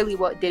really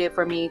what did it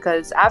for me,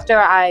 because after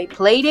I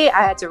played it,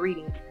 I had to read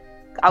it.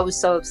 I was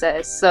so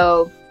obsessed.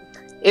 So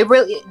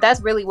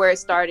that's really where it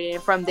started,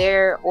 and from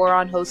there, or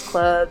on Host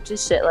Club,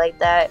 just shit like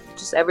that.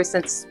 Just ever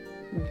since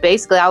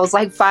basically I was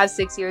like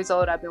 5-6 years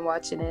old, I've been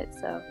watching it.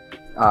 So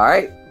all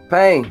right,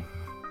 Pain.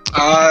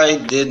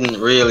 I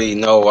didn't really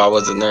know I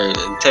was a nerd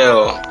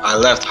until I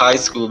left high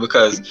school,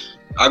 because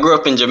I grew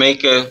up in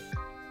Jamaica.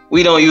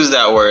 We don't use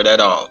that word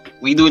at all.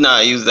 We do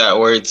not use that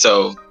word.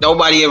 So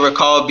nobody ever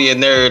called me a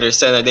nerd or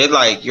said that. They're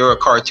like, you're a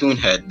cartoon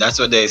head. That's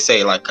what they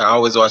say. Like, I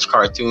always watch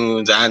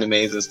cartoons,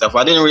 animes and stuff.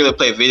 I didn't really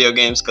play video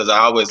games because I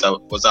always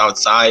was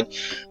outside.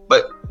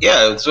 But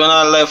yeah, it's when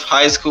I left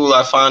high school,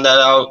 I found that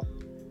out.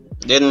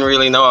 Didn't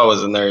really know I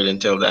was a nerd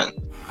until then.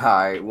 All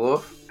right,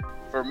 Wolf.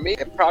 For me,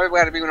 it probably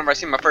had to be whenever I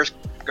seen my first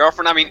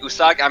girlfriend.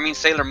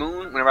 Sailor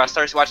Moon. Whenever I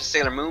started watching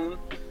Sailor Moon,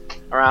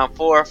 around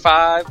 4 or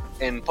 5,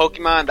 and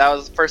Pokemon, that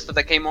was the first stuff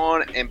that came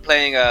on, and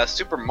playing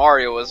Super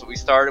Mario was what we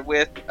started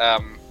with,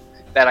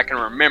 that I can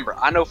remember.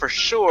 I know for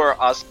sure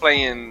I was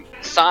playing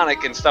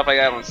Sonic and stuff like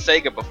that on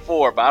Sega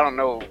before, but I don't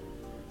know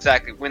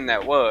exactly when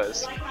that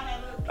was.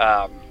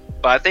 But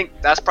I think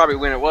that's probably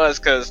when it was,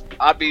 because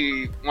I'd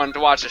be wanting to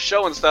watch a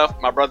show and stuff.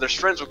 My brother's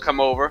friends would come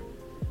over,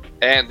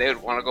 and they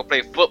would want to go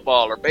play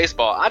football or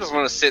baseball. I just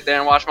want to sit there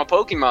and watch my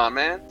Pokemon,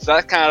 man. So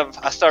that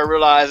I started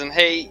realizing,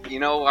 hey,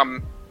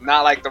 I'm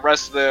not like the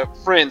rest of the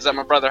friends that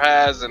my brother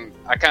has, and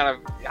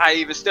I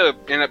even still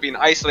end up being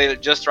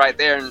isolated just right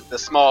there in the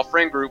small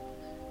friend group,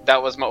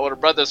 that was my older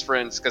brother's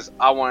friends because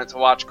I wanted to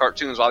watch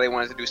cartoons while they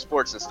wanted to do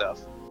sports and stuff.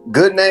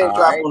 Good name All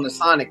drop right. on the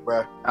Sonic,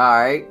 bro. All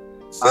right.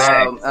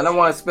 And I'm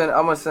gonna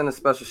send a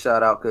special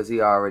shout out because he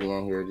already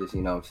in here, just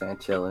you know what I'm saying,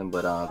 chilling.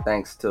 But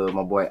thanks to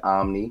my boy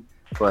Omni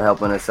for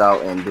helping us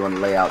out and doing the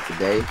layout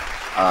today.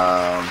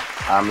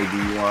 Omni, do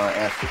you want to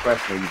answer the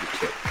question or you can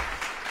check?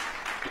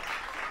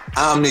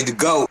 Omni to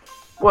go.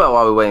 Well,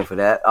 while we're waiting for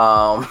that,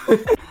 I'm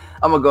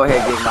gonna go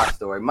ahead and give my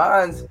story.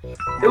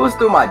 It was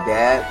through my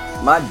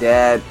dad. My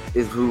dad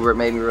is who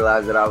made me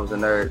realize that I was a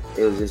nerd.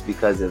 It was just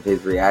because of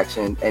his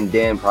reaction, and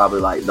then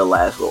probably like the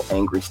last little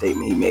angry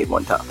statement he made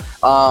one time.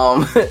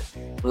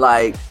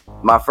 Like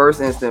my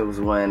first instant was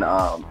when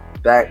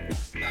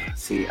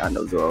see, I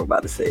know Zoro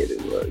about to say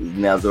it.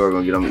 Now Zoro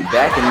gonna get on me.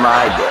 Back in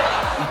my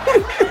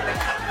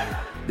day,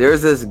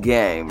 there's this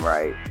game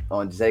right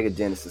on Sega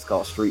Genesis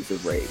called Streets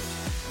of Rage.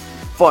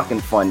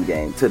 Fucking fun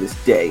game to this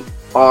day.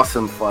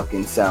 Awesome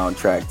fucking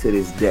soundtrack to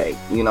this day.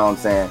 You know what I'm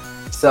saying?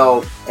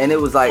 So, and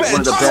it was like one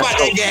of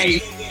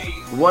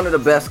the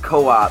best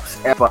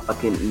co-ops ever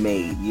fucking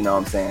made. You know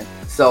what I'm saying?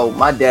 So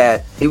my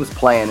dad, he was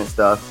playing and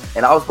stuff,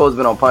 and I was supposed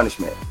to be on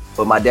punishment,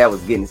 but my dad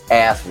was getting his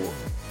ass whooped.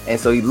 And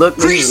so he looked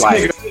at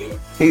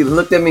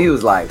me, he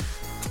was like,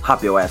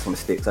 hop your ass on the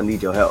sticks. I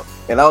need your help.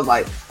 And I was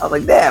like,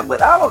 Dad,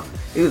 but I don't.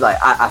 He was like,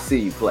 I see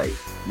you play.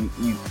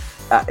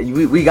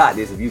 We got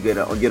this if you get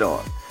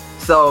on.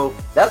 So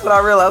that's what I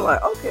realized.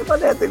 Like, okay, my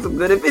dad thinks I'm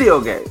good at video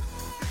games.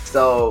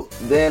 So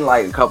then,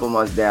 like a couple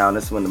months down,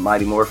 that's when the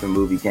Mighty Morphin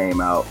movie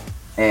came out,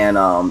 and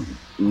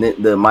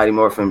the Mighty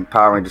Morphin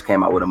Power Rangers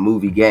came out with a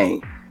movie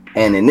game.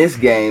 And in this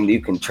game,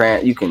 you can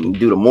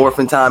do the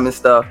morphin time and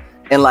stuff.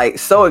 And like,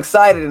 so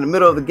excited in the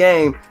middle of the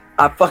game,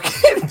 I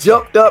fucking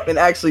jumped up and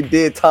actually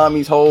did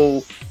Tommy's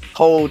whole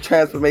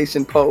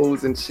transformation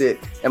pose and shit.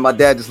 And my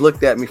dad just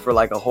looked at me for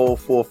like a whole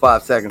 4 or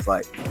 5 seconds,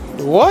 like,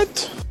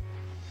 what?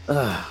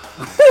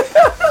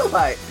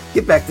 Like,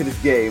 get back to this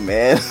game,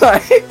 man.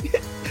 Like,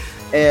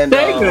 and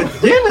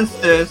Sega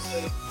Genesis.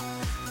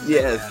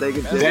 Yes,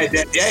 Sega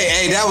Genesis.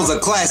 Hey, that was a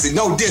classic.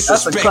 No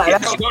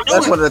disrespect.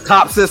 That's one of the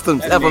top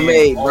systems ever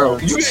made, bro.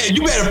 You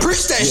better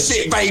push that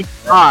shit, baby.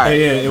 All right.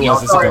 Yeah, it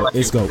was.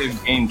 It's go.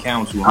 Game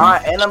counts. All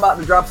right, and I'm about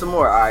to drop some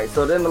more. All right.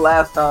 So then the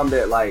last time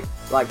that like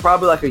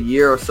probably like a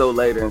year or so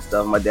later and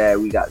stuff, my dad,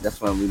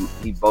 that's when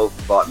he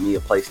both bought me a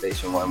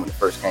PlayStation 1 when it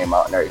first came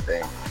out and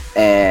everything.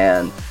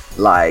 And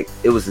like,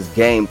 it was this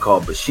game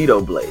called Bushido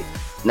Blade.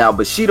 Now,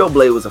 Bushido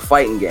Blade was a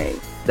fighting game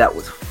that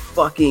was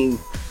fucking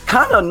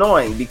kind of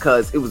annoying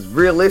because it was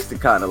realistic,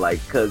 kind of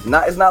like, because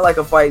it's not like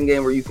a fighting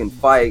game where you can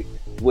fight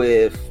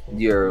with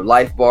your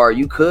life bar.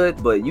 You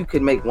could, but you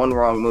could make one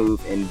wrong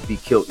move and be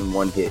killed in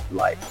one hit.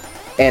 Like,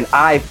 and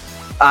I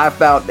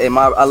found, and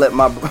my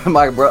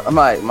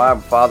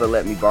father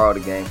let me borrow the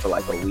game for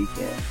like a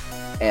weekend.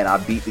 And I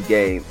beat the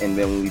game, and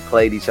then when we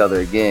played each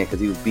other again, because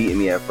he was beating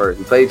me at first,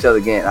 we played each other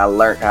again, and I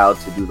learned how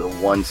to do the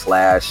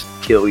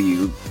 1/ kill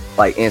you,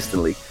 like,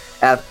 instantly.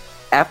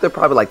 After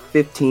probably like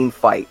 15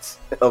 fights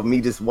of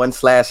me just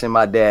 1/ing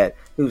my dad,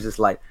 he was just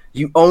like,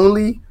 you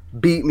only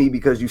beat me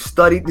because you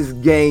studied this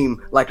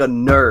game like a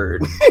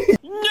nerd.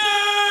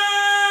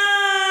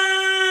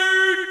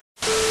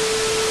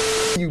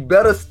 You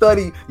better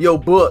study your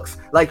books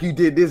like you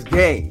did this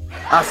game.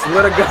 I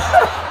swear to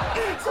God.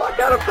 So I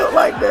kind of felt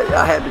like that.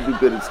 I had to do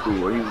good in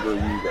school, or he was going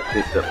to use that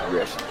pissed up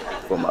aggression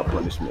for my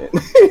punishment.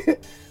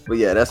 But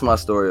yeah, that's my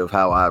story of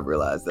how I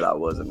realized that I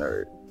was a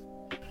nerd.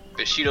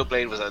 Bushido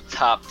Blade was a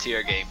top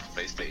tier game for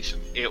PlayStation.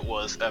 It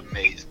was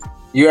amazing.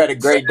 You had a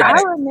great day.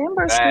 I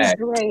remember Streets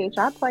of Rage.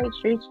 I played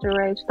Streets of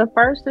Rage. The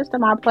first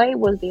system I played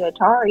was the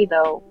Atari,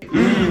 though.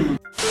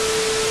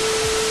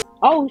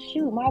 Oh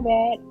shoot, my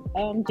bad.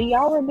 Do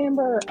y'all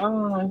remember?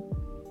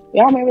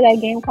 Y'all remember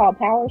that game called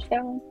Power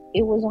Stone?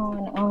 It was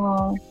on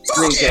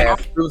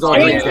Dreamcast. It was on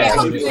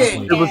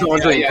Dreamcast. It was on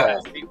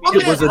Dreamcast.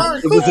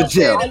 It was a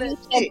gem. I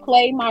used to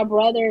play my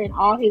brother and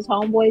all his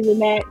homeboys in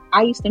that.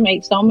 I used to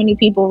make so many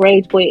people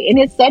rage quit, and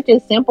it's such a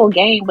simple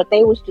game, but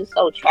they was just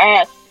so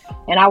trash,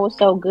 and I was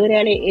so good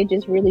at it. It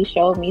just really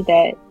showed me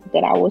that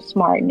I was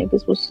smart.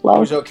 Niggas was slow.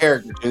 What was your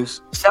character, Juice?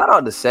 Shout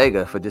out to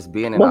Sega for just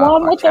being in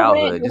our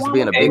childhood, just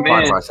being a big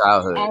part of our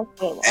childhood.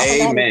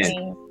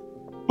 Amen.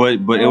 But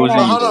it was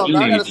Hold on,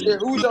 I gotta say,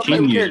 who was your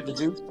favorite character,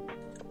 Juice?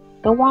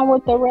 The one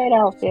with the red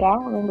outfit. I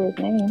don't remember his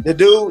name. The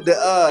dude,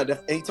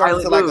 he turned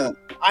into like a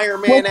Iron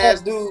Man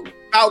ass dude,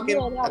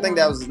 Falcon. I think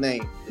that was his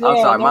name. I'm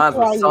sorry, mine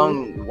was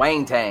Sung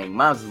Wang Tang.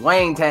 Mine was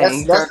Wang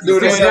Tang. That's the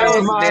dude. He turned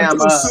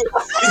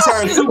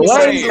Super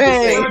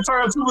Saiyan. He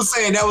turned Super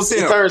Saiyan. That was him.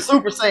 He turned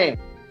Super Saiyan.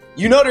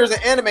 You know, there's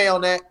an anime on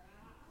that.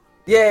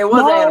 Yeah, it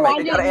was No, an I anime.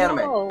 They got an didn't anime.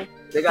 know.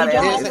 They got an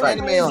There's anime. an It's like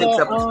anime on 6 it.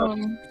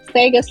 episodes.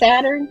 Sega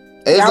Saturn.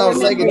 It's Y'all on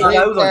remember Sega No, it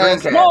was on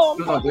Dreamcast. Dreamcast. No, It I'm was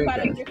on talking about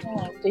a Dreamcast. different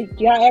one. Did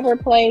y'all ever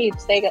play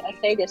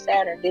Sega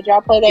Saturn? Did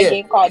y'all play that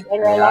game called Dead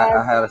or Yeah, Alive?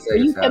 I had a Where Sega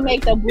you can Saturn.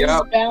 make the blue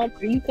Yep. bounce,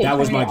 or you can That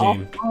was turn my it off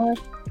game. on.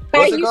 What's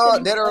Hey, it you called?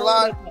 can- Dead or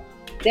Alive?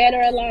 Dead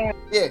or Alive.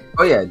 Yeah.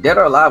 Oh yeah, Dead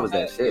or Alive was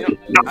that shit. For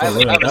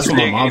real, that's what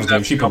my mom's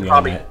game. She put me on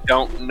probably that.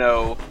 don't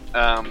know.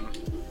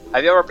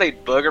 Have you ever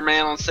played Booger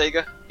Man on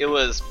Sega? It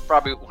was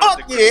probably one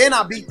Fuck yeah, and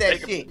I beat that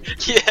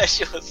shit. Yeah, that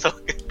shit was so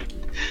good.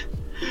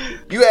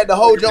 You had to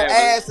hold your Man,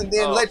 ass and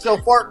then let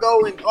your fart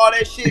go and all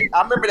that shit.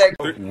 I remember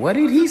that. What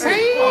did he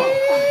say?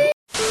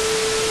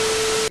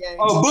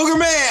 Oh, Booger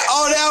Man!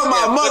 Oh, that was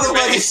my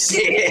motherfucking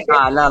shit.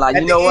 Nah. At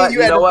You the know end, what?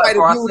 You had to fight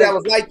For a my dude that Sega-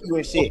 was like you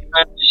and shit.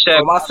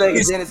 For my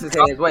Sega Genesis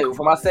heads,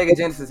 for my Sega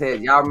Genesis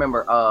heads, y'all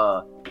remember It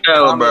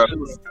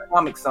was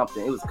comic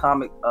something. It was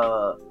comic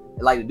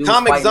like the dude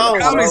Comic fighting Zone.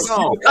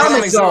 the-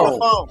 Comic Zone.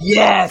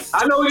 Yes.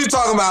 I know what you're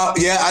talking about.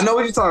 Yeah, I know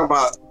what you're talking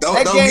about. Don't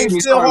That get game's me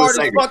still started hard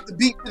with as Sega. fuck to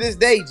beat to this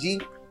day, G.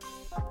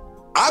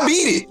 I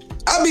beat it.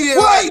 I beat it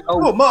What? like Oh,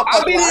 motherfucker.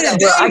 I beat it in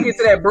Bro, I days. get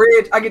to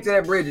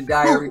that bridge and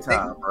die every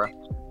time, bro.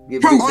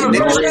 From on the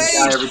Get first bridge,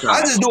 die every stage. I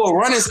time. just do a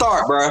running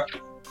start, bro.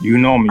 You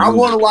know me. I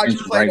want to watch you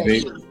Right, play that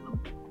babe? shit.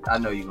 I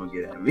know you're gonna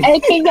get at me. Hey,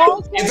 can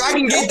y'all If I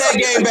can get that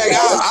game back,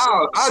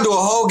 I'll do a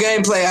whole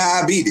gameplay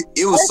how I beat it.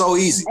 It was so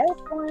easy.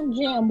 Earthworm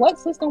Jim. What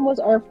system was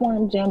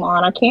Earthworm Jim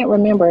on? I can't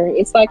remember.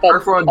 It's like a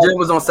Earthworm Jim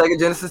was on Sega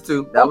Genesis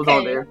too. That was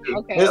on there.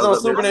 Okay. It was on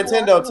Super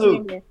Nintendo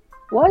too.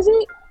 Was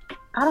it?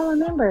 I don't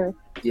remember.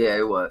 Yeah,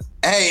 it was.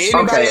 Hey,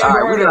 anybody Okay, all ever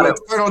right, heard we of gotta-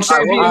 the Turtle all right,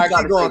 Champion? well, All right,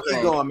 gotta keep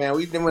say going, man.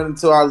 We went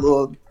into our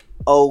little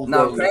old.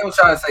 No, Payne was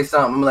trying to say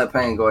something. I'm gonna let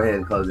Payne go ahead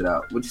and close it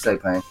out. What'd you say,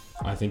 Payne?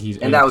 I think he's.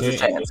 And that was AFK.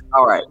 your chance.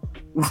 All right.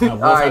 Wolf All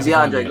right, hasn't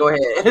gone DeAndre, yet. go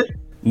ahead.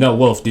 No,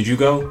 Wolf, did you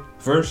go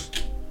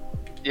first?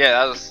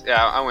 Yeah,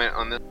 I went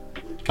on this.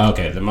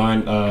 Okay, then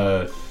mine.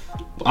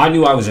 I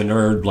knew I was a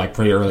nerd like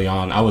pretty early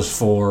on. I was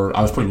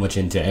pretty much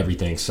into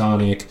everything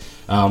Sonic.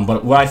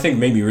 But what I think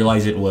made me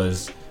realize it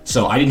was,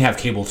 so I didn't have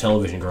cable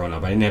television growing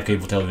up. I didn't have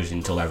cable television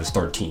until I was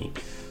 13.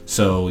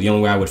 So the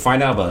only way I would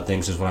find out about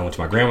things is when I went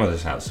to my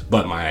grandmother's house.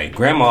 But my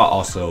grandma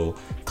also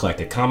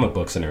collected comic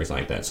books and everything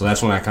like that. So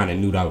that's when I kind of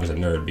knew that I was a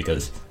nerd,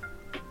 because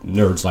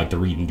nerds like to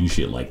read and do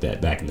shit like that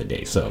back in the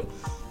day. So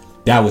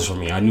that was for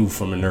me. I knew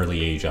from an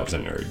early age I was a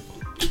nerd.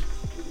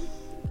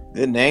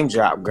 Good name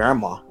drop,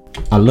 Grandma.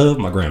 I love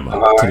my grandma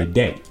to the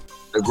day.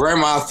 The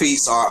grandma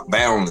feats are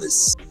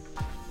boundless.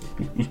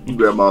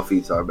 Grandma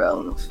feet are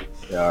balanced.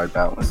 They are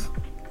balanced.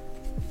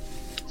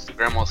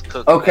 Grandma's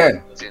cooking. Okay,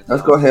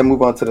 let's go ahead and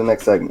move on to the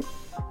next segment.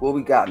 What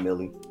we got,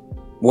 Millie?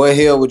 What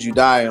hill would you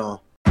die on?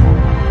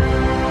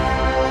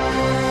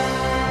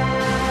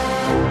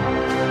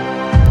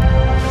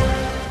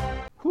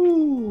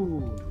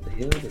 The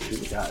hill that you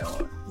would die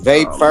on.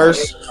 Vape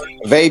first.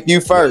 Vape you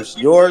first.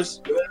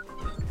 Yours.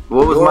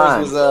 What was yours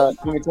mine? Was,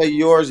 let me tell you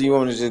yours. Or you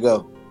want me to just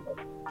go?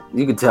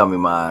 You can tell me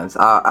mine.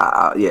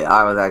 I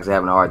was actually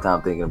having a hard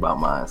time thinking about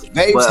mine.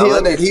 Vape's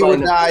hill that he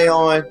would die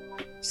on.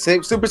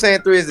 Super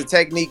Saiyan 3 is a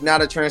technique,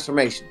 not a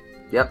transformation.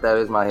 Yep, that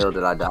is my hill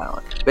that I die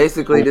on.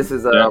 Basically, this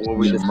is where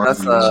we discuss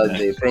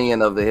the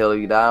opinion of the hill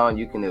you die on.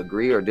 You can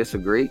agree or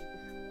disagree,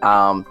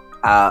 and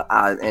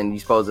you're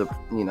supposed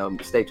to,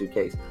 state your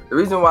case. The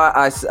reason why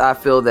I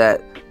feel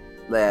that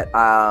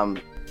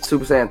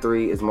Super Saiyan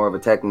 3 is more of a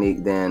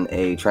technique than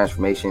a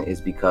transformation is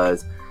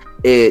because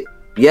it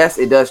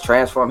does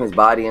transform his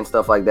body and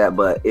stuff like that,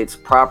 but its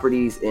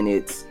properties and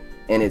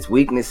its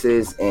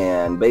weaknesses,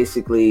 and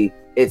basically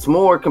it's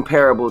more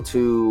comparable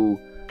to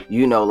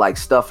like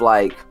stuff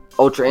like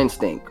Ultra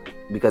Instinct,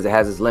 because it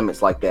has its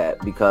limits like that,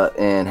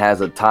 and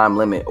has a time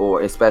limit,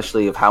 or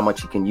especially of how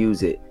much you can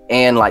use it,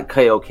 and like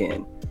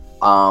Kaioken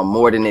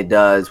more than it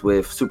does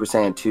with Super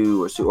Saiyan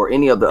 2 or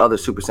any of the other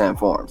Super Saiyan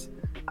forms.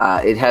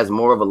 It has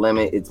more of a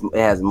limit. It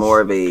has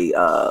more of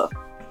a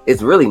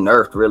it's really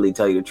nerfed, really,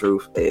 tell you the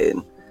truth,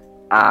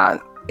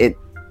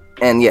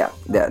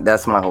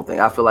 that's my whole thing.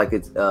 I feel like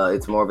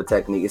it's more of a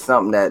technique. It's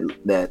something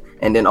that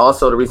and then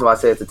also the reason why I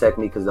say it's a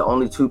technique is the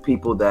only two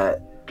people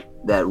that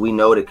we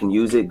know that can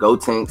use it,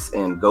 Gotenks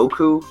and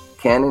Goku,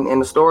 canon in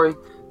the story,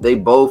 they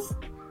both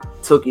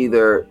took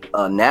either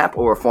a nap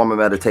or a form of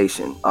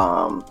meditation.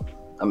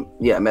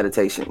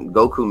 Meditation.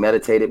 Goku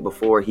meditated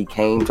before he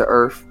came to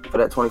Earth for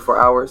that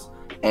 24 hours,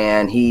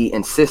 and he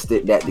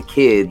insisted that the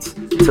kids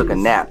took a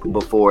nap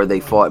before they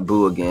fought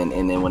Buu again,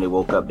 and then when they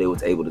woke up, they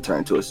was able to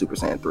turn to a Super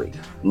Saiyan 3.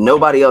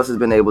 Nobody else has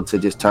been able to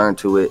just turn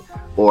to it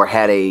or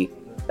had a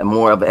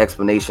more of an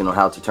explanation on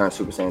how to turn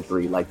Super Saiyan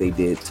 3 like they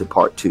did to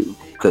Part 2.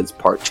 Because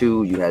Part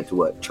 2, you had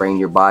to train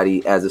your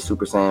body as a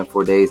Super Saiyan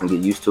for days and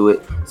get used to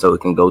it so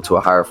it can go to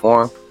a higher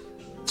form.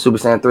 Super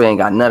Saiyan 3 ain't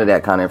got none of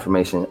that kind of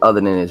information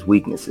other than its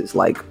weaknesses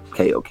like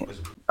Kaioken.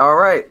 All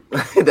right,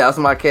 that was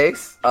my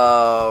case.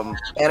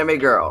 Anime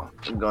girl,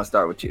 I'm gonna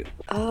start with you.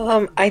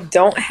 I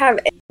don't have.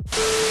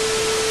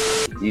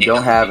 You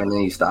don't have, and then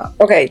you stop.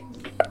 Okay,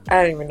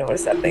 I don't even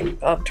notice that thing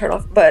turn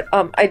off. But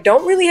I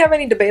don't really have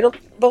any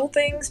debatable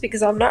things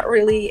because I'm not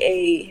really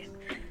a,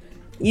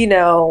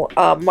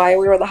 my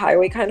way or the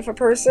highway kind of a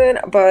person.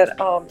 But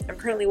I'm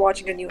currently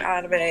watching a new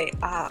anime,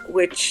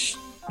 which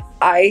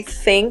I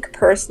think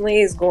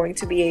personally is going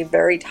to be a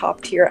very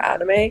top tier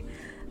anime.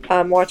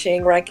 I'm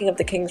watching Ranking of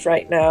the Kings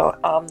right now.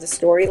 The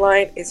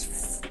storyline is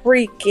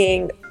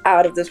freaking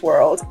out of this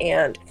world,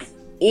 and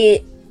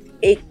it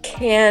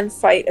can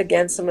fight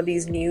against some of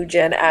these new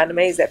gen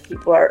animes that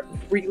people are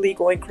really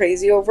going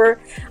crazy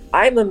over.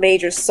 I'm a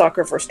major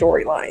sucker for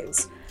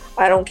storylines.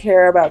 I don't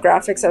care about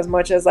graphics as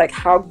much as like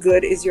how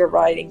good is your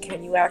writing.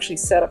 Can you actually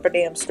set up a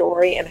damn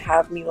story and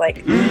have me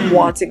like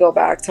want to go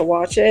back to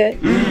watch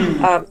it?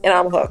 And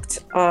I'm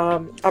hooked.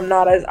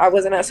 I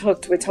wasn't as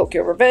hooked with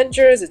Tokyo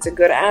Revengers. It's a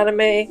good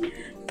anime,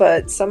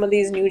 but some of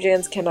these new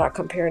gens cannot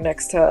compare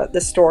next to the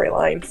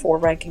storyline for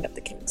Ranking of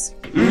the Kings.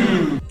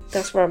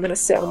 That's where I'm gonna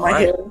sit on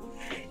my hill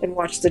and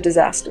watch the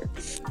disaster.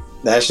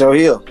 That's your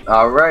hill.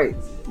 All right.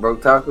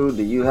 Brotaku,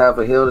 do you have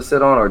a hill to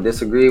sit on or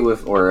disagree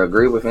with or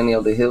agree with any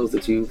of the hills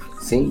that you've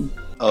seen?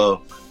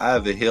 Oh, I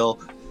have a hill.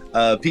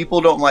 People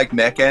don't like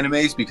mech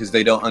animes because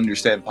they don't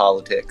understand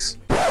politics.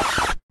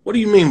 What do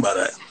you mean by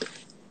that?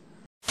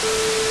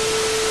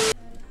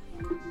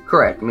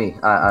 Correct, me.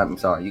 I'm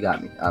sorry, you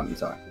got me. I'm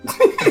sorry.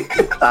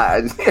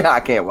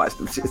 I can't watch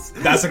them shits.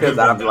 That's a good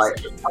one. I'm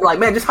like,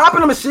 man, just hop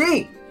in the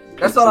machine.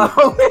 That's all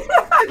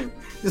I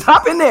just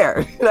hop in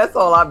there. That's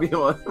all I be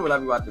doing when I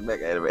be watching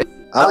mech anime.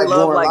 I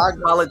love like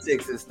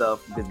politics and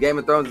stuff because Game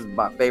of Thrones is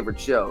my favorite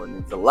show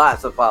and it's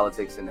lots of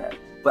politics in that.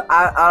 But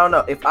I don't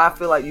know, if I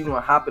feel like you're gonna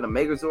hop in a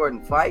Megazord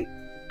and fight,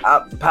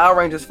 the Power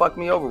Rangers fuck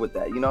me over with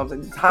that. You know what I'm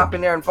saying? Just hop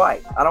in there and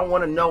fight. I don't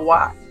want to know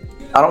why.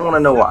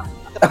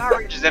 The Power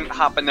Rangers didn't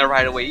hop in there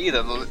right away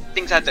either.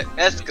 Things have to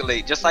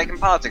escalate, just like in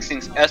politics.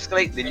 Things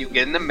escalate, then you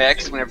get in the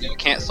mechs whenever you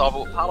can't solve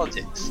it with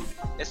politics.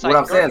 It's like what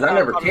I'm saying is I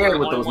never cared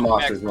what those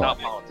monsters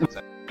wanted.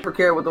 Never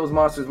cared what those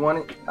monsters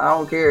wanted. I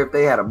don't care if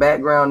they had a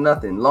background,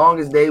 nothing. Long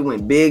as they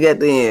went big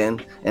at the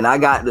end and I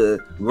got to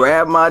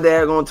grab my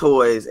daggone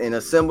toys and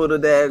assemble the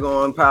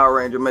daggone Power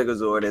Ranger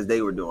Megazord as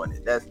they were doing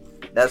it. That's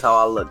how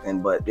I looked.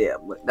 But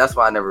that's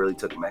why I never really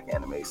took mech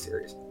anime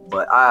serious.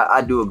 But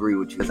I do agree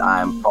with you because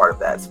I am part of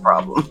that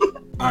problem.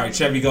 All right,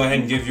 Chevy, go ahead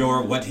and give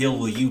your what hill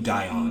will you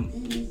die on?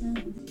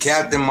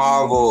 Captain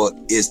Marvel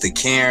is the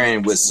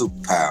Karen with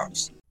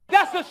superpowers.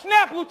 That's a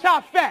Snapple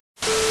top fact.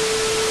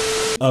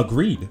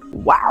 Agreed.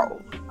 Wow.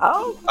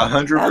 Oh,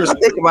 100%. I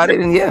think about it,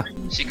 and yeah,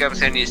 she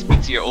comes in and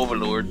speaks to your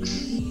overlord.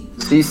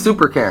 She's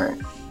super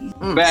Karen.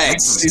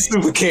 Facts. She's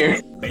super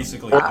Karen.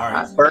 Basically, all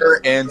right.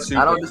 Her and super.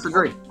 I don't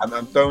disagree.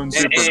 I'm throwing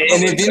super.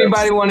 And if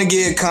anybody want to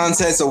get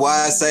context of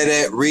why I say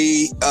that,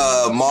 read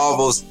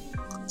Marvel's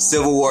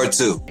Civil War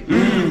 2.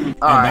 And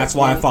that's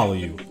why I follow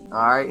you.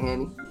 All right,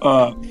 Andy.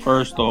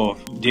 First off,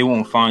 they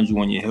won't find you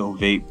on your hill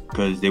vape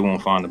because they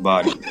won't find the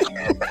body.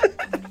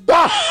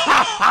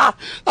 I'm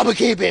gonna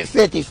keep it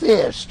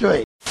 50-50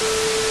 straight.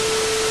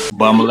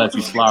 But I'm gonna let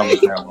you slide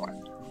with that one.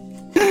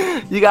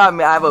 You got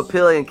me. I have a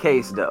pill in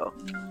case though.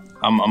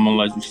 I'm gonna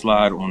let you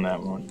slide on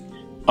that one.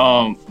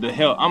 The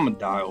hell I'm gonna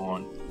die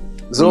on.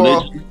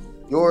 Zoro,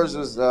 yours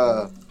was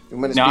you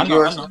want to speak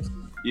yours? I know.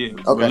 Yeah,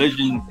 okay.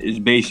 Religion is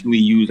basically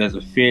used as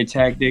a fear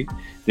tactic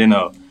than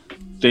a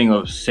thing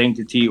of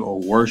sanctity or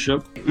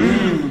worship.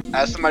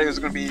 As somebody who's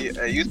going to be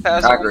a youth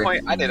pastor at one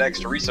point, I did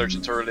extra research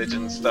into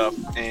religion and stuff,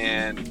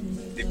 and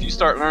if you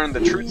start learning the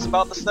truths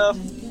about the stuff,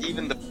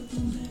 even the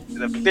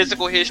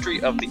physical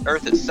history of the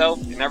earth itself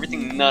and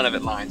everything, none of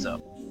it lines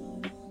up.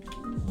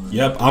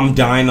 Yep, I'm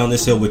dying on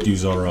this hill with you,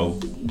 Zoro.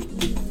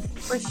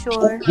 For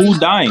sure. Who's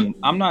dying?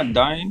 I'm not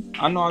dying.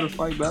 I know how to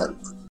fight back.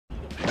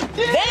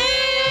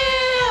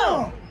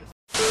 Damn!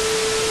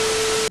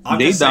 I'm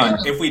They just saying,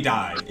 dying. if we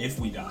die.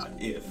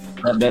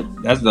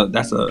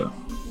 That's a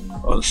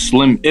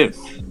slim if.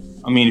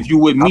 I mean, if you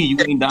with me, you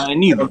ain't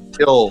dying either.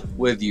 Kill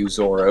with you,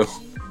 Zoro.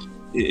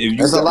 If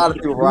There's a lot of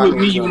people with rocking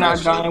me, with you you not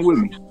on that dying with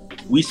me.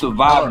 We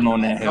surviving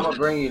on that I'm hill. gonna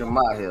bring you to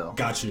my hill.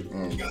 Got you.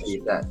 And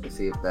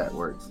see if that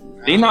works.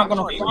 They not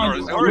gonna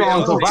find you. You're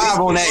gonna survive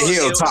on that Zoro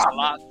hilltop. is a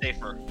lot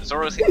safer.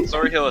 Zoro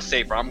Hill is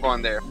safer. I'm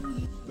going there.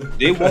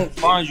 They won't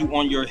find you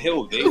on your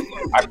hill.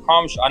 I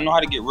promise you, I know how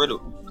to get rid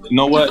of them. You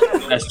know what?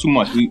 That's too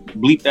much. We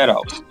bleep that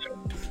out.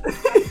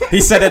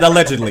 He said it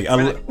allegedly.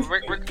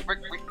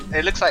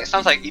 It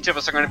sounds like each of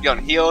us are going to be on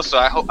heels, so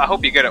I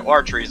hope you're good at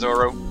archery,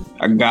 Zoro.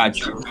 I got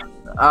you.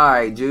 All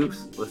right,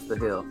 Juice. What's the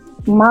hill?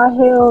 My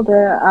hill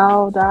that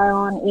I'll die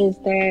on is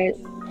that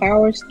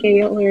power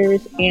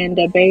scalers and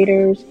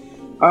debaters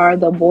are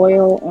the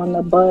boil on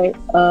the butt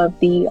of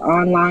the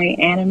online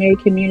anime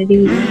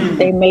community.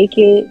 They make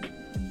it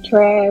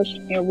trash.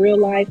 In real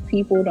life,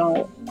 people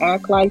don't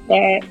act like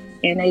that,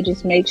 and they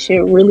just make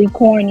shit really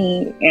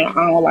corny, and I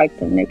don't like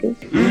them niggas.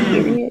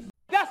 Period.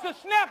 That's a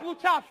Snapple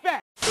top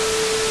fact.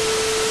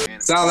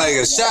 Sounds like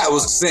a shot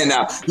was sent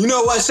out. You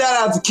know what?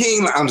 Shout out to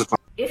King. I'm just.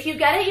 If you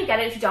get it, you get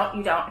it. If you don't,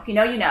 you don't. If you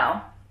know, you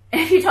know. And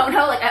if you don't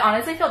know, like, I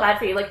honestly feel bad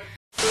for you. Like,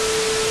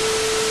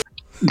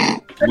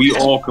 We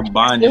all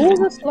combine It your was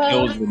a slug.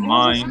 hills with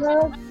mine.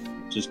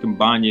 Just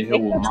combine your hill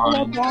They with can pull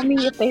mine. up on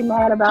me if they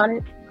mad about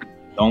it.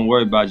 Don't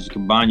worry about it. Just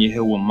combine your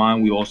hill with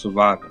mine. We all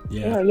survive.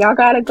 Yeah, y'all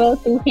gotta go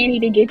through Henny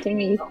to get to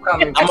me.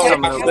 I'm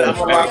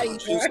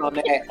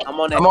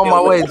on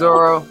my way,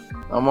 Zoro.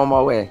 I'm on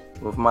my way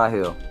with my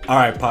hill. All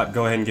right, Pot,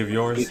 go ahead and give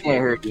yours. You can't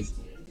hear you.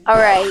 All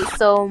right,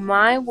 so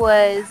mine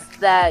was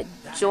that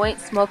joint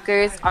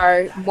smokers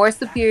are more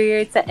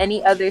superior to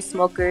any other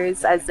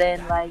smokers, as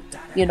in, like,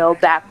 you know,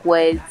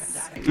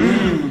 backwoods,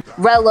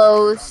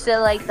 Rellos, shit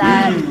like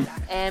that.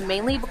 And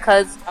mainly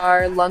because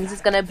our lungs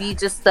is going to be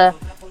just the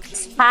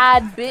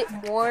tad bit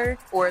more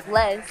or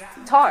less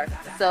tar.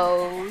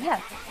 So yeah.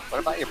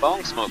 What about your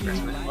bong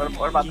smokers, man?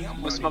 What about the people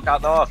who smoke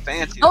out all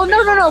fancy? Oh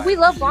no! We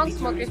love bong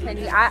smokers,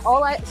 Penny.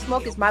 All I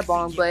smoke is my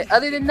bong. But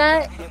other than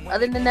that, I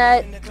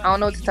don't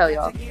know what to tell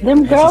y'all.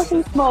 Them girls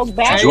who smoke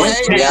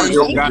backwoods.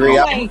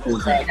 Hey,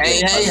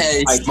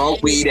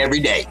 smoke weed every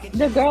day.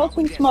 The girls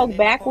who smoke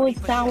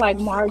backwoods sound like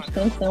Marge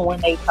Simpson when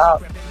they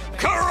talk.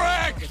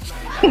 Correct.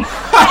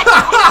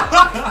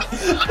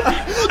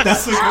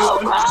 That's a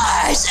good one.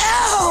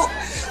 Oh,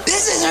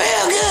 this is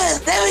real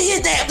good. Let me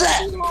get that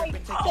black.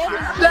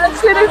 That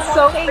shit is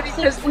so funny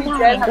because we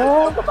dead have to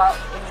talk about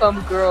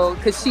some girl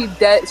because she's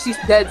dead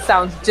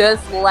sounds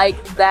just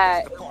like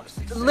that.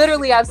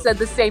 Literally, I've said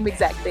the same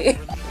exact thing.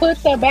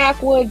 Put the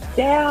backwoods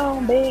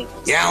down, bitch.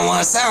 Yeah, I don't want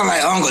to sound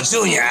like Uncle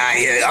Junior out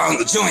here.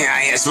 Uncle Junior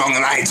out here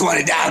smoking like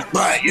 $20,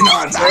 but you know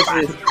what I'm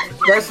talking about.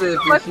 Especially if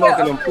you're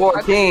smoking them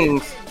 4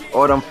 Kings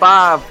or them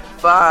 5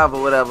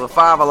 or whatever,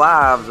 5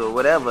 Alives or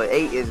whatever.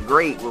 8 is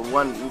great with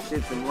one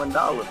shits and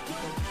 $1.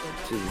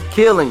 She's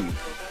killing you.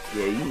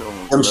 Yeah, you know.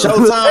 Them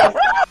Showtime.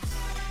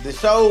 The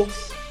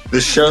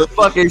shows.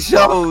 Fucking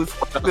shows.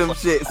 Them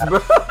shits, bro.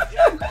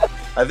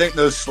 I think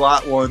those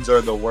slot ones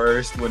are the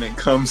worst when it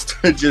comes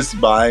to just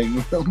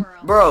buying them.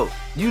 Bro,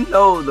 you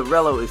know the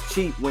Relo is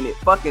cheap when it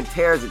fucking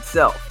tears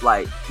itself.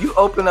 Like, you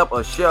open up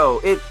a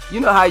show, you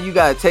know how you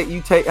gotta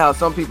take how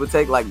some people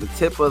take like the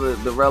tip of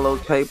the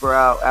Relo's paper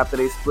out after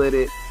they split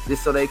it,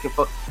 just so they can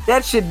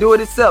that shit do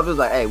it itself. It was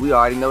like, hey, we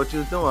already know what you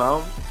was doing,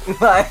 homie.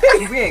 Like,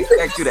 we ain't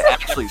expect you to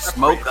actually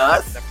smoke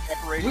us.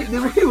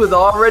 We was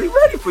already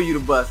ready for you to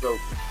bust open.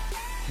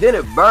 Then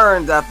it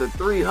burns after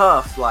 3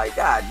 huffs. Like,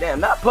 god damn,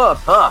 not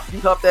puffs, huff. You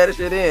huff that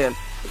shit in,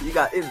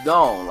 it's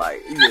gone.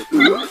 Like, you just,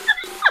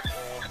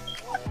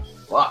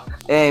 fuck.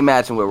 It ain't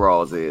matching what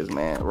Rawls is,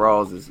 man.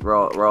 Rawls is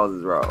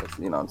Rawls.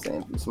 You know what I'm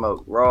saying? If you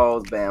smoke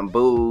Rawls,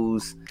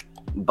 Bamboos,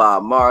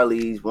 Bob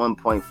Marley's,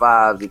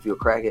 1.5s, if you're a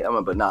crackhead.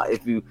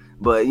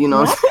 But you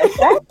know what I'm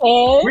saying?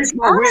 We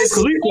smoke Wiz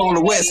Khalifa on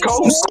the West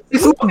Coast. You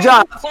smoke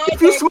jobs. If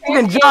you're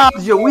smoking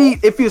jobs, your weed.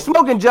 If you're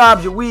smoking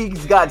jobs, your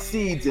weed's got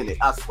seeds in it.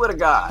 I swear to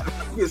God.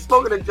 If you're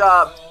smoking a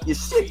job, your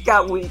shit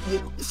got weed.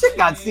 Your shit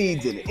got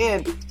seeds in it.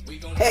 And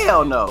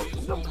hell no,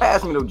 don't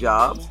pass me no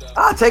jobs.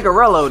 I'll take a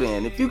Relo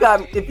then. If you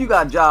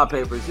got job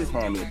papers, just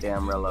hand me a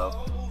damn Relo.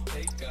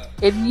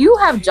 If you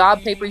have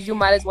job papers, you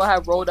might as well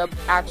have rolled up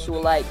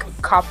actual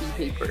copy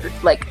paper,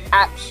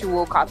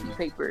 actual copy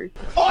paper.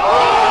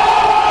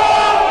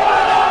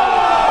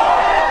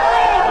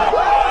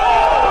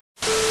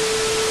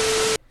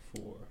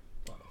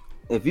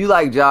 If you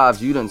like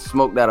jobs, you done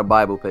smoked out a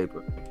Bible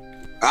paper.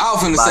 I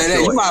was finna say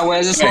that. You might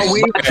well just smoke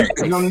weed.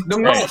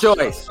 By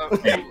choice.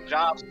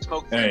 Jobs,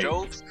 smoke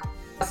jokes.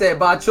 I said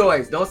by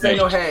choice. Don't say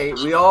no hey.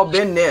 We all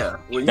been there.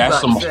 That's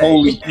some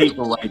holy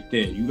paper right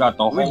there. You got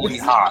the holy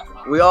hot.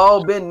 We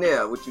all been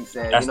there. What you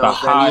saying? That's you know the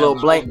what I'm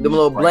saying? Them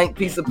little blank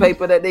piece of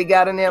paper that they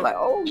got in there. Like,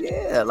 oh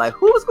yeah. Like,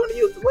 who was going to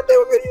use what they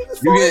were going to use this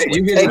for?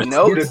 You get a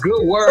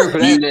good word for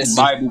that.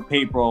 Bible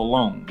paper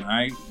alone,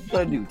 right?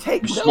 What do?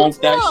 Take you notes.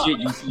 Smoke that shit.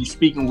 You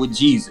speaking with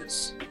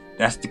Jesus.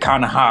 That's the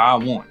kind of high I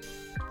want.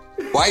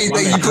 Why you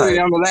think you put it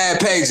on the last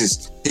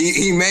pages?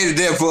 He made it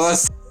there for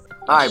us.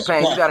 All right,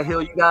 Payne, you got a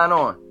hill you got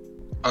on.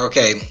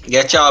 Okay,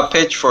 get y'all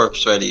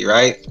pitchforks ready,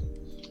 right?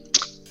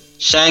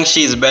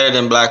 Shang-Chi's better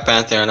than Black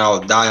Panther, and I'll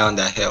die on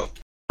that hill.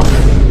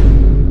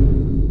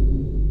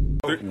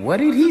 What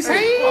did he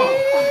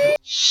say?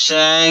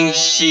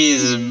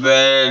 Shang-Chi's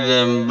better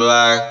than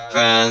Black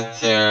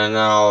Panther, and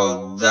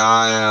I'll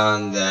die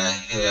on that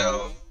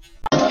hill.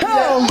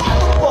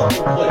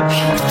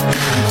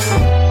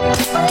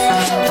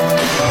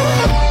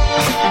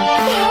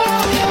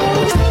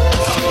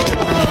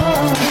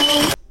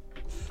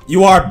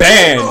 You are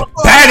banned.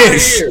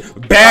 Banish.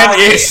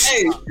 Banish.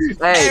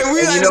 Hey,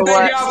 you know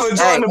what?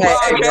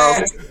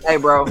 Hey,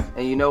 bro.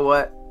 And you know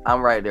what?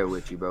 I'm right there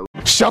with you, bro.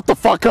 Shut the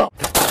fuck up.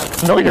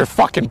 Know your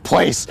fucking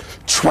place,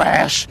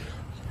 trash.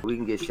 We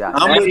can get shot.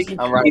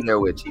 I'm right there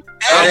with you.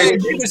 Hey, I'm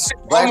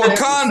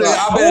Wakanda.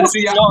 I better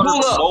see y'all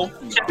pull up.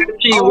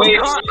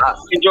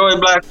 I enjoy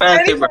Black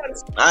Panther, bro.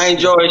 I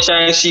enjoy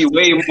Shang-Chi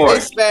way more. They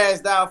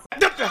spazzed out.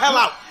 Get the hell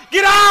out.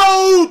 Get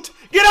out.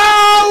 Get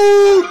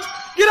out.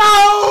 Get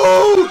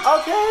out.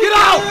 Okay. Get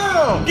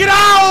out. Get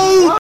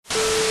out.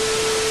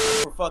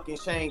 For fucking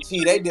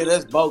Shang-Chi, they did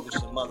us bogus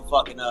and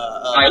motherfucking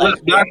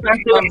look, Black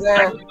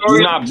Panther,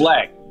 you're not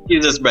black.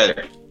 He's just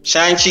better.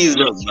 Shang-Chi's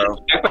good, bro.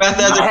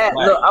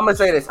 Look, I'm gonna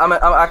say this.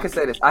 I can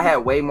say this. I had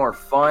way more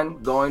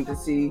fun going to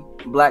see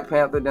Black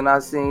Panther than I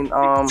seen.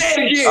 I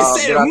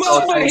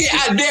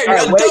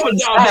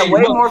had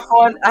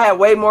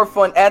way more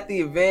fun at the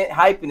event,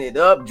 hyping it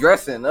up,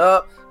 dressing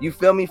up. You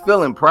feel me?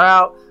 Feeling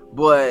proud,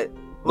 but.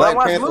 When I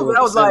watched the movie,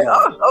 I was like,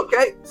 oh,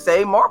 okay,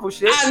 same Marvel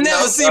shit. I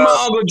never seen my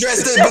uncle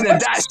dressed up in a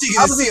dashiki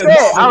to see a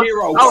Marvel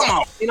hero. Come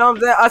on. You know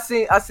what I'm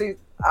saying? I see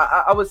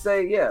I would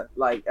say, yeah,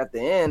 like at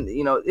the end,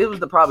 you know, it was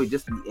probably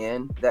just the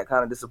end that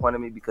kind of disappointed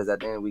me, because at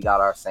the end we got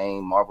our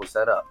same Marvel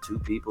setup, 2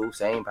 people,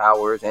 same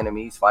powers,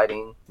 enemies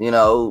fighting, you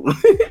know.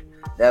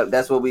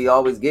 that's what we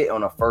always get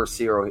on a first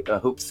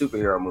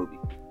superhero movie.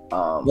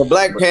 But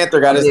Black Panther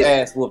got his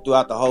ass whooped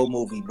throughout the whole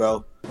movie,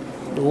 bro.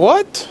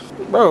 What?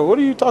 Bro, what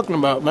are you talking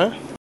about, man?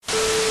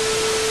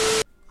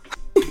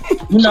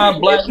 You're not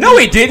black. No,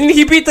 he didn't.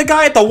 He beat the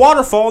guy at the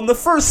waterfall in the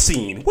first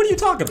scene. What are you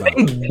talking about?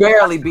 He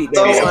barely beat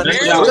that.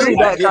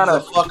 That kind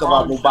of fuck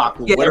about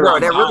M'Baku. Yeah, bro,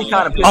 that really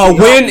kind of. A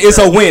win is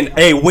a win.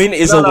 A win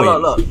is a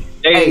win. Look.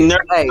 Hey,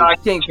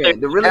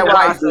 Kingpin. The reason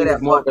why I say that,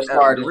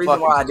 the reason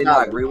why I did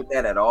not agree with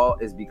that at all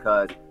is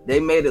because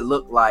they made it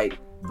look like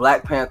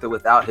Black Panther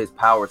without his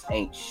powers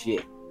ain't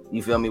shit.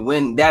 You feel me?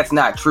 When that's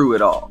not true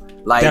at all.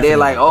 Like They're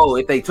like, oh,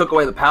 if they took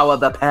away the power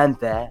of the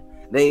Panther,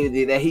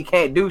 that he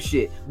can't do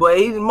shit. But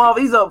he's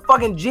a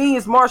fucking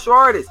genius martial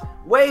artist.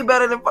 Way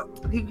better than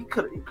he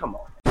could. Come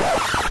on.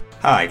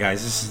 Hi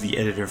guys, this is the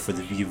editor for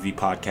the VUV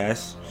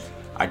podcast.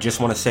 I just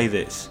want to say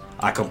this.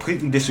 I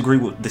completely disagree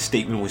with the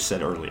statement was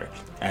said earlier,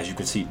 as you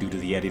can see due to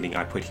the editing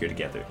I put here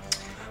together.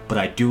 But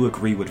I do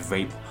agree with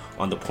Vape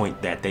on the point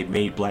that they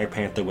made Black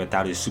Panther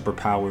without his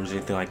superpowers or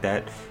anything like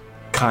that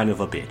kind of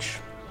a bitch.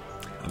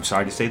 I'm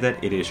sorry to say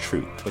that, it is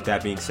true. With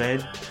that being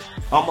said,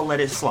 I'm gonna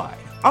let it slide.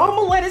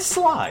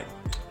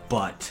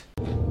 But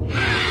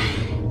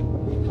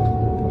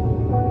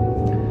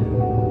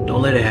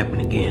don't let it happen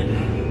again.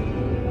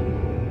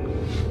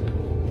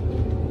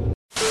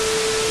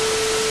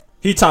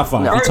 He top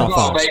 5. First of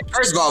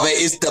all,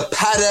 it's the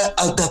power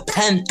of the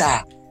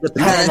Panther. The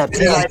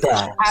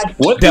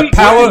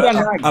power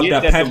of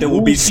the Panther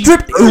will be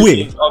stripped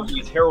away. Of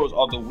these heroes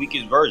are the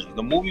weakest versions.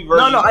 The movie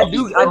version. No, I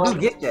do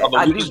get that.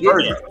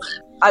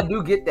 I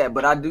do get that,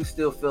 but I do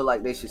still feel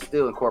like they should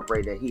still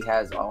incorporate that he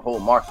has a whole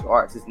martial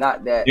arts. It's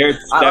not that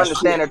I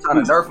understand they're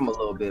trying to nerf him a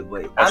little bit,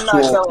 but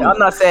I'm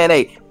not saying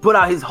hey, put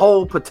out his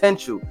whole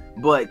potential.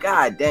 But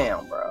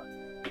goddamn, bro,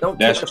 don't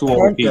that's take too the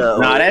OP.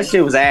 Nah, that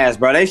shit was ass,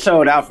 bro. They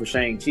showed out for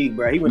Shang-Chi,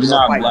 bro. He went to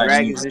go fight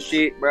dragons and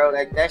shit, bro.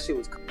 That shit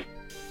was.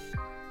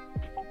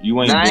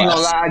 You ain't. I ain't gonna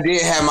lie, I did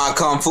have my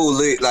kung fu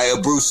lit like a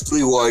Bruce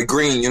Lee or a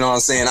Green. You know what I'm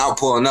saying? I was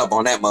pulling up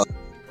on that mother.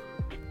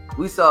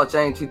 We saw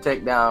Shang-Chi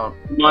take down.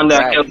 We saw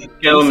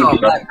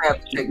Black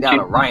Panther take down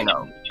a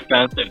rhino.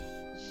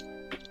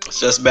 It's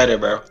just better,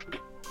 bro.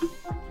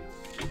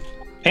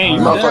 Hey, you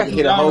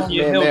hit a whole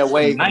man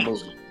wave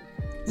movie.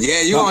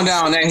 Yeah, you going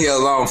down that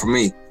hill alone for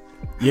me.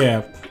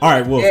 Yeah. All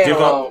right, Wolf,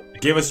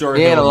 give us your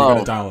hill. You're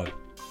gonna dial it.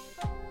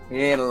 He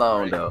ain't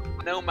alone though.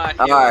 No, my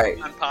all right.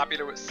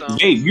 Unpopular with some.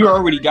 Hey, you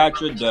already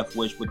got your death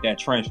wish with that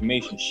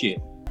transformation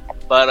shit.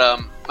 But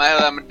my hill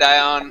I'm gonna die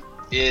on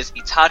is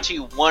Itachi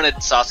wanted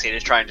Sasuke to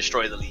try and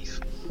destroy the leaf.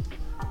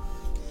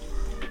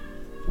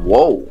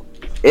 Whoa.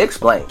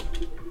 Explain.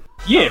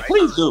 Yeah,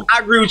 please do. I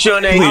agree with you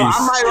on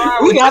that.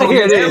 We gotta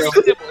hear this.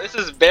 This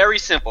is very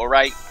simple,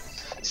 right?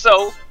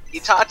 So,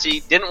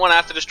 Itachi didn't want to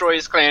have to destroy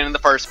his clan in the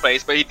first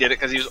place, but he did it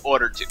because he was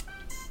ordered to.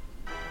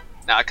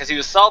 Now, because he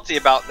was salty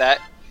about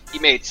that, he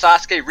made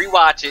Sasuke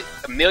rewatch it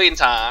 1,000,000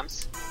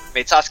 times,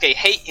 made Sasuke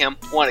hate him,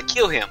 want to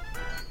kill him.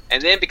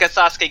 And then because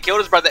Sasuke killed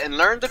his brother and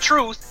learned the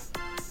truth,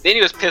 then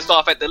he was pissed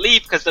off at the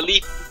leaf because the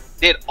leaf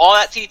did all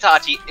that to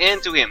Itachi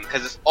and to him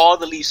because it's all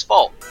the leaf's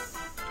fault.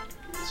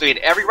 So he had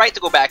every right to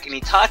go back, and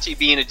Itachi,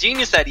 being a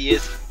genius that he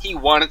is, he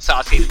wanted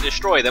Sasuke to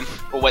destroy them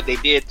for what they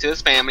did to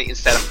his family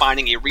instead of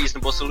finding a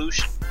reasonable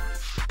solution.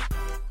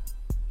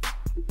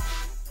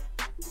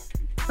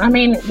 I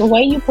mean, the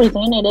way you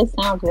presented it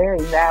sounds very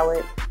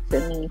valid to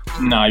me.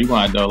 Nah, you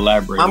gonna have to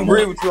elaborate. I'm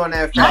agreeing with you on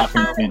that. I'm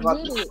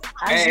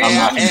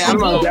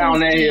gonna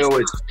down that hill with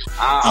you.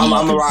 I'm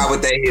gonna ride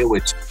with that hill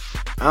with you.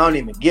 I don't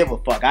even give a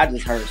fuck. I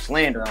just heard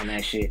slander on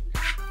that shit.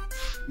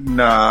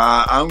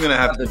 Nah, I'm gonna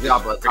have to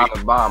drop an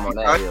atomic bomb on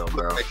that hill,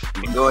 bro.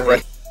 Go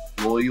ahead.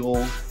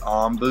 Loyal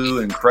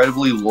Anbu,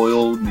 incredibly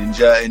loyal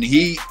ninja, and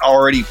he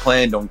already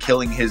planned on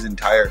killing his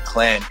entire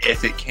clan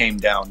if it came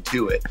down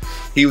to it.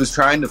 He was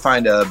trying to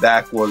find a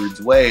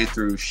backwards way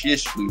through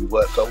Shishui,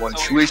 but when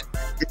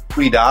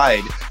Shishui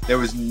died, there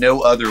was no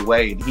other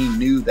way, and he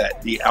knew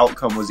that the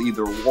outcome was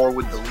either war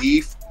with the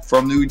leaf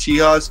from the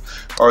Uchihas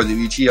or the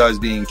Uchihas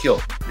being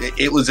killed.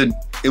 It was an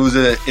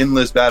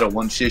endless battle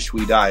once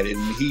Shishui died,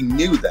 and he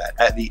knew that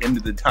at the end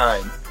of the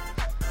time,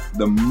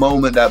 the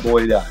moment that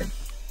boy died.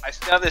 I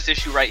still have this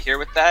issue right here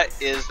with that,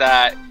 is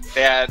that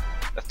they had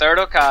the third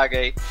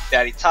Hokage, they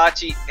had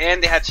Itachi,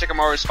 and they had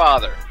Shikamaru's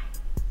father.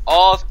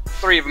 All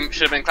three of them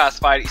should have been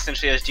classified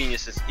essentially as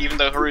geniuses, even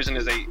though Hiruzen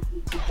is a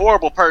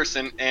horrible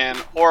person and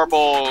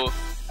horrible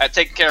at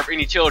taking care of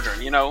any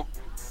children, you know?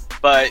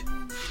 But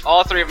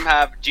all three of them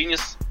have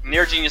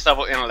near genius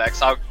level intellects.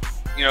 I'll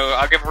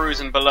give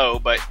Hiruzen below,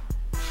 but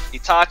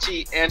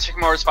Itachi and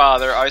Shikamaru's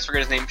father, I always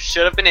forget his name,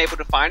 should have been able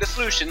to find a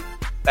solution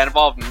that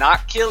involved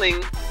not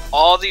killing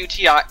all the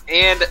Uchiha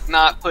and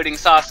not putting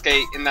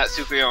Sasuke in that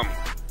Tsukuyomi.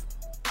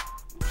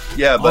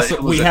 Yeah, but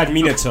also, we had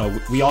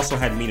Minato. We also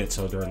had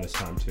Minato during this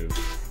time too.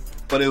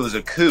 but it was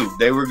a coup.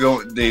 The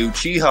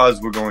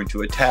Uchihas were going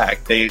to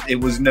attack. It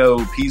was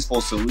no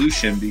peaceful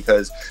solution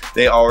because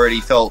they already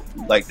felt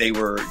like they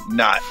were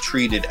not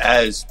treated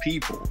as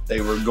people.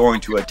 They were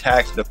going to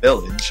attack the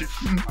village.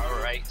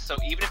 Alright, so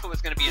even if it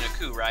was going to be in a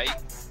coup, right?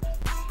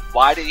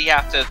 Why did he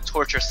have to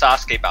torture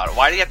Sasuke about it?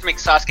 Why did he have to make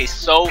Sasuke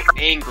so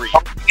angry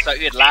so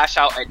he would lash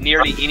out at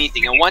nearly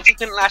anything? And once he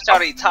couldn't lash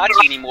out at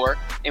Itachi anymore,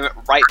 it went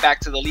right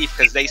back to the Leaf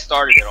because they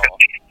started it all.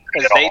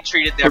 Because they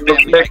treated their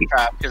family like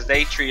crap. Because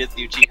they treated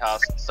the Uchihas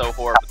so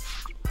horribly.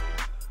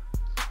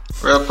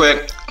 Real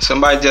quick,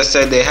 somebody just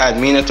said they had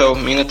Minato.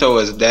 Minato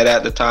was dead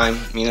at the time.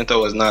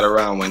 Minato was not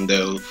around when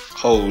the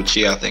whole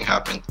Uchiha thing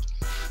happened.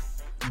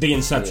 The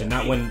inception,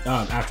 not when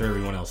after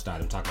everyone else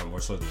died. I'm talking about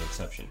more so the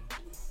inception.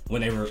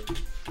 When they were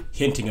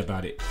hinting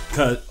about it.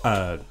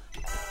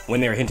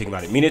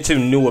 Minato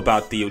knew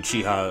about the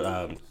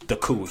Uchiha, the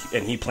coup,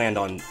 and he planned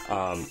on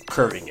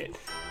curbing it.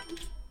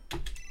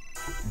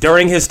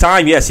 During his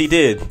time, yes, he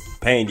did.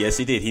 Pain, yes,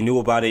 he did. He knew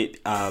about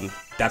it.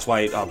 That's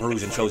why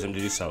Hiruzen chose him to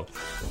do so.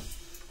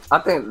 I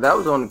think that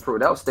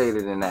was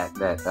stated in that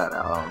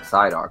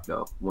side arc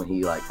though, when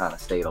he like kind of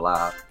stayed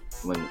alive,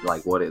 when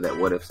like what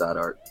if side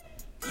arc.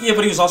 Yeah,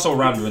 but he was also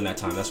around during that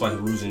time. That's why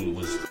Hiruzen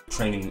was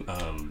training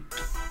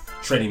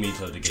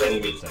Minato to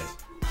get these things.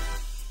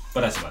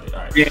 But that's about it.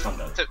 All right, Yeah. I'm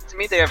done. To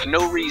me, they have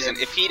no reason.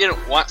 If he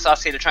didn't want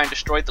Sasuke to try and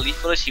destroy the Leaf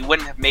Village, he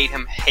wouldn't have made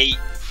him hate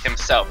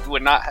himself.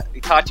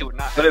 Itachi would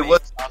not have But it made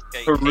was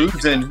Sasuke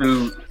Hiruzen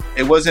who.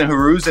 It wasn't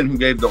Hiruzen who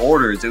gave the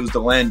orders. It was the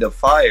Land of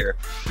Fire,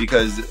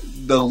 because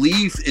the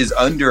Leaf is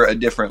under a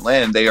different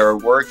land. They are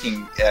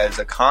working as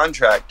a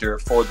contractor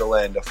for the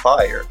Land of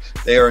Fire.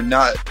 They are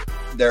not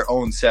their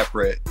own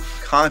separate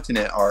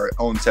continent or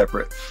own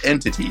separate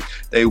entity.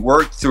 They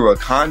work through a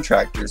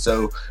contractor.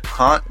 So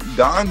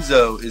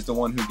Gonzo is the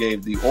one who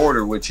gave the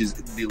order, which is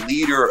the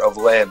leader of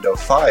Land of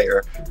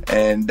Fire,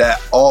 and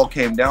that all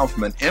came down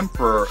from an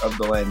emperor of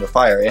the Land of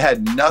Fire. It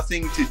had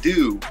nothing to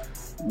do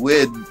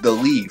with the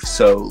Leaf.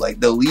 So like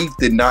the Leaf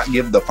did not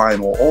give the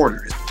final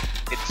orders.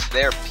 It's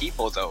their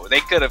people, though.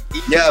 They could have.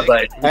 Yeah,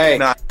 but hey,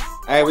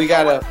 we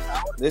gotta.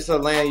 This a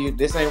land.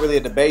 This ain't really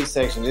a debate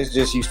section. This is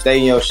just you stay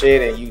in your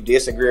shit and you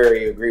disagree or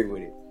you agree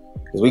with it.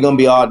 Because we're gonna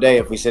be all day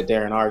if we sit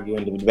there and argue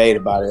and debate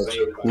about it.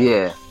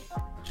 Yeah,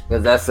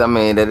 because that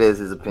is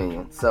his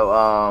opinion. So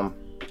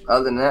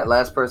other than that,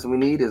 last person we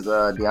need is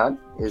Dion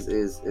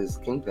is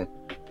Kingpin.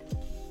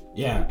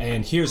 Yeah,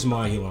 and here's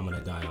my hill I'm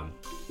gonna die on.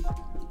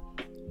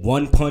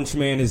 One Punch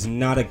Man is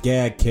not a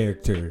gag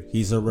character.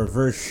 He's a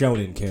reverse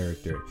shonen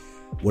character.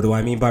 What do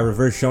I mean by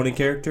reverse shonen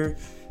character?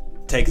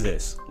 Take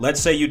this. Let's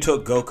say you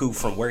took Goku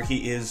from where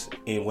he is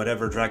in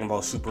whatever Dragon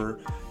Ball Super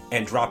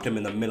and dropped him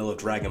in the middle of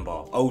Dragon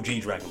Ball,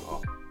 OG Dragon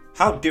Ball.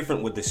 How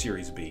different would the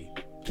series be?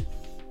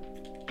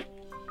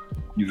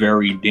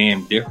 Very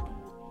damn different.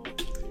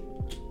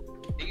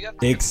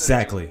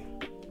 Exactly.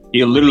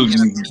 He'll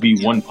literally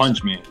be One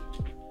Punch Man.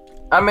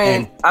 I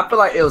mean, I feel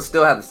like it'll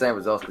still have the same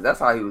results because that's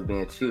how he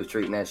was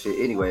treating that shit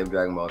anyway in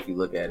Dragon Ball. If you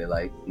look at it,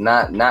 like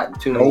not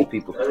too many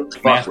people.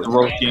 Master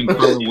Roshi and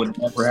Krillin would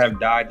never have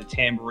died to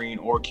Tambourine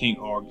or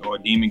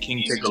Demon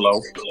King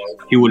Piccolo.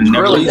 He would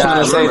never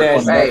died.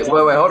 Hey,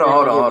 wait, hold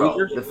on.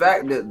 The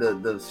fact that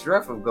the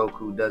strength of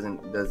Goku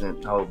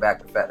doesn't hold back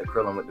the fact that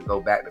Krillin went to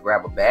go back to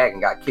grab a bag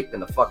and got kicked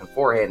in the fucking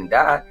forehead and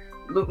died.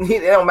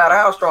 It don't matter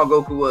how strong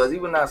Goku was, he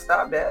would not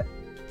stop that.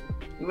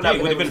 He would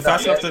have been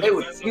fast enough to. He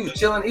was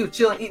chilling,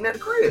 eating at the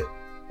crib.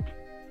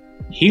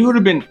 He would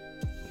have been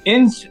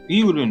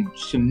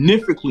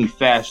significantly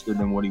faster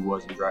than what he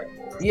was in Dragon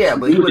Ball. Yeah,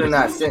 but he would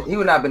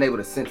not been able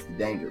to sense the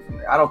danger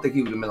from it. I don't think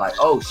he would have been like,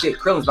 "Oh shit,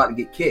 Krillin's about to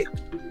get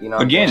kicked." You know.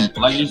 Again,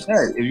 like you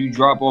said, if you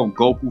drop off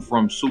Goku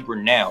from Super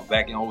now,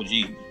 back in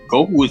OG,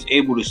 Goku was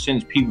able to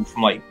sense people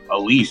from like at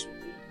least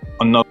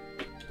another.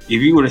 If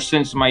he would have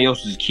sensed somebody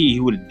else's key, he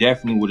would have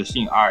definitely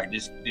seen. All right,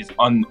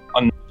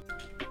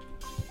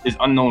 this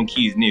unknown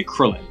key is near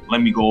Krillin.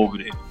 Let me go over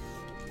there.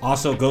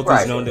 Also,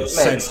 Goku's known to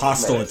sense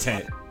hostile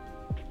intent.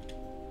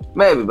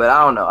 Maybe, but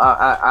I don't know.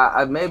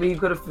 I maybe he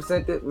could have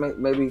sent it.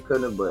 Maybe he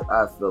couldn't have. But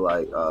I feel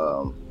like,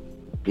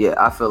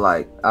 I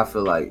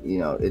feel like you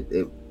know,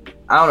 it.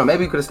 I don't know.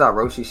 Maybe he could have stopped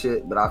Roshi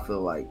shit, but I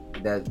feel like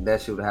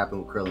that shit would have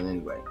happened with Krillin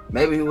anyway.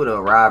 Maybe he would have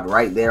arrived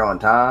right there on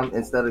time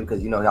instead of,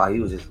 because you know how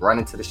he was just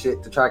running to the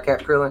shit to try to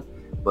catch Krillin.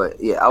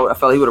 But yeah, I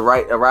felt he would have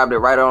arrived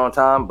there right on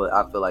time. But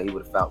I feel like he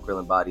would have found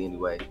Krillin's body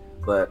anyway.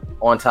 But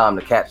on time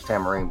to catch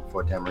Tambourine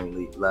before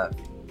Tambourine left.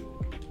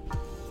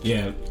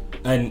 Yeah,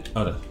 and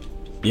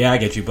I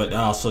get you, but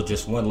also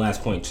just one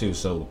last point too.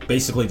 So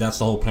basically, that's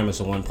the whole premise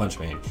of One Punch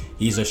Man.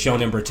 He's a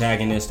shonen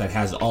protagonist that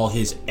has all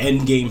his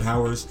end game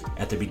powers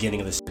at the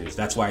beginning of the series.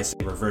 That's why I say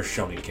reverse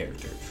shonen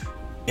character,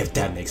 if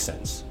that makes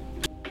sense.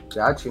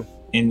 Got you.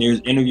 And there's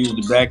interviews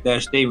to back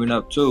that statement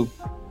up too.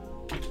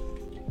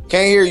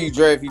 Can't hear you,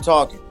 Dre, if you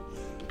talking.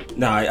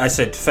 No, I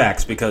said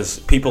facts because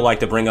people like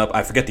to bring up,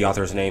 I forget the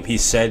author's name. He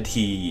said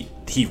he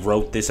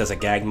wrote this as a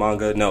gag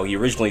manga. No, he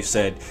originally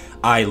said,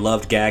 I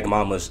loved gag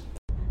mangas.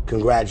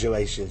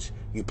 Congratulations,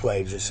 you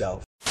played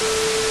yourself.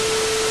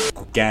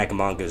 gag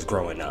mangas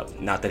growing up.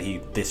 Not that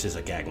this is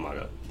a gag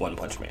manga. One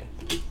Punch Man.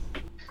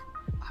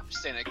 I'm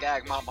just saying a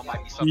gag manga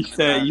might be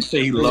something. You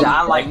say he loves.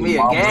 I like me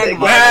a gag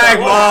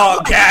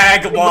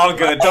Gag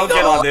manga. Don't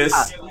get on this.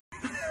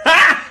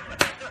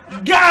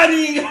 Got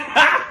him!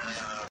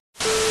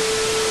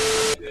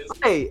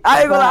 Hey,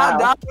 I ain't gonna lie, I'm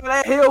down on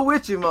that hill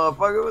with you,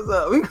 motherfucker. What's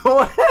up? We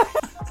going.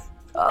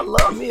 I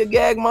love me a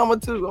gag mama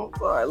too. I'm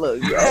sorry.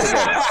 Look, I'm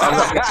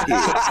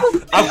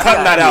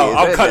cutting that out.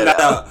 I'm cutting that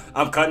out.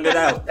 I'm cutting it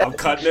out. I'm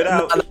cutting it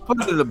out.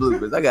 Put it in the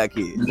bloopers. I got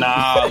kids.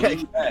 Nah.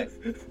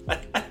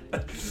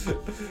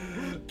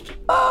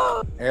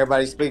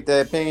 Everybody speak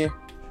their opinion?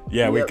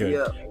 Yeah, we good.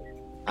 Yep.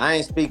 I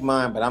ain't speak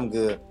mine, but I'm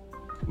good.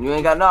 You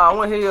ain't got no. I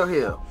want to hear your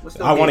hill.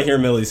 I want to hear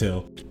Millie's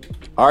hill.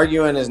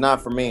 Arguing is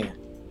not for men.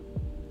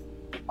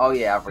 Oh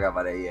yeah, I forgot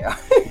about that. Yeah,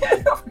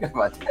 I forgot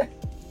about that.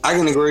 I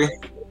can agree.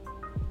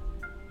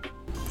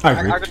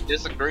 I could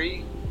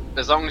disagree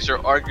as long as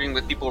you're arguing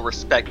with people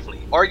respectfully.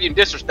 Arguing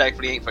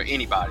disrespectfully ain't for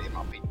anybody, in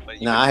my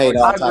opinion. I hate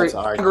all types of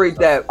arguments.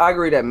 I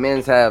agree that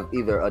men's have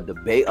either a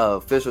debate,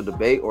 official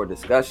debate, or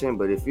discussion.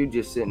 But if you're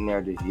just sitting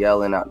there just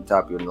yelling out the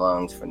top of your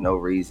lungs for no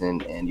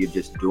reason, and you're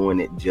just doing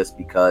it just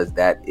because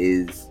that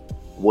is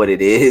what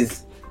it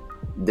is,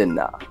 then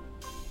nah.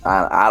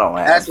 I don't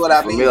have. That's what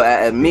I mean.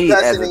 Me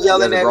as a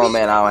grown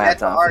man, I don't have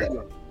time for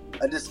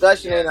that. A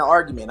discussion and an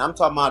argument. I'm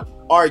talking about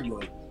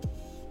arguing.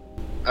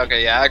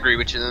 Okay, yeah, I agree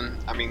with you then.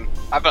 I mean,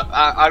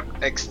 I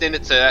extend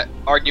it to that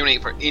arguing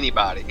ain't for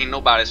anybody. Ain't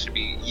nobody should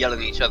be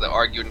yelling at each other,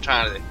 arguing,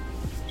 trying to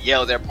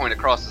yell their point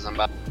across to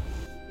somebody.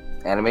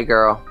 Anime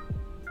girl.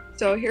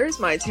 So here's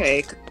my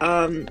take.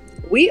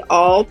 We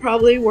all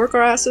probably work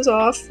our asses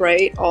off,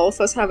 right? All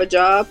of us have a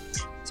job.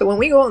 So when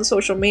we go on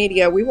social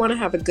media, we want to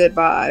have a good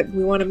vibe.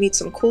 We want to meet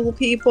some cool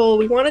people.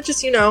 We want to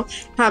just,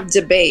 have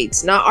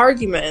debates, not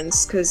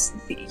arguments, because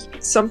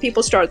some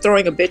people start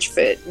throwing a bitch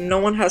fit. No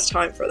one has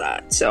time for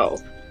that. So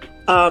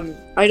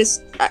I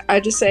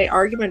just say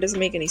argument doesn't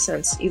make any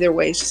sense either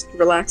way. Just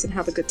relax and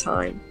have a good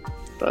time.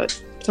 But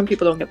some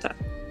people don't get that.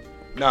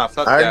 Nah,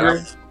 fuck I that.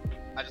 agree.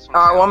 I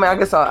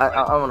guess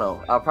I don't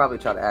know. I'll probably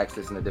try to ask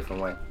this in a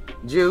different way.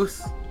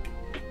 Juice,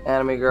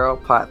 anime girl,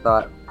 pot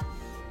thought.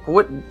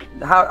 I'm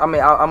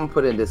gonna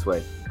put it this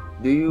way.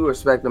 Do you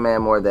respect a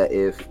man more that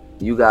if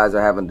you guys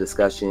are having a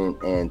discussion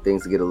and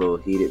things get a little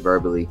heated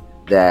verbally,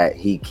 that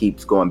he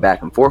keeps going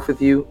back and forth with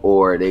you,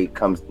 or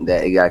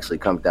that it actually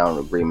comes down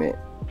to agreement,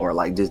 or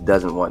like just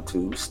doesn't want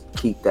to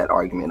keep that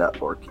argument up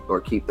or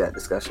keep that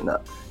discussion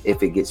up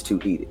if it gets too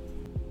heated?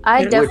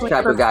 Which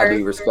type of guy do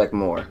you respect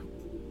more?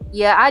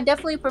 Yeah, I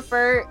definitely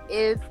prefer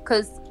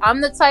because I'm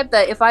the type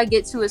that if I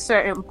get to a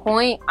certain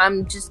point,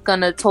 I'm just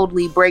gonna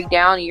totally break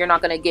down and you're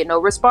not gonna get no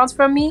response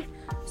from me.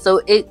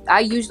 So I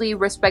usually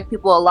respect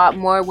people a lot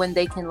more when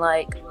they can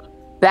like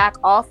back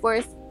off for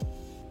a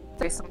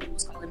there's someone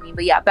who's calling me,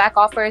 but yeah, back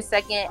off for a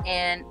second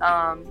and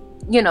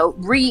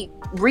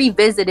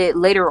revisit it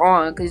later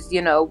on, because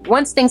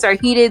once things are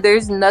heated,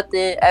 there's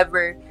nothing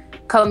ever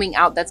coming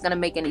out that's gonna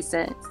make any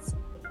sense.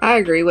 I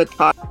agree with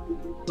Pot.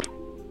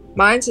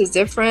 Mine's is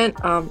different.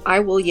 I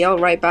will yell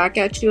right back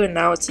at you, and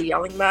now it's a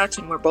yelling match,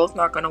 and we're both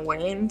not going to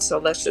win. So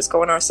let's just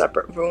go in our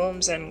separate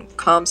rooms and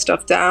calm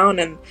stuff down,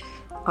 and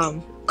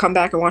come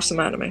back and watch some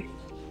anime.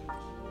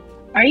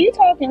 Are you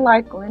talking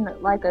like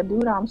a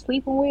dude I'm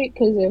sleeping with?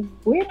 Because if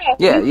we're not,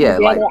 yeah,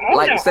 together,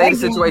 like say the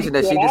situation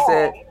that she just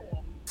said.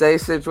 Say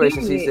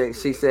situation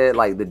she said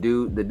like the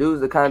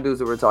kind of dudes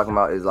that we're talking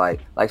about is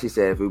like she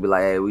said, if we be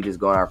like, hey, we just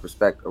go in our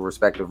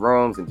respective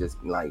rooms and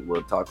just like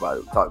we'll talk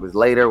this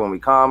later when we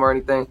calm or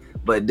anything.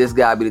 But this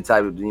guy be the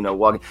type of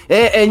walking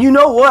and you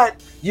know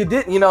what you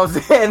didn't, what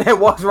I'm saying, and then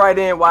walks right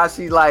in while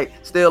she's like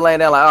still laying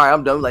down like, all right,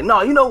 I'm done. Like,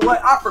 no, you know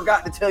what, I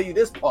forgot to tell you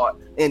this part,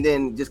 and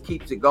then just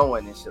keeps it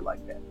going and shit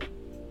like that.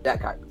 That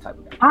type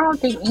of guy. I don't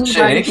think anybody.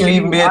 Shit, it can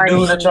even be a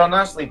dude that y'all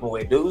not sleeping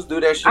with. Dudes do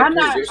that shit. I'm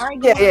not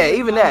arguing. Yeah,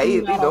 even that,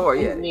 either or,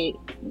 yeah.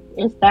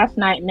 That's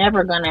not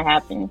never gonna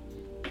happen.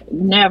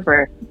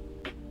 Never.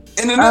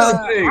 And another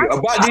thing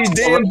about these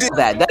damn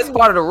that's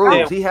part of the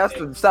rules. He has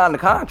to sign the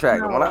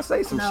contract. When I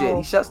say some shit,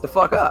 he shuts the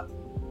fuck up.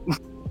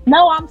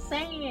 No, I'm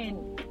saying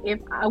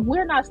if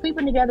we're not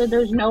sleeping together,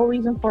 there's no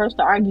reason for us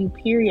to argue.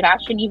 Period. I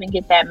shouldn't even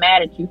get that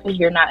mad at you because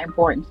you're not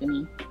important to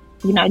me.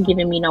 You're not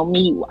giving me no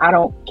meat. I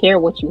don't care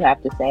what you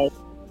have to say.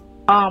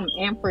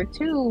 And for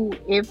two,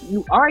 if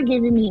you are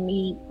giving me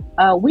meat,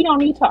 we don't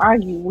need to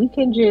argue. We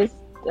can just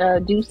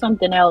do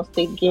something else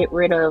to get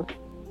rid of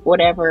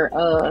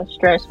whatever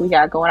stress we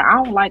got going.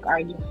 I don't like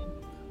arguing.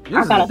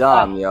 Juice is a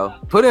dom, yo.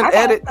 Put in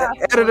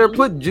editor.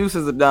 Put Juice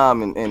as a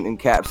dom in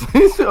caps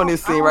on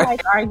this scene, right? I don't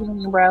like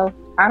arguing, bro.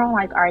 I don't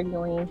like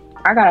arguing.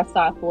 I got a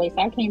soft voice.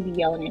 I can't be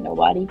yelling at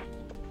nobody.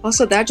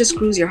 Also, that just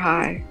screws your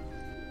high.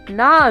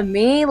 Nah,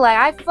 me, like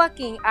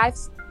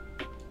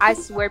I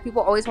swear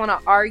people always want to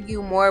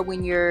argue more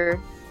when you're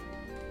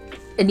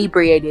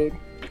inebriated,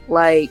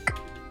 like,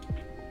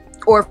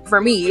 or for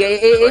me,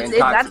 it's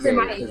that's in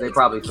my. They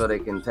probably feel they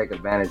can take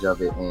advantage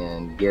of it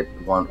and get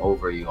one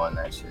over you on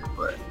that shit.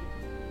 But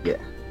yeah,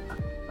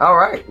 all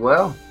right.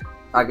 Well,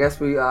 I guess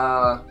we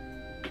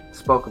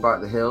spoke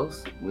about the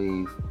hills.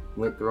 We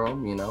went through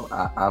them. You know,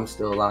 I'm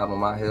still alive on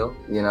my hill.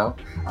 You know,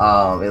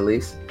 at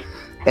least.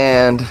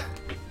 And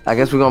I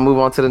guess we're gonna move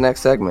on to the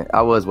next segment.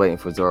 I was waiting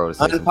for Zoro to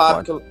say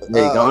Unpopular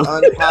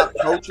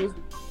culture.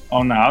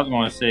 Oh no, I was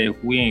gonna say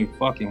if we ain't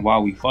fucking, why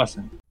we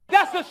fussing?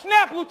 That's a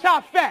snap,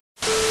 Lucha Fat.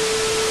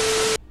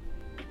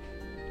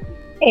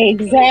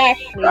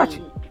 Exactly.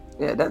 Gotcha.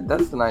 Yeah,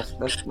 that's a nice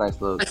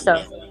little.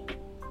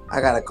 I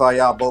gotta call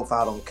y'all both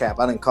out on cap.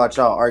 I didn't caught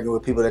y'all arguing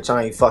with people that y'all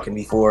ain't fucking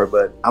before,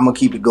 but I'm gonna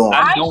keep it going.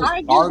 I don't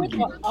argue.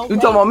 You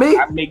talking about me?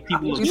 I make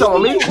people look You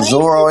talking about me?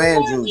 Zoro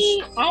and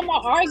Juice. I'm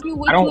gonna argue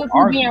with I don't you if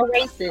argue. you're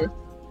being racist.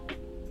 I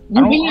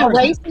You don't being argue.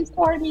 racist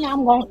toward me,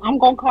 I'm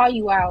gonna call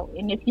you out.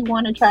 And if you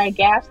want to try to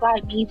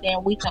gaslight me,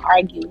 then we can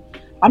argue.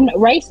 I'm not,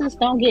 racists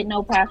don't get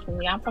no pass from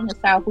me. I'm from the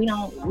South. We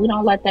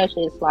don't let that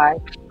shit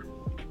slide.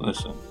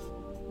 Listen,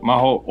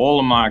 all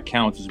of my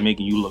accounts is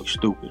making you look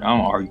stupid. I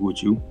don't argue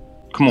with you.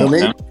 Come on,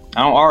 Really? man.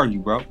 I don't argue,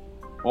 bro.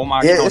 All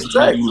my Yeah, accounts it's is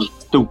making right. you look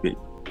stupid.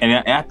 And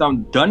after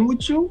I'm done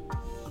with you,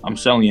 I'm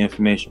selling you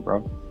information,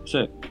 bro. That's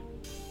it.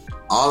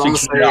 All I'm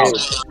saying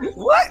is,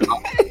 What?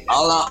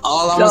 all I'm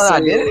Y'all gonna not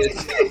say get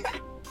is,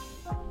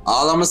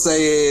 all I'm gonna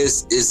say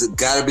is it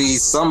gotta be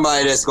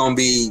somebody that's gonna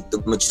be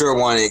the mature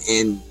one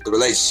in the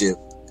relationship.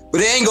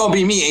 But it ain't gonna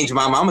be me, Angel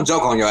Mama. I'm gonna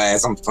joke on your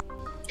ass.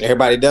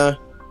 Everybody done?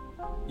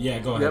 Yeah,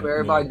 go ahead. Yep,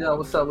 everybody done.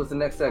 What's up? What's the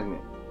next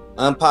segment?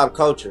 Unpop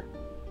culture.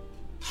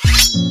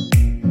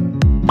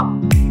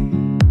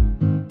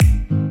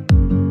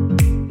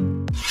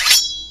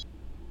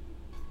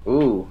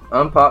 Ooh,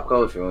 unpop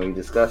culture. When we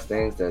discuss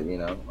things that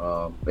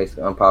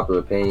basically unpopular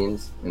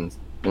opinions and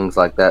things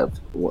like that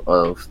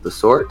of the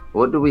sort.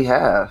 What do we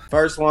have?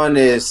 First one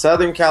is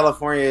Southern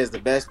California is the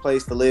best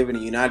place to live in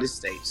the United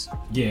States.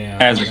 Yeah.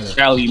 As a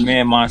Cali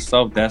man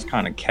myself, that's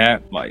kind of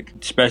cap. Like,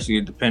 especially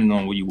depending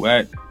on where you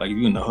at. Like, if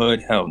you in the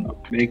hood, hell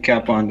no. Big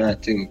cap on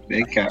that too.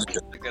 Big cap.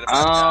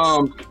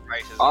 All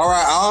right.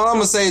 All I'm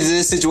gonna say to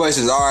this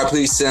situation is, all right,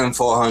 please send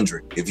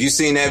 400. If you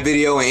seen that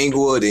video in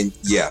Inglewood, then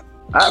yeah.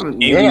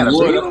 They got a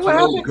video. What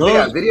happened? They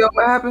got a video.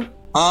 What happened?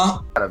 Huh?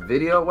 Got a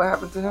video. What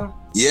happened to him?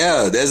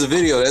 Yeah, there's a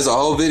video. There's a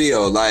whole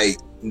video. Like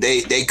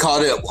they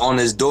caught it on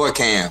his door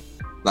cam,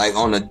 like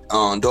on the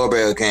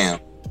doorbell cam,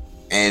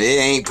 and it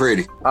ain't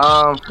pretty.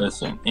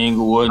 Listen,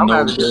 Inglewood, I'm no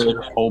having good.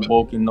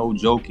 Hoboken, no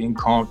joking.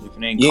 Compton, if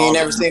it ain't You ain't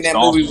Compton, never seen that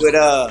Dolphin. movie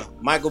with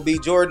Michael B.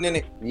 Jordan in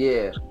it?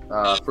 Yeah,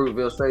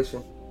 Fruitville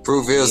Station.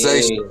 Fruitville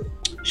Station.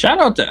 Shout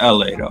out to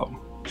LA though.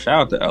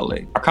 Shout out to LA.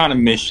 I kind of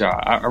miss y'all.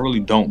 I really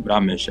don't, but I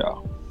miss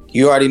y'all.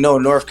 You already know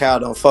North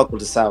Cal don't fuck with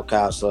the South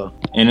Cal, so.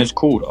 And it's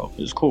cool though.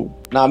 It's cool.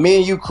 Now me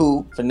and you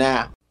cool for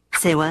now.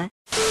 Say what?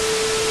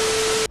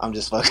 I'm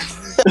just fucking.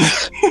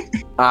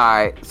 All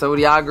right. So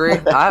do y'all agree?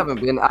 I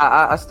haven't been.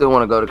 I still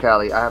want to go to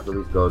Cali. I have to at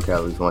least go to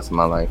Cali at least once in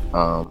my life.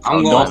 I'm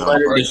going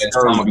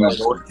to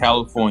go to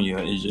California.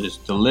 It's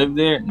just to live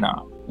there.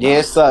 Nah. Yeah,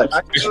 it sucks.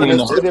 Especially in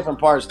the There's two hood. different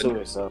parts to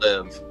it, so.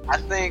 I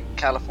think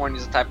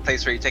California's the type of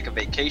place where you take a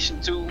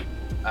vacation to.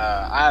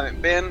 I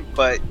haven't been,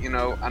 but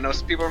I know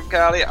some people from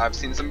Cali. I've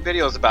seen some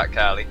videos about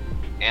Cali,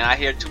 and I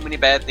hear too many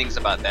bad things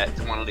about that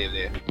to want to live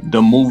there.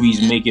 The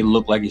movies make it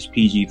look like it's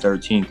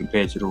PG-13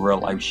 compared to the real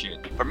life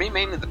shit. For me,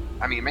 mainly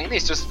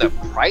it's just the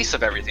price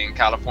of everything in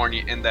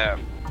California and the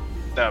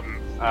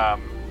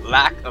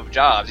lack of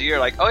jobs. You're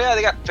like, oh yeah,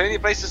 they got plenty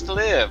of places to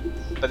live,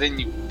 but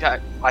then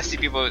I see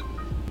people.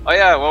 Oh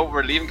yeah, well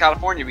we're leaving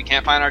California. We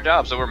can't find our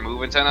job, so we're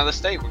moving to another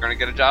state. We're gonna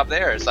get a job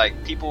there. It's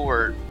like people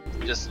were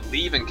just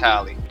leaving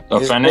Cali. The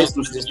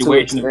financial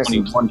situation is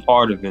only one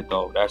part of it,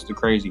 though. That's the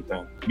crazy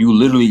thing. You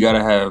literally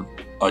gotta have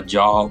a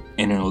job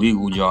and an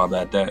illegal job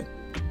at that.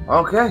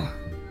 Okay.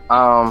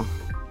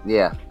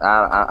 Yeah.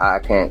 I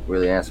can't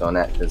really answer on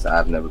that because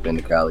I've never been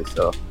to Cali.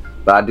 So,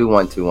 but I do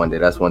want to one day.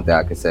 That's one thing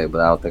I can say. But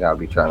I don't think I'll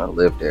be trying to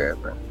live there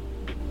ever,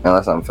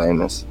 unless I'm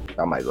famous.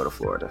 I might go to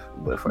Florida.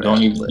 But for Don't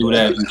that, even do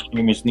that. You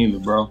famous neither,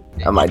 bro.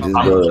 I might just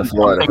go to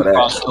Florida for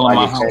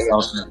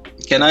that.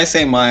 Can I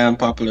say my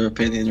unpopular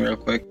opinion real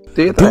quick?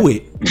 Do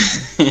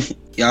it.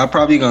 Y'all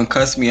probably gonna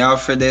cuss me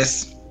out for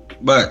this,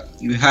 but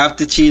you have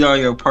to cheat on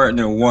your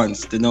partner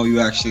once to know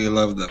you actually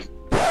love them.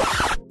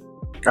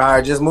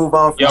 Alright, just move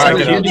on. Can I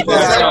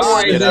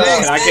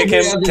kick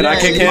him? Can I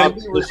kick him?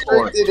 Be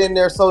restricted in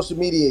their social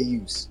media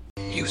use.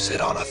 You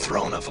sit on a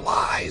throne of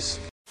lies.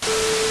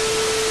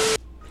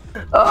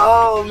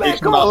 Oh man,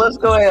 come on, let's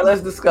go ahead.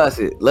 Let's discuss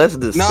it. Let's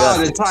discuss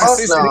the it.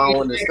 toxicity I don't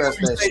want to discuss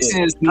that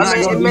shit. I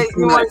mean, it makes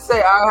me want to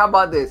say, all right, how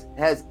about this?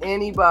 Has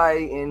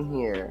anybody in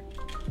here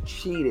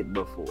cheated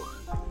before?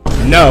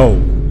 No.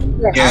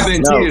 I've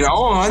been cheated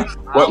on.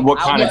 What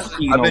kind of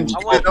cheating? I've been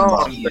cheated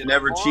on. You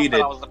never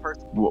cheated.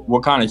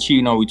 What kind of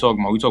cheating are we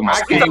talking about? We talking about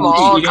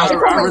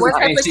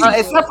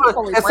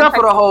except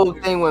for the whole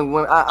thing when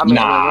when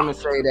Nah. women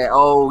say that,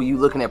 oh, you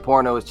looking at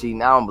porno is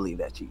cheating. I don't believe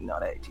that cheating. No,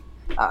 that ain't cheating.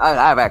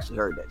 I've actually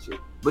heard that shit.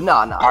 But no.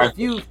 Right.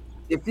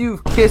 If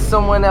you've kissed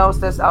someone else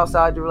that's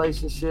outside the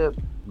relationship,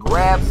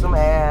 grabbed some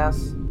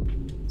ass,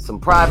 some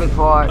private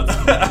parts,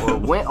 or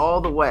went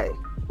all the way,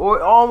 or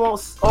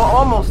almost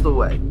the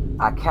way,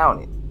 I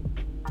count it.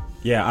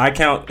 Yeah, I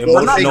count I'm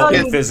not emotional telling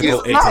and you-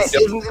 physical It's not,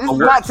 intimacy. it's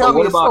not telling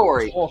me a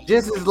story.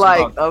 This is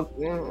like,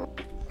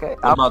 okay.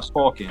 What about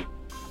talking?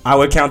 I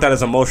would count that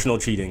as emotional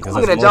cheating because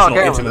I'm that's looking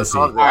at y'all emotional cameras.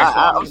 intimacy.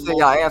 I'm seeing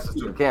y'all answers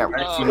to the camera.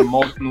 That's an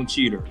emotional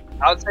cheater.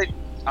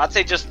 I'd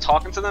say just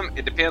talking to them.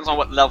 It depends on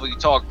what level you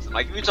talk to them.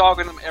 Like if you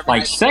talking to them every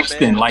Like night before sexting,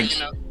 bed, like you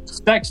know,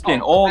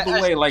 sexting all the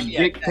way, like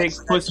dick pics,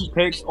 pussy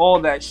pics, all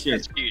that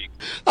shit.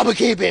 I'm gonna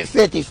keep it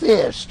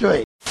 50-50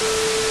 straight.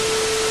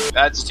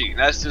 that's cheating.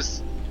 That's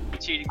just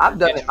cheating. I've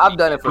done it. I've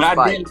done it for But I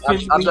spite. didn't I've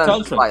physically done it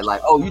touch for her. spite.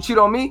 Like, oh, you cheat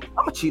on me?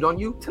 I'm gonna cheat on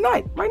you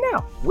tonight, right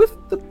now, with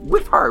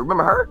her.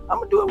 Remember her? I'm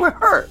gonna do it with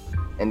her.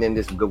 And then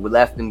just go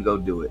left and go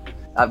do it.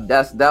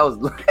 That was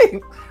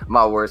like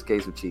my worst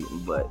case of cheating.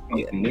 But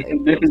yeah,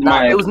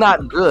 it was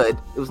not good.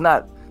 It was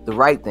not the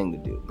right thing to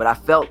do. But I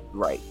felt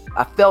right.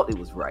 I felt it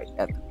was right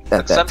at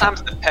that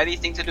Sometimes time. the petty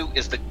thing to do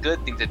is the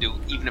good thing to do,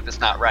 even if it's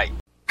not right.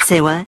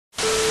 Say what?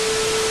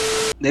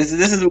 This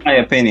is my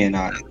opinion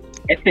on it.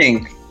 I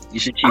think you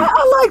should cheat.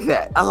 I like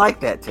that. I like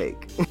that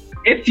take.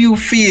 If you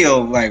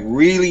feel like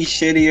really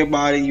shitty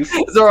about it, you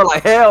feel Zoro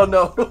like hell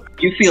no.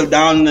 You feel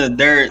down in the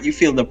dirt, you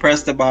feel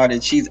depressed about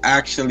it, she's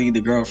actually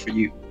the girl for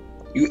you.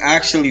 You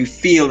actually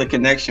feel the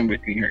connection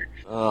between her.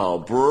 Oh,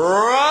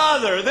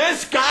 brother,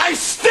 this guy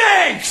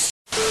stinks!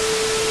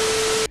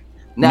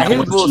 Now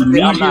his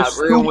bullshit I'm not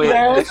real with.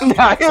 Now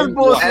his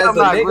bullshit As I'm a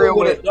not nigga real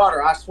with with. a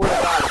daughter, I swear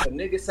to God, if a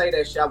nigga say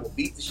that shit, I will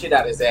beat the shit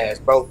out of his ass,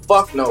 bro.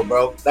 Fuck no,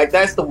 bro. Like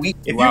that's the weak.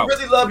 If Wow. you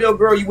really love your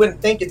girl, you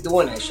wouldn't think of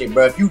doing that shit,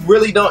 bro. If you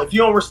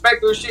don't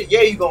respect her shit,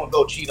 yeah, you gonna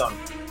go cheat on her,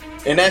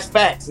 and that's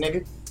facts,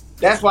 nigga.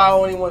 That's why I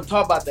don't even want to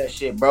talk about that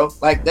shit, bro.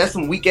 Like that's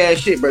some weak ass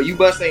shit, bro. You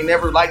bust ain't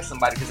never liked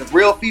somebody because a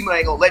real female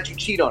ain't gonna let you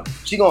cheat on her.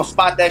 She gonna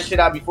spot that shit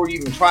out before you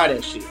even try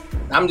that shit.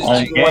 I'm just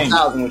cheating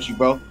 1,000 with you,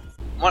 bro.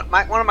 One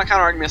of my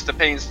counter arguments to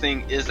Payne's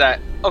thing is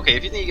that, okay,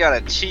 if you think you gotta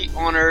cheat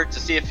on her to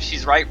see if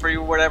she's right for you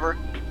or whatever,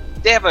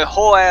 they have a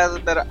whole ass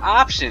better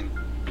option.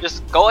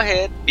 Just go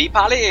ahead, be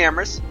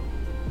polyamorous,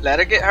 let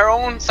her get her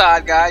own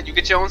side guy, you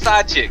get your own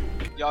side chick.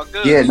 Y'all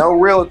good. Yeah, no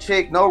real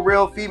chick, no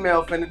real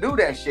female finna do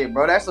that shit,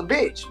 bro. That's a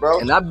bitch,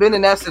 bro. And I've been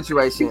in that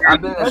situation.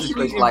 I've been in that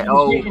situation like,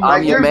 oh, Like,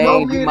 I'm your there's no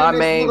main, men you my in this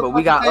main, but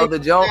we got motherfucking other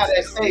jumps.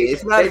 that say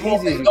It's not they as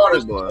want easy as their you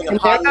daughters think, boy. in a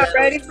They're not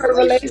ready for a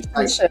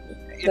relationship.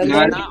 They're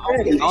Nah, not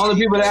ready. the only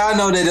people that I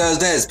know that does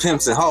that is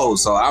pimps and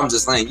hoes. So I'm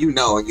just letting you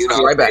know, and you know.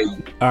 Right back.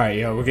 All right,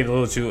 yo, we're getting a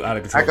little too out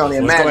of control. I can only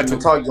Let's go back imagine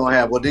the talk you gonna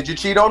have. Well, did you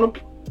cheat on him?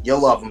 You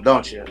love him,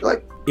 don't you?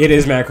 Like, It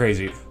is mad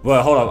crazy.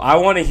 But hold up, I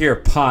want to hear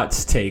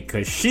Pot's take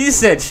because she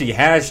said she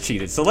has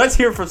cheated. So let's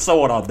hear from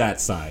someone on that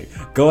side.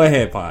 Go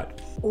ahead,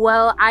 Pot.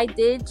 Well, I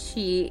did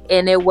cheat,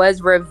 and it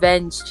was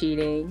revenge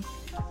cheating.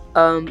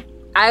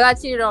 I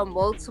got cheated on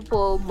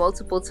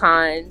multiple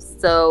times.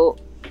 So,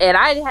 and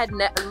I had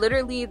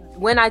literally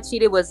when I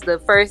cheated was the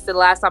first and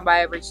last time I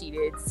ever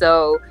cheated.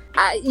 So,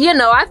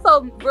 I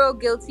felt real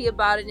guilty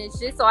about it and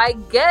shit. So I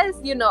guess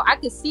I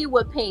could see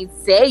what Payne's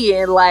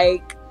saying,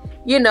 like.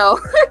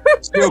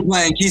 Still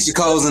playing Keisha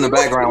Coles in the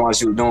background while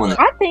she was doing it.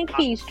 I think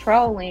he's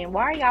trolling.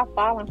 Why are y'all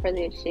falling for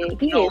this shit?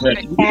 He is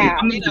a cow.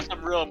 I mean, that's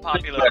some real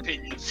unpopular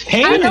opinions.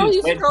 Payne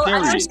is dead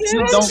serious. He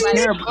don't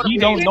care, but he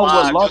don't know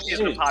what love is. This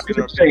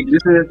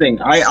is the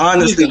thing. I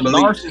honestly He's a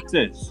believe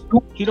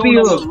narcissist. He don't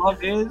know what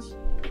love is.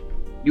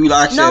 You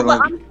actually No,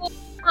 like. but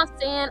I'm not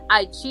saying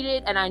I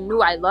cheated and I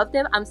knew I loved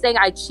him. I'm saying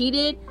I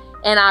cheated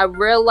and I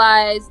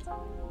realized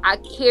I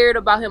cared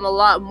about him a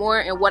lot more,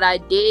 and what I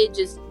did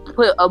just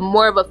put a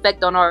more of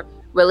effect on our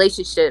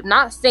relationship.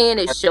 Not saying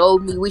it showed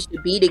me we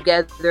should be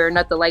together or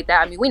nothing like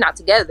that. I mean, we're not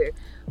together,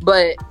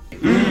 but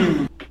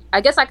I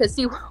guess I could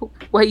see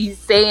what he's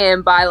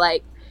saying by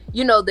like,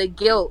 the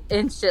guilt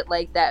and shit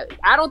like that.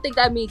 I don't think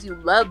that means you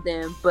love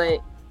them, but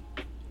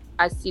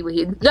I see what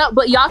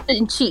but y'all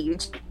shouldn't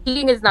cheat.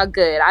 Cheating is not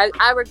good.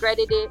 I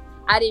regretted it.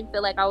 I didn't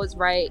feel like I was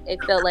right. It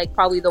felt like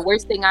probably the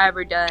worst thing I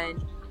ever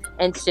done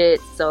and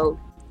shit. So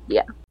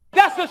yeah.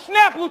 That's a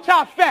snap,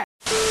 top fat.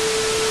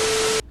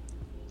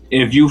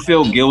 If you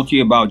feel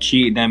guilty about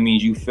cheating, that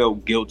means you feel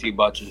guilty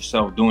about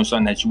yourself doing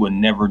something that you would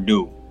never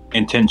do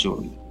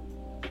intentionally.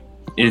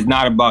 It's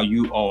not about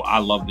you. Oh, I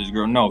love this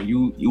girl. No,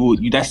 you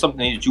that's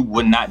something that you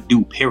would not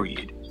do.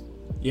 Period.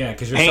 Yeah,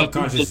 because your Payne,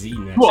 subconscious is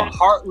eating that you a shit.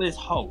 heartless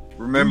hoe.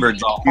 Remember, a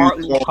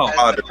heartless hoe.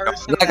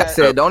 Like I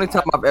said, the only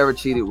time I've ever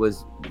cheated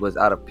was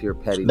out of pure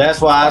pettiness.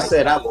 that's why I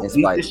said I will And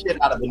beat spite. the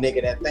shit out of a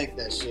nigga that think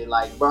that shit.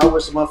 Like, bro, I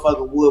wish a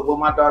motherfucker would. When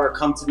my daughter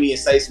come to me and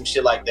say some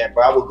shit like that,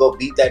 bro, I would go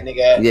beat that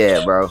nigga ass.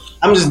 Yeah, bro.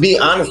 I'm just being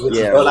honest with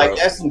you, Yeah, bro. bro. Like,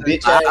 that's some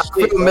bitch I ass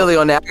feel shit, bro. Millie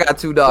on that. I got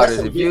 2 daughters.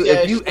 That's If some you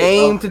bitch-ass if you shit,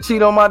 aim bro. to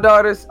cheat on my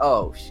daughters,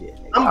 oh shit.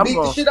 I'm beat the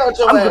gonna- shit out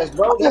your I'm ass, gonna-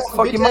 bro. I'm That's gonna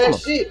some fuck your bitch mama.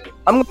 ass shit.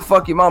 I'm gonna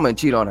fuck your mama and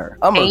cheat on her.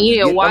 I'm And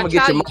you gonna watch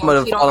get out, your you mama gonna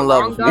to cheat fall on in the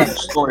love wrong with daughter. me.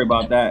 Story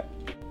about that.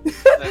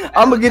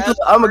 I'm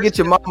gonna get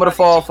your mama to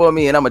fall for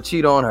me, and I'm gonna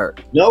cheat on her.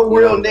 No You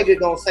real know? nigga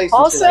gonna say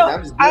some Also, shit like that.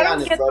 I'm just I being don't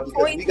honest, get bro, the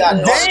because point we got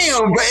here. daughters.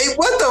 Damn, babe,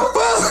 what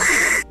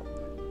the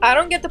fuck? I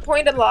don't get the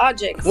point of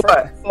logic, first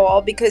of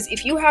all, because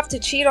if you have to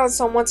cheat on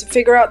someone to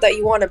figure out that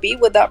you want to be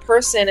with that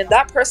person, and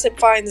that person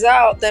finds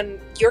out, then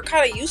you're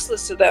kind of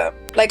useless to them.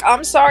 Like,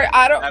 I'm sorry,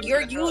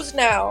 you're used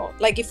now.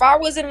 Like, if I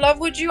was in love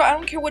with you, I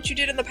don't care what you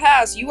did in the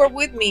past. You were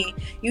with me.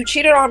 You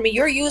cheated on me.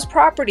 You're used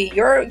property.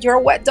 You're a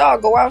wet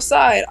dog. Go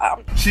outside.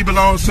 She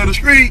belongs to the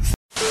streets.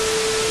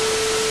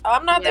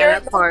 I'm not there.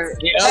 In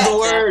other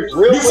words,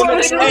 real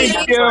women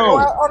Go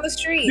out on the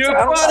streets. You're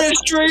for the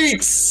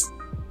streets.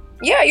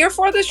 Yeah, you're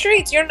for the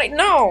streets. You're like,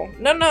 no.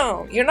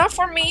 You're not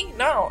for me.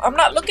 No, I'm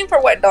not looking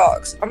for wet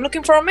dogs. I'm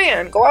looking for a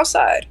man. Go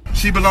outside.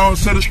 She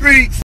belongs to the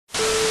streets.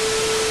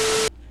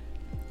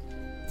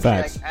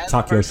 Facts.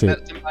 Talk your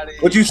shit.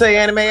 What you say,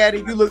 Anime Addy?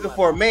 You looking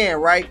for a man,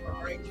 right?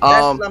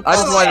 I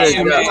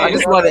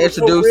just want to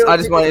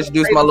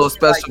introduce my little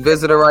special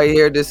visitor right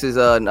here. This is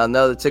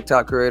another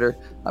TikTok creator.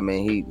 I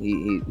mean, he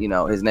you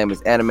know, his name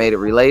is Animated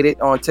Related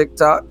on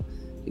TikTok.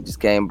 He just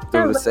came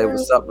through to say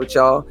what's up with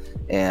y'all,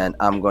 and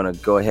I'm gonna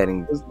go ahead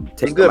and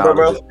take him out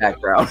of his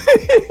background.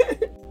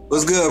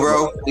 What's good,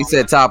 bro? He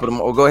said top of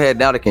them. Oh, go ahead.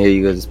 Now they can hear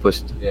you. Just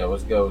push it. Yeah,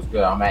 what's good? What's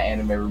good? I'm at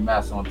Anime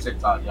Remaster on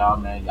TikTok, y'all,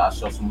 man. Y'all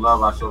show some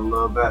love. I show the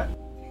love back.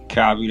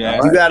 Copy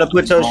that. You gotta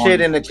put your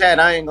shit in the chat.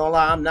 I ain't gonna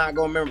lie. I'm not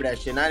gonna remember that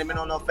shit. Not even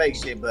on no fake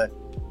shit, but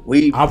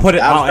I'll put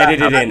it. I'll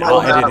edit it in.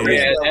 Yo,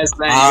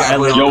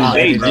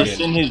 Dave, just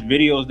send his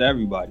videos to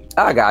everybody.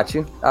 I got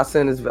you. I'll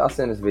send his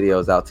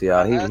videos out to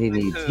y'all. He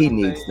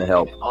needs the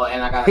help. Oh,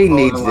 and I got he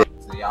needs it.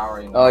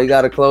 Oh, you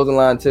got a clothing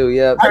line too.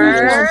 Yep.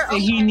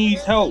 He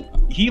needs help.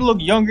 He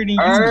look younger than you.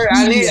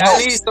 I need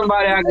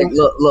somebody.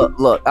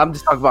 Look. I'm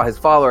just talking about his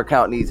follower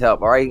account needs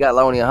help. All right, he got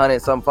only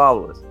 100-some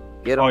followers.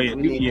 Get him. Oh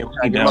yeah, All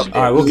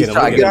right, we'll get him.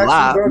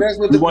 Live.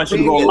 We want you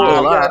to go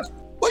live.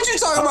 What you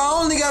talking about?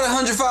 I only got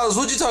 100 followers.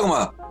 What you talking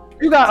about?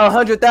 You got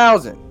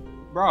 100,000,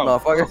 bro.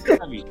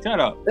 Motherfucker. Shut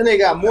up. Then they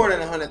got more than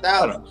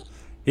 100,000.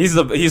 He's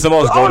the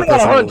most golden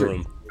person in the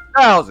room.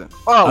 100,000.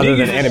 Other than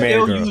Niggas Animated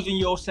still Girl. using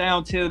your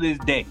sound till this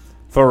day.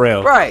 For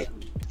real. Right.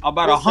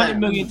 About 100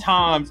 million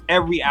times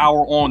every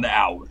hour on the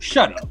hour.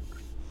 Shut up.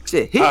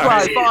 Shit, he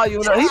probably follow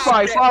you. He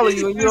probably follow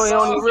you and you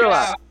don't even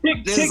realize.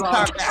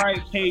 TikTok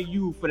probably pay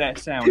you for that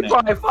sound. He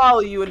probably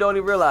follow you and don't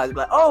even realize.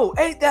 Like, oh,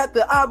 ain't that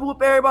the I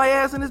whoop everybody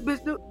ass in this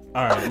bitch, dude?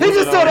 All right. He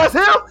just said that's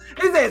him.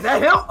 He said, is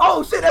that him?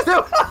 Oh shit, that's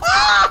him.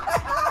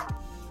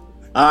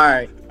 All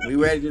right, we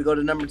ready to go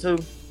to number 2?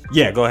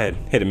 Yeah, go ahead.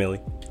 Hit it,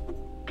 Millie.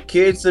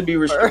 Kids should be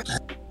restricted.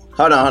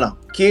 Hold on.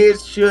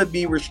 Kids should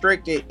be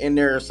restricted in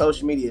their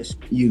social media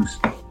use.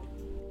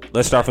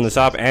 Let's start from the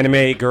top.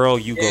 Anime Girl,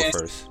 you go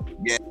first.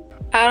 Yeah.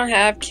 I don't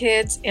have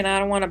kids, and I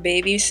don't want to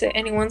babysit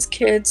anyone's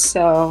kids,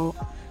 so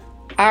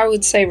I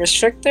would say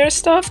restrict their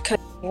stuff. Cause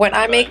when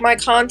I make my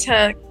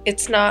content,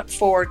 it's not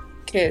for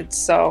kids,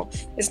 so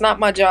it's not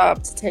my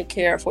job to take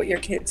care of what your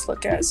kids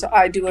look at. So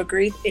I do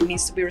agree it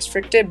needs to be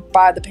restricted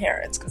by the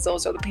parents, because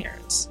those are the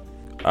parents.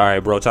 All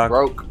right, bro, talk.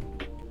 Broke.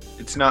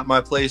 It's not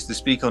my place to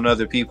speak on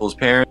other people's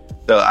parents.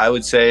 So I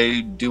would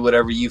say do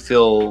whatever you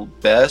feel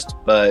best,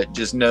 but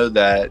just know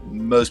that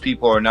most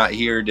people are not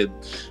here to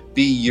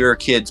be your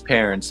kids'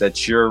 parents.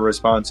 That's your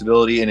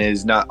responsibility, and it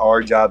is not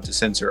our job to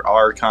censor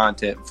our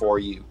content for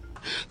you.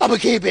 I'm gonna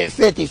keep it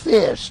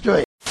 50-50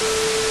 straight.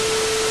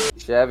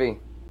 Chevy.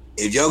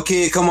 If your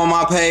kid come on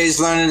my page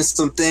learning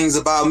some things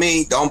about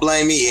me, don't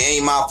blame me. It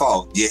ain't my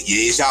fault. Yeah,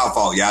 it's y'all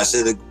fault. Y'all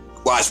should have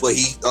watched what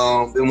he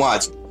been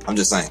watching. I'm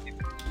just saying.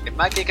 If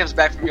my kid comes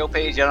back from your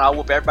page, you know, I'll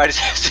whoop everybody's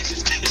ass in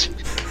this bitch.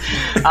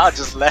 I'll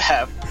just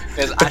laugh.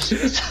 Because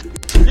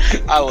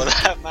I will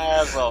laugh my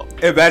ass off.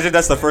 Imagine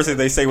that's the first thing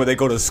they say when they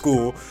go to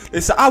school.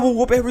 They say, I will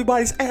whoop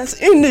everybody's ass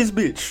in this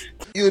bitch.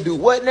 You do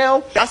what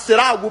now? I said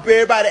I'll whoop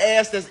everybody's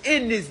ass that's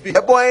in this bitch.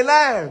 That boy ain't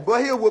lying.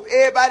 Boy, he'll whoop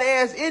everybody's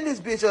ass in this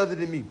bitch other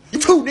than me. You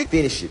too, nigga.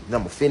 Finish it.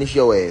 I'ma finish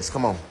your ass.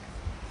 Come on.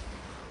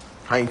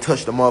 I ain't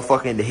touched the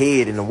motherfucker in the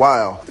head in a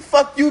while. What the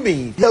fuck you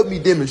mean? Help me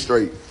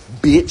demonstrate,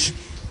 bitch.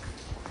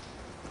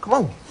 Come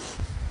on.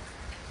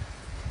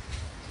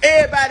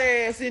 Everybody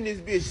ass in this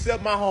bitch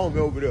except my homie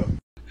over there.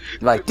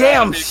 Like,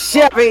 damn,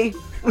 Chevy.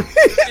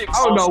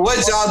 I don't know what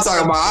y'all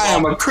talking about. I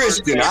am a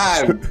Christian. I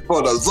am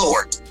for the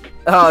Lord.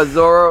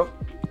 Zoro.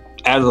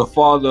 As a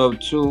father of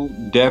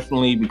 2,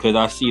 definitely, because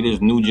I see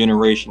this new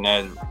generation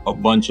as a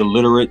bunch of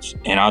literates,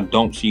 and I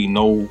don't see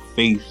no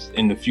faith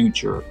in the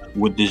future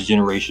with this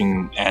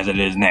generation as it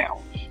is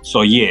now.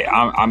 So yeah,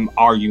 I'm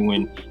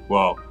arguing.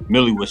 Well,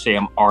 Millie would say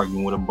I'm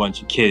arguing with a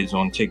bunch of kids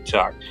on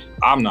TikTok.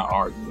 I'm not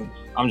arguing.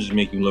 I'm just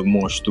making you look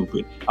more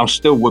stupid. I'm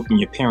still whipping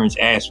your parents'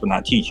 ass for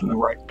not teaching you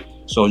right.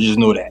 So just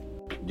know that.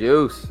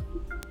 Juice.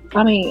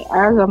 I mean,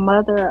 as a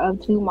mother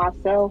of 2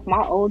 myself,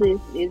 my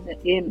oldest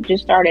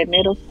just started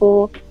middle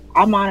school.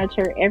 I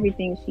monitor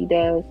everything she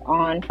does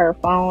on her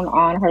phone,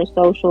 on her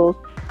socials,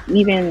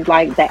 even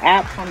like the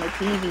apps on the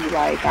TV.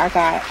 Like I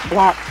got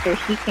blocked so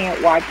she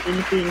can't watch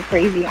anything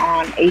crazy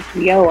on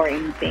HBO or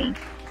anything.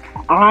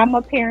 I'm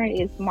a parent.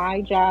 It's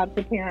my job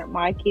to parent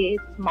my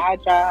kids. It's my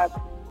job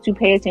to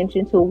pay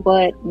attention to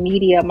what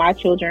media my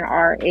children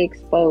are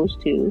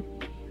exposed to.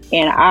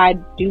 And I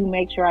do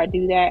make sure I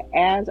do that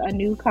as a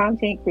new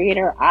content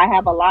creator. I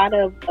have a lot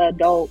of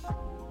adult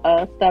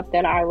stuff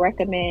that I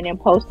recommend and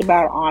post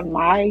about on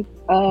my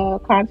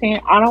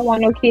content. I don't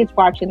want no kids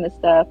watching the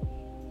stuff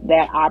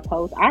that I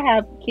post. I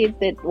have kids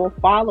that will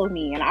follow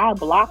me and I'll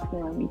block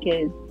them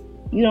because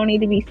you don't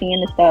need to be seeing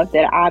the stuff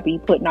that I be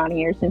putting on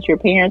here. Since your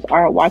parents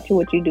aren't watching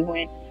what you're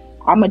doing,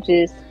 I'ma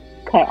just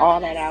cut all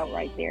that out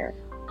right there.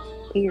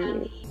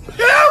 Period.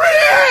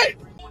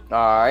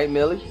 All right,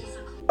 Millie.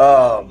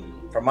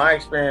 From my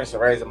experience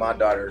of raising my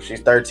daughter,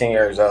 she's 13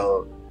 years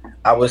old.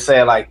 I would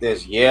say it like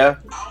this, yeah,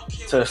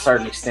 to a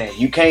certain extent.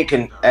 You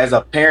can't, as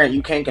a parent,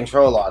 you can't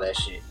control all that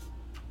shit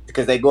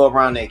because they go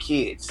around their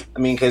kids. I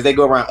mean, because they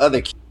go around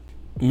other kids.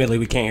 Millie,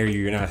 we can't hear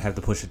you. You're not have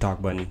to push the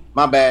talk button.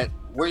 My bad.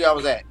 Where y'all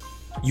was at?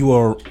 You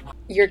are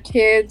your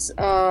kids,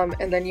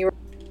 and then you were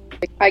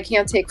like, I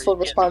can't take full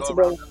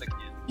responsibility.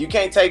 You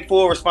can't take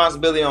full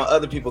responsibility on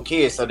other people's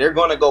kids, so they're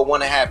gonna go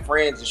want to have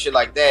friends and shit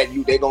like that.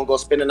 They gonna go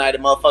spend the night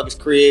at motherfuckers'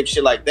 crib,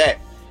 shit like that.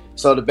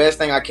 So the best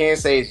thing I can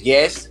say is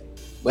yes,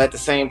 but at the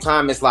same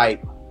time, it's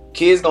like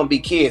kids gonna be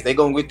kids. They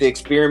gonna get to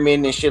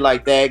experimenting and shit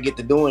like that, get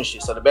to doing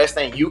shit. So the best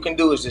thing you can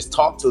do is just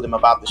talk to them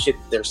about the shit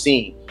that they're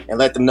seeing and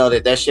let them know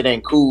that shit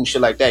ain't cool,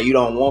 shit like that. You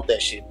don't want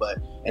that shit,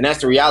 and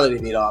that's the reality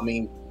of it all. I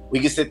mean, we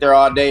can sit there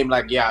all day and be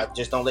like, yeah,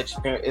 just don't let your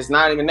parents. It's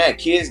not even that.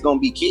 Kids gonna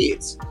be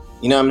kids.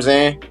 You know what I'm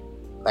saying?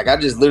 Like, I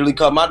just literally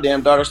caught my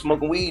damn daughter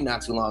smoking weed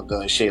not too long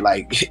ago and shit.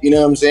 Like, you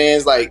know what I'm saying?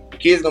 It's like,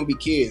 kids gonna be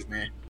kids,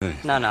 man.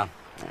 No.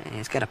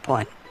 He's got a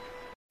point.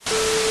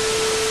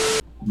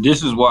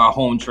 This is why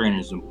home training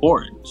is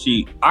important.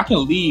 See, I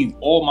can leave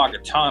all my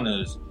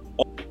katanas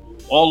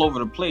all over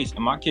the place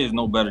and my kids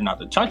know better not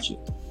to touch it.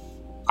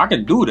 I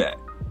can do that.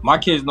 My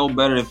kids know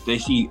better if they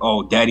see,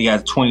 oh, daddy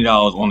has $20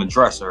 on the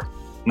dresser,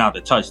 not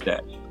to touch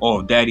that.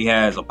 Or if daddy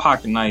has a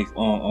pocket knife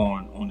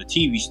on the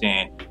TV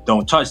stand,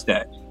 don't touch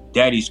that.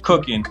 Daddy's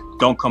cooking,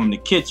 don't come in the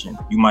kitchen,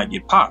 you might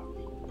get popped.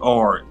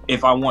 Or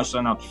if I want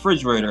something out the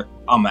refrigerator,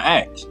 I'ma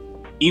ask.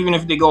 Even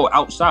if they go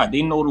outside,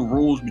 they know the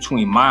rules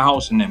between my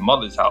house and their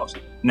mother's house.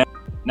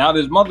 Now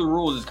there's mother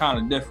rules is kind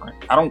of different.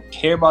 I don't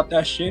care about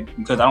that shit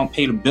because I don't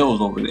pay the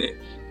bills over there.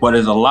 But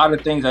there's a lot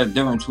of things that's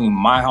different between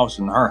my house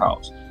and her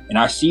house. And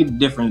I see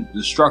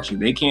the structure.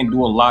 They can't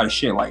do a lot of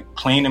shit like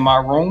playing in my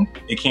room.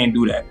 They can't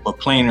do that. But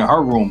playing in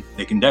her room,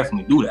 they can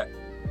definitely do that.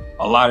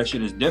 A lot of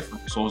shit is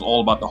different. So it's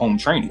all about the home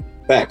training.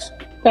 Facts.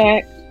 All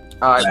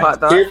right,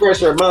 Pot Dog. Peer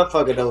pressure,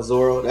 motherfucker, though,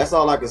 Zoro. That's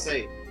all I can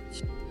say.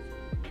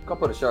 Come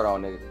put a shirt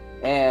on, nigga.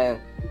 And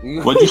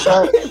what you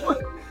say?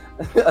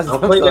 I'm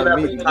cleaning up.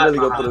 Really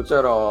go put a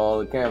shirt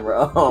on the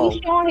camera.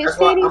 That's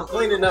why I'm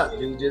cleaning up,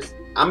 dude.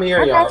 I'm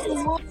hearing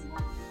y'all.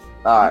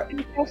 All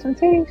right. Some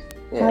titties.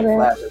 Yeah,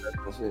 flashes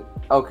and shit.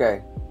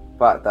 Okay,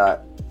 Pot Dog.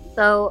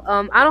 So,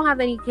 I don't have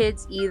any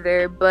kids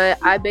either, but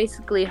I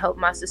basically helped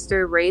my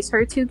sister raise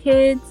her 2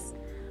 kids.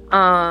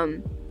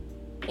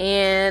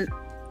 And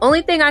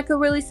only thing I could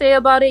really say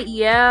about it,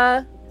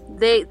 yeah,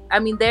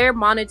 they're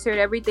monitored,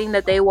 everything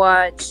that they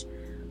watch.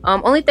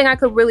 Only thing I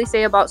could really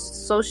say about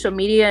social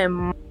media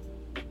and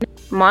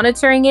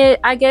monitoring it,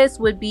 I guess,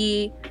 would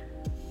be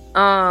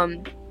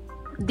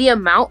the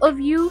amount of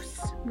use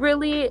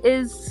really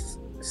is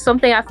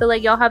something I feel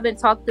like y'all haven't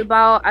talked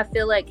about. I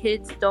feel like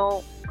kids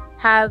don't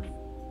have,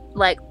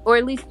 like, or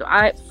at least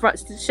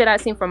shit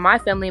I've seen from my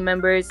family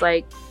members,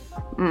 like,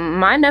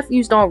 my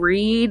nephews don't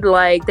read.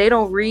 Like, they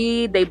don't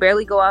read. They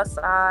barely go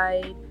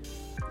outside.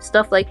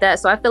 Stuff like that.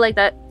 So I feel like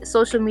that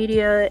social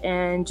media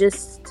and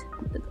just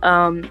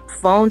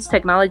phones,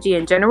 technology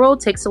in general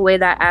takes away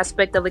that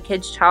aspect of a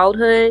kid's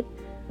childhood.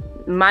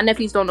 My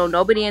nephews don't know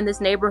nobody in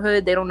this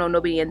neighborhood. They don't know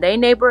nobody in their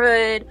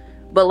neighborhood.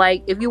 But,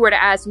 like, if you were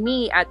to ask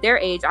me at their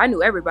age, I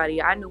knew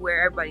everybody. I knew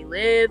where everybody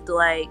lived,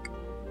 like,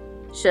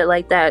 shit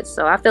like that.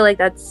 So I feel like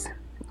that's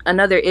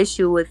another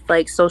issue with,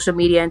 like, social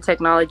media and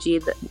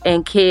technology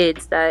and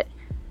kids that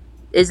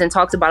isn't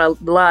talked about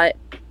a lot,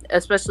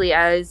 especially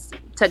as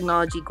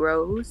technology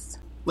grows.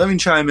 Let me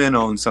chime in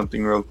on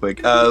something real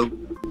quick.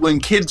 When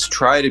kids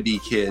try to be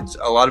kids,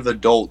 a lot of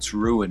adults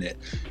ruin it.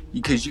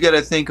 Because you got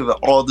to think of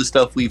all the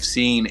stuff we've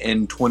seen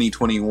in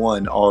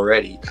 2021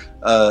 already.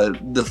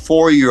 The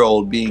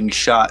 4-year-old being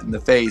shot in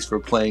the face for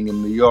playing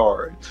in the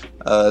yard.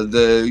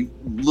 The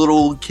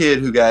little kid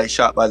who got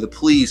shot by the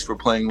police for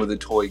playing with a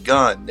toy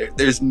gun.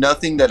 There's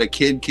nothing that a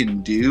kid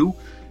can do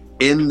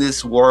in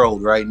this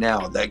world right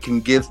now that can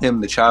give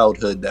him the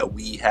childhood that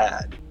we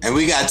had. And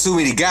we got too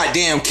many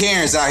goddamn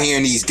Karens out here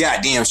in these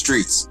goddamn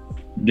streets.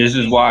 This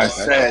is why I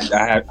said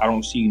I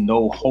don't see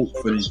no hope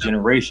for this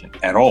generation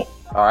at all.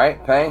 All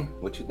right, Payne,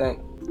 what you think?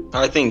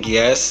 I think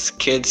yes,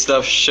 kid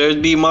stuff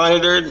should be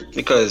monitored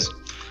because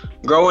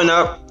growing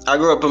up, I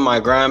grew up with my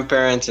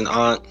grandparents and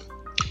aunt.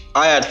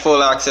 I had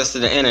full access to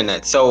the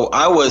internet, so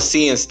I was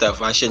seeing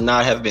stuff I should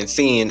not have been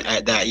seeing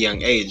at that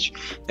young age.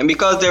 And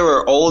because they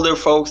were older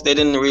folks, they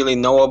didn't really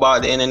know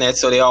about the internet,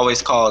 so they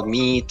always called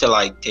me to,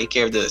 like, take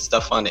care of the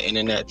stuff on the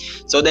internet.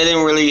 So they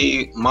didn't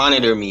really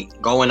monitor me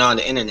going on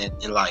the internet,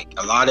 and, like,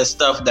 a lot of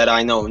stuff that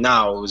I know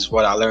now is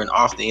what I learned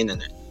off the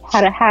internet.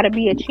 How to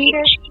be a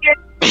cheater?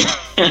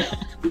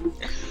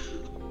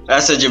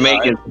 That's a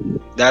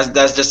Jamaican.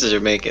 That's just a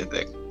Jamaican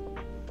thing.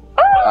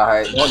 All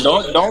right.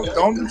 Don't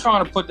be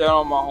trying to put that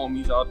on my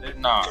homies out there.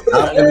 Nah.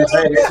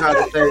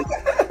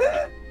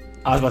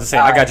 I was about to say,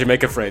 I got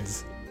Jamaican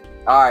friends.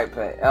 All right,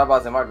 Pat. I was about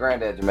to say, my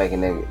granddad Jamaican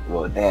nigga.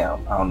 Well,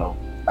 damn, I don't know.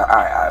 All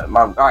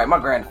right, my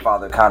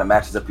grandfather kind of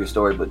matches up your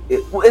story, but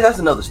that's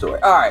another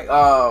story. All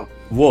right,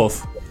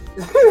 Wolf.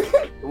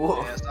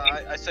 Wolf. Yes,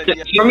 I said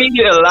yes. For me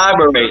to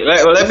elaborate,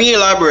 let me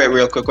elaborate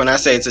real quick when I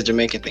say it's a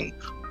Jamaican thing.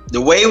 The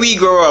way we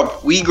grow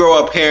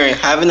up hearing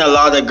having a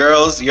lot of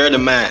girls, you're the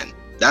man.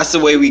 That's the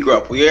way we grow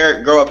up. We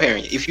grow up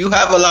hearing, if you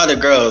have a lot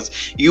of girls,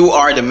 you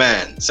are the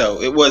man.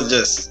 So it was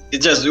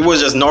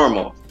just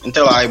normal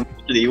until I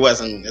moved to the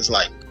US and it's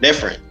like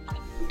different.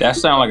 That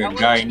sounds like a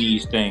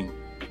Guyanese thing.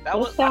 That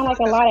sounds like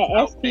a lot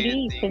of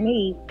STDs to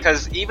me.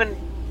 Because even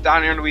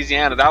down here in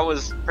Louisiana, that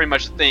was pretty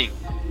much the thing.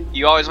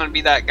 You always want to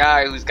be that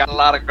guy who's got a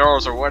lot of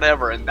girls or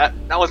whatever, and that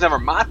was never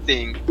my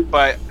thing.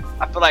 But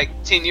I feel like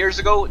 10 years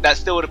ago, that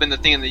still would have been the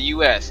thing in the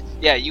U.S.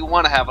 Yeah, you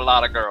want to have a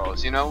lot of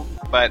girls, you know?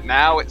 But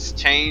now it's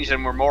changed,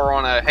 and we're more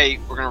on a, hey,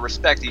 we're going to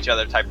respect each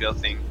other type deal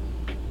thing.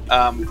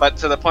 But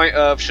to the point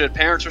of, should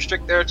parents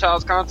restrict their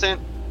child's content?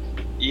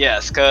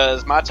 Yes,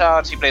 because my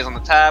child, she plays on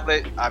the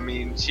tablet. I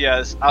mean, she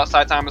has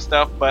outside time and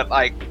stuff, but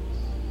like,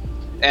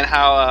 and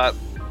how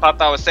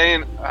Papa was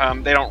saying,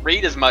 they don't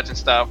read as much and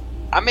stuff.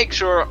 I make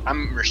sure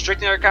I'm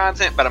restricting her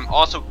content, but I'm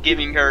also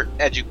giving her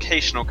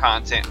educational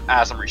content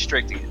as I'm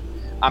restricting it.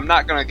 I'm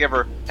not going to give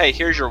her, hey,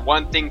 here's your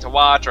one thing to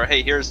watch, or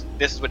hey, this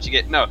is what you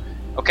get. No.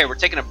 Okay, we're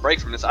taking a break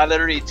from this. I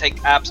literally take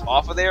apps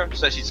off of there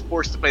so that she's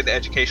forced to play the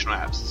educational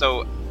apps.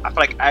 So I feel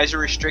like as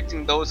you're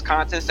restricting those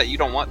contents that you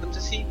don't want them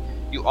to see,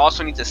 you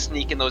also need to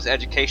sneak in those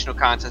educational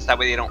contents, that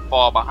way they don't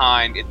fall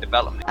behind in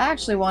development. I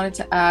actually wanted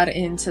to add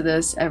into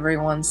this,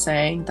 everyone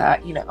saying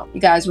that, you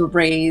guys were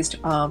raised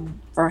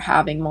for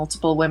having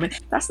multiple women.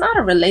 That's not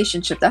a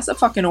relationship. That's a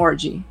fucking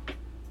orgy.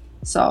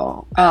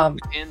 So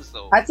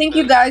I think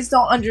you guys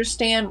don't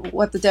understand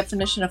what the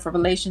definition of a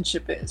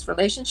relationship is.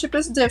 Relationship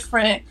is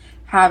different.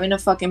 Having a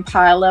fucking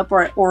pile up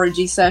or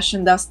orgy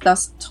session, that's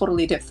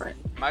totally different.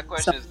 My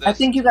question is this. I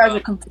think you guys are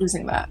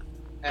confusing that.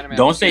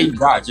 Don't say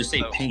God, just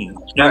say pain.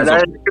 But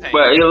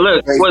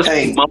look,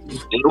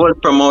 it was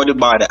promoted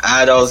by the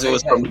adults. It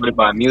was promoted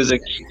by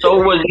music. So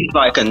it was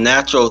like a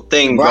natural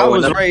thing, bro. I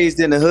was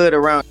raised in the hood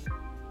around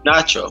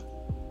natural.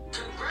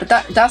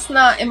 But that's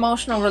not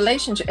emotional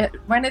relationship.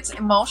 When it's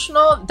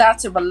emotional,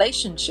 that's a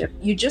relationship.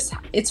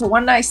 It's a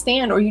one night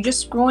stand, or you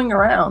just screwing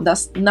around.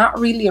 That's not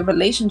really a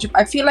relationship.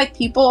 I feel like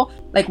people,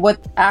 like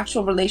what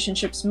actual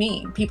relationships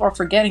mean, people are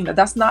forgetting that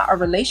that's not a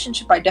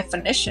relationship by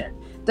definition.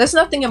 There's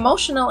nothing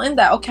emotional in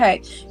that.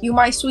 Okay, you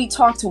might sweet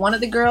talk to one of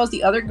the girls,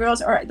 the other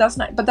girls, or that's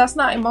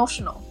not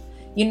emotional.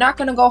 You're not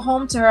gonna go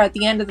home to her at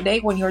the end of the day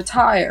when you're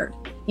tired.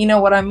 You know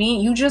what I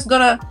mean? You're just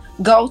gonna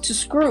go to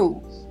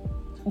screw.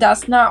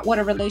 That's not what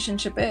a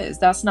relationship is.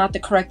 That's not the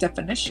correct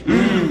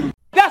definition.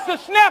 That's a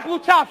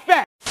Snapple top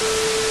fact.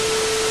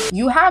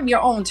 You have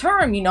your own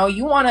term, you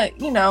want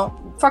to,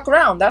 fuck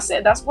around. That's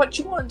it. That's what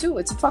you want to do.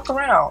 It's a fuck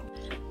around.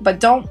 But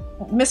don't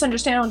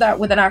misunderstand that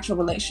with an actual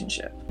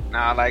relationship.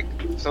 Now, like,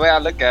 so the way I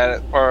look at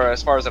it, or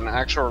as far as an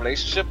actual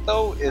relationship,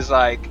 though, is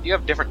like, you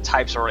have different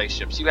types of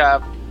relationships. You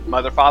have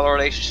mother-father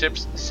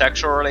relationships,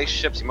 sexual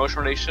relationships,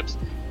 emotional relationships,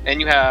 and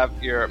you have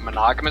your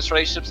monogamous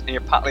relationships and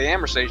your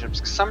polyamorous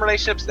relationships. Some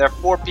relationships, they're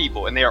 4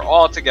 people, and they are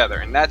all together,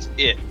 and that's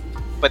it.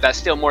 But that's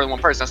still more than one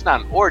person. That's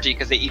not an orgy,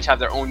 because they each have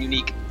their own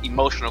unique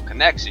emotional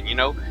connection,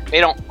 They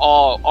don't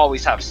all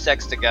always have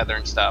sex together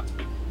and stuff.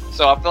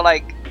 So I feel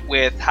like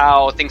with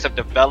how things have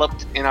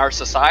developed in our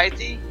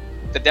society,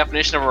 the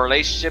definition of a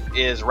relationship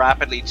is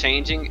rapidly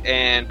changing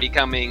and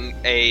becoming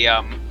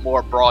a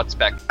more broad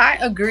spectrum. I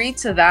agree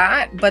to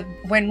that, but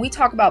when we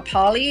talk about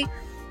poly,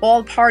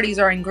 all parties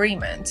are in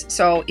agreement.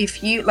 So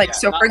if you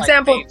for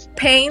example,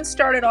 Pain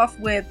started off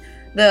with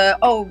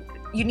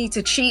you need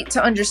to cheat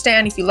to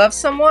understand if you love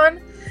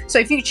someone. So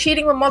if you're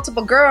cheating with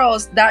multiple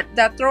girls, that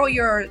throws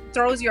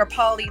your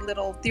poly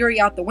little theory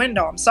out the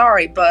window. I'm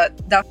sorry,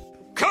 but that's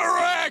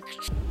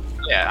correct.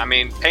 Yeah, I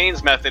mean,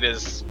 Pain's method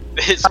is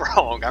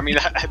wrong. I mean,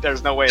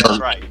 there's no way that's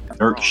right.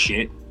 Dirt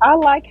shit. I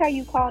like how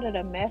you called it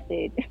a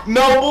method.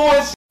 No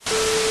boys.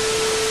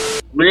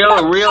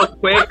 Real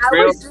quick.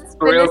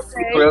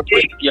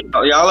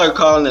 Y'all are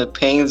calling it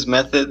Pain's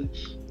method.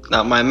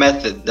 Not my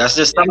method. That's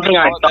just something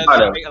I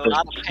thought of.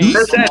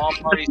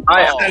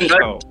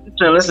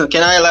 Listen,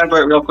 can I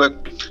elaborate real quick?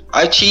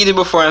 I cheated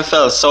before and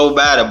felt so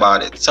bad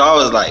about it. So I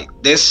was like,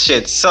 this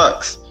shit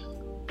sucks.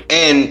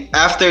 And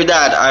after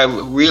that, I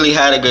really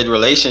had a good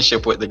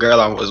relationship with the girl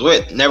I was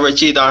with. Never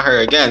cheated on her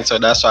again, so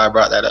that's why I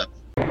brought that up.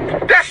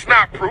 That's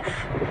not proof.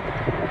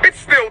 It's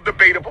still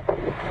debatable.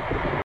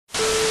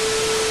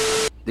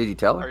 Did you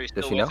tell her?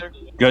 Does she know?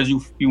 Because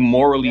you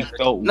morally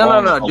felt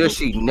No. Does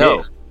she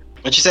know?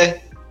 What'd you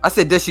say? I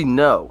said, does she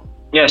know?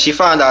 Yeah, she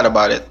found out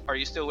about it. Are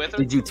you still with her?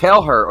 Did you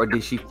tell her, or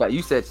did she?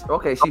 You said,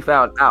 okay, she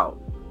found out.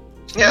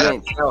 Yeah. You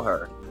didn't tell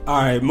her. All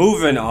right,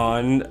 moving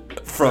on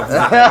from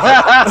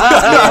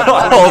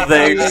the whole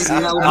thing.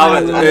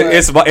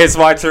 It's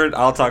my turn.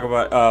 I'll talk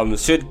about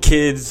should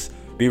kids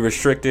be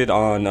restricted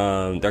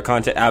on their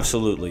content?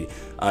 Absolutely.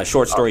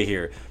 Short story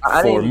here.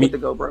 I didn't get to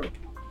go, bro.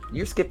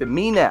 You're skipping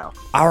me now.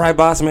 All right,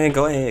 boss man,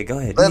 go ahead.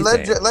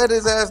 Let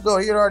his ass go.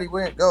 He already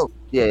went. Go.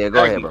 Yeah,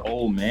 go ahead, bro.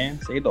 Old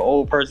man, save the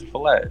old person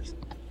for last.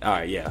 All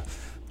right, yeah.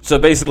 So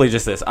basically,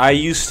 just this. I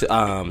used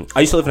to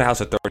live in a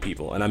house of 30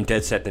 people, and I'm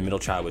dead set the middle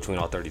child between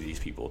all 30 of these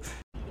people.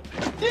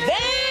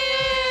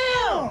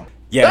 Damn!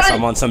 Yes,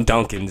 I'm on some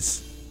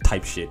Dunkin's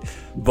type shit.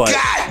 But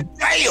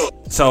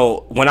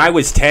so when I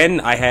was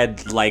 10, I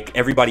had like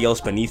everybody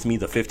else beneath me.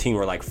 The 15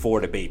 were like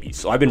 4 to babies.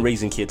 So I've been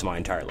raising kids my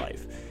entire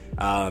life.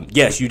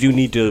 Yes, you do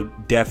need to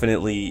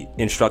definitely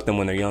instruct them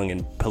when they're young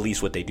and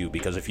police what they do,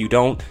 because if you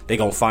don't, they're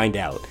gonna find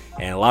out.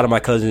 And a lot of my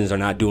cousins are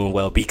not doing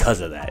well because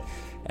of that.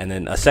 And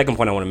then a second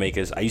point I want to make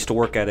is I used to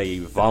work at a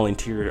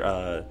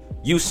volunteer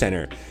youth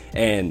center,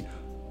 and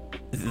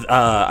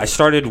I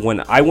started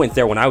when I went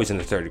there when I was in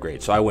the 3rd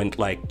grade. So I went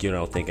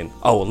thinking,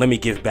 oh, well, let me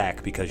give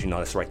back because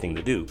that's the right thing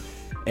to do.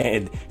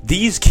 And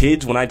these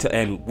kids,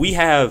 and we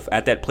have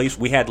at that place,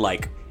 we had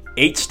like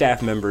 8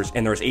 staff members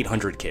and there's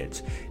 800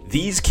 kids.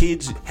 These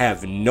kids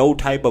have no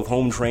type of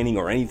home training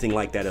or anything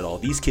like that at all.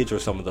 These kids are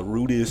some of the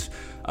rudest,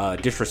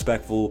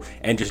 disrespectful,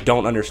 and just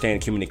don't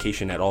understand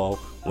communication at all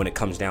when it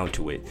comes down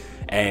to it.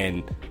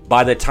 And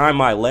by the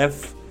time I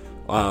left,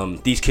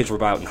 these kids were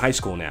about in high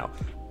school now.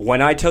 When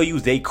I tell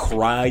you they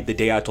cried the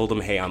day I told them,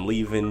 hey, I'm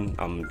leaving,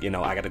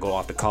 I got to go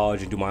off to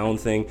college and do my own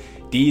thing,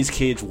 these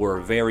kids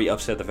were very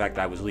upset the fact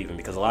that I was leaving,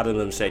 because a lot of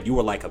them said, you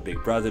were like a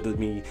big brother to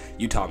me,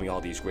 you taught me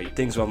all these great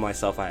things about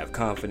myself, I have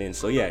confidence.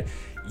 So yeah,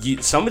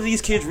 some of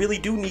these kids really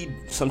do need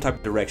some type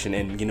of direction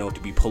and,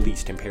 to be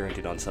policed and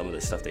parented on some of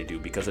the stuff they do,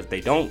 because if they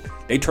don't,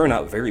 they turn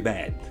out very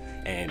bad.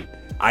 And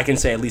I can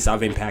say at least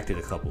I've impacted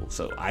a couple,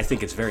 so I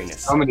think it's very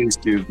necessary.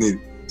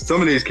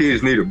 Some of these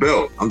kids need a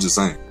belt. I'm just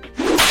saying.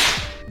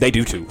 They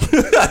do too.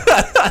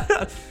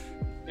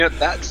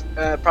 That's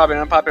probably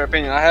an unpopular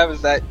opinion I have,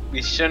 is that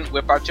we shouldn't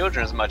whip our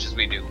children as much as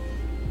we do.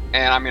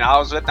 And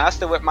I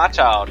still whip my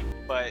child,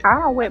 but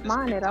I don't whip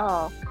mine at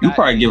all. You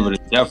probably give it a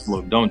death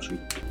look, don't you?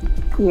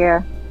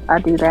 Yeah,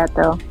 I do that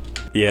though.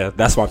 Yeah,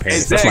 that's my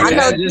parents. Exactly.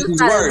 That's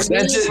my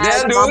dad.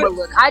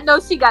 I know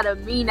she got a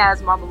mean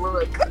ass mama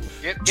look.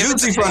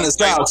 Juicy from the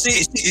south.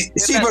 She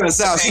from the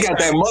south. She got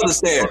that mother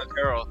stare.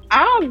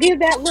 I don't give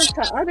that look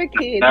to other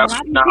kids.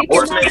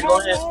 Horseman,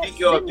 go ahead and speak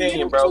your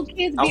opinion, bro. I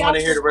want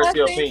to hear the rest of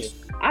your opinion.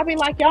 I be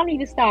like, y'all need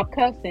to stop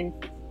cussing.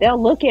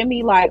 They'll look at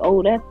me like,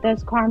 oh,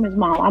 that's Carmen's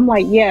mom. I'm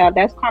like, yeah,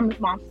 that's Carmen's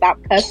mom.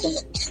 Stop cussing.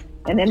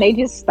 And then they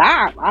just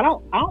stop. I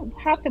don't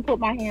have to put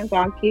my hands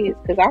on kids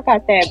because I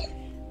got that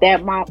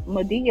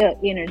Madea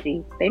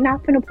energy. They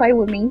not finna play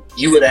with me.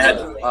 You would have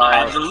had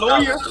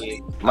Hallelujah.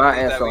 My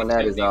answer on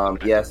that is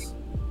yes.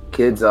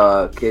 Kids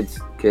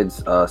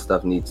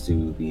stuff needs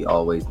to be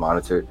always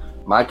monitored.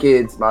 My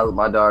kids,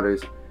 my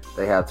daughters,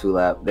 they both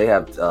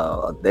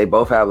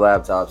have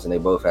laptops and they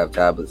both have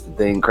tablets.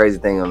 The crazy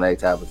thing on their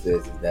tablets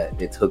is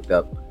that it's hooked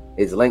up.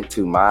 It's linked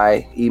to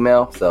my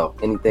email, so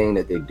anything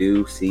that they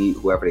do see,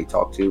 whoever they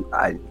talk to,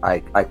 I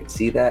can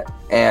see that.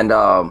 And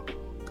I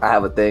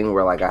have a thing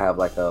where I have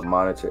a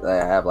monitor.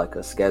 I have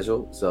a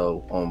schedule.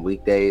 So on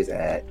weekdays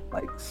at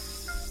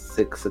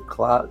 6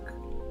 o'clock,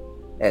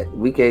 at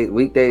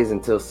weekdays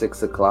until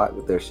 6 o'clock,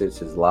 their shit's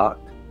just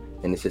locked,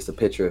 and it's just a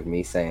picture of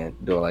me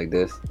doing like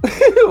this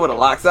with a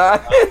lock sign.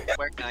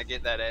 Where can I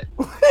get that at?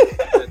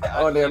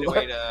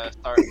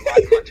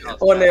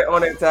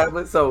 on their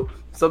tablet. So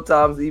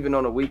sometimes even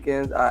on the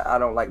weekends, I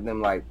don't like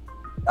them I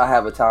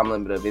have a time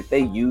limit of if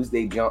they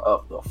jump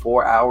up to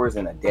 4 hours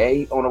in a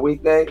day on a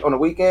weekend.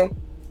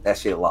 That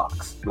shit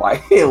locks.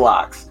 It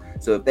locks.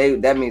 So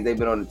that means they've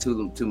been on it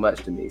too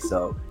much to me.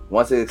 So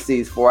once it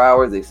exceeds 4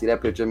 hours, they see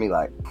that picture of me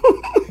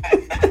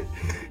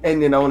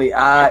and then only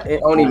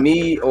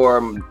me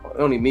or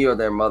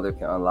their mother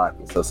can unlock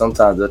it. So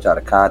sometimes they'll try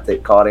to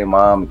call their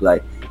mom and be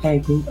like, hey,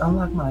 can you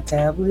unlock my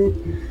tablet?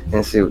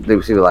 And she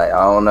was like,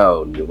 I don't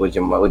know. What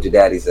your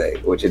daddy say?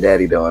 What your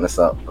daddy doing or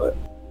something? But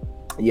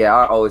yeah,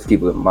 I always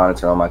keep a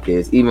monitor on my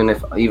kids. Even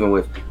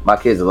with my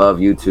kids love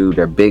YouTube.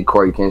 They're big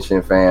Corey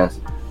Kenshin fans.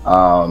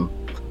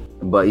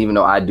 But even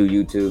though I do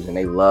YouTubes and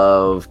they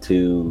love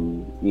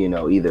to,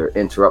 either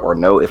interrupt or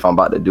know if I'm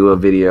about to do a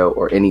video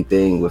or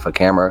anything with a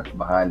camera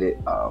behind it.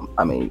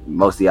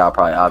 Most of y'all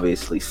probably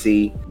obviously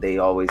see they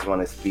always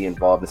want to be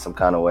involved in some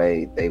kind of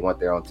way. They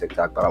want their own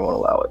TikTok, but I won't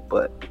allow it.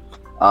 But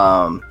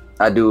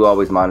I do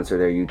always monitor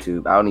their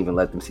YouTube. I don't even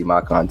let them see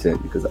my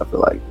content because I feel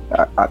like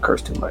I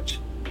curse too much,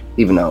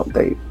 even though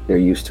they're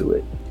used to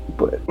it.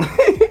 But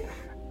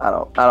I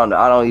don't know.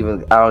 I don't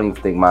even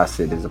think my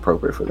shit is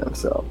appropriate for them.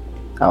 So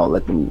I don't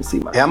let them even see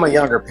my. Yeah, I'm a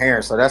younger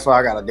parent, so that's why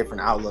I got a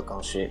different outlook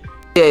on shit.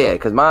 Yeah,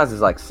 because mine's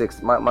is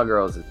 6. My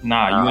girls is.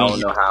 I don't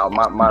know how.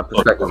 My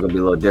perspective is gonna be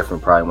a little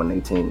different probably when they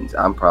teens.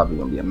 I'm probably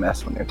gonna be a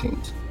mess when they're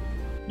teens.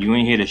 You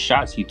ain't hear the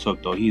shots he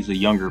took though. He's a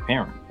younger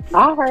parent.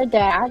 I heard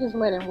that. I just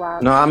let him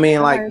rock. No, I mean,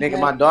 I like, heard nigga, that.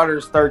 my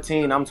daughter's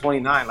 13. I'm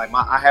 29. Like,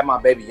 I had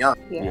my baby young.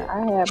 Yeah, I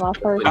had my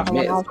first one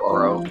when I was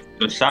 21.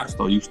 The shots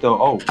though, you still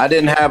old. I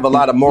didn't have a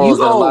lot of morals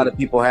You that a old. lot of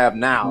people have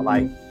now.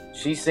 Like,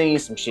 she's seen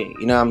some shit.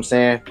 You know what I'm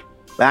saying?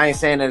 But I ain't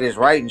saying that it's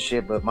right and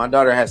shit, but my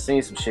daughter has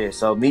seen some shit.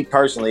 So me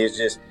personally, it's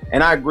just,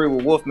 and I agree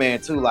with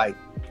Wolfman too. Like,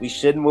 we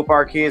shouldn't whoop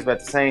our kids, but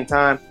at the same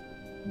time,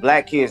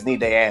 black kids need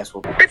their ass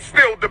whooped. It's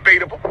still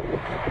debatable,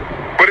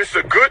 but it's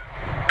a good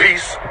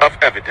piece of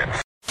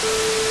evidence.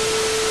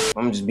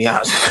 I'm just be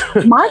honest.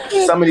 My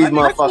kids, Some of these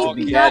my motherfuckers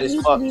kids be not bad as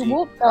used to fuck. be G.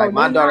 whooped, though. Like,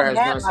 my They're daughter not has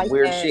bad done some like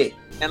weird that. shit.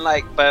 And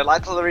like, but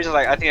like of the reasons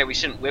like I think that we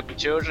shouldn't whip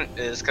children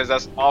is because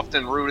that's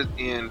often rooted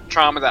in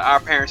trauma that our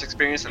parents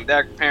experienced and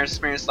their parents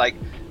experienced. Like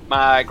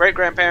my great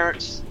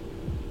grandparents,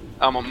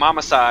 on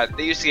mama's side,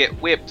 they used to get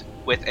whipped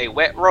with a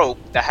wet rope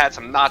that had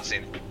some knots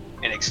in it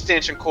and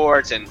extension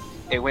cords, and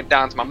it went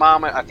down to my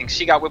mama. I think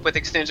she got whipped with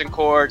extension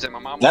cords, and my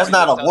mama. That's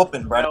not a whipped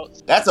whooping, bro.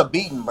 That's a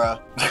beating, bro.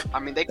 I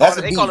mean, they call That's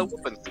it a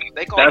whooping.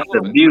 They call it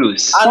whooping.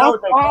 abuse. I know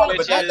what they call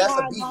Which it, but that's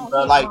a is- beating,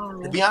 bro. Like,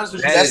 to be honest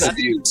with you, That that's is a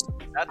abuse.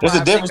 There's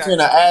a difference between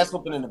an ass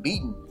whooping and a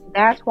beating.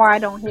 That's why I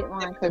don't hit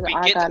mine, because We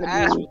I get got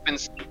ass abused.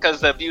 whoopings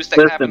because the abuse that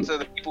Listen. happened to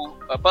the people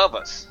above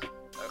us.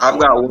 I've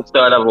got whooped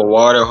out of a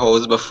water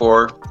hose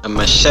before, a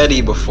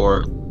machete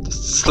before,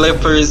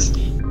 slippers.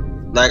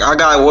 Like, I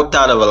got whooped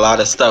out of a lot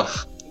of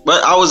stuff.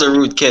 But I was a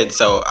rude kid,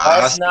 so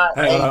That's not.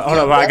 Hey, a- hold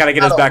on, I gotta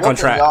get that's us not a back on whooping,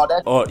 track. y'all.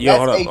 That's, Oh, yo, that's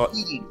hold on. a Oh.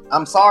 beating.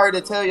 I'm sorry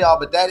to tell y'all,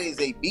 but that is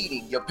a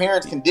beating. Your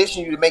parents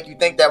conditioned you to make you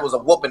think that was a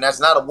whooping. That's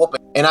not a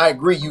whooping. And I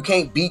agree, you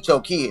can't beat your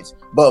kids.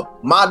 But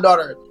my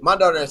daughter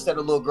has set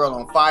a little girl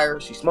on fire.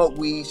 She smoked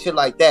weed, shit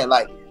like that.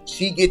 Like,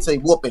 she gets a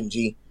whooping,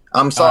 G.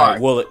 I'm All sorry.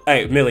 right, well,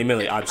 hey,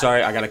 Millie, I'm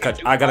sorry. I gotta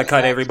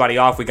cut everybody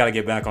off. We gotta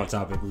get back on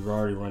topic. We're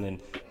already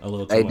running a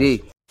little too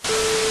much.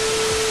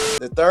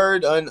 The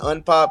third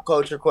unpop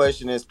culture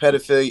question is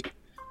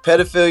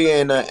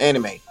pedophilia in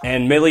anime.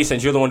 And Millie,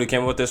 since you're the one who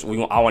came up with this, I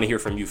want to hear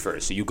from you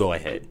first. So you go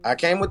ahead. I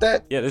came with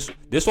that? Yeah,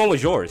 this one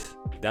was yours.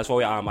 That's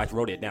why I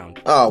wrote it down.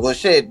 Oh well,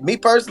 shit. Me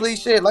personally,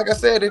 shit. Like I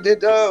said, it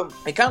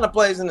kind of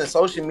plays into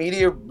social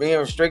media being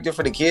restricted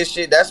for the kids.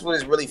 Shit, that's what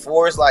it's really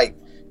for. It's like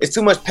it's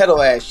too much pedo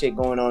ass shit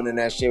going on in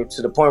that shit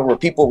to the point where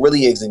people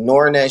really is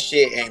ignoring that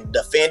shit and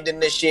defending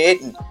the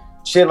shit and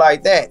shit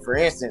like that. For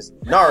instance,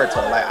 Naruto.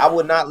 Like, I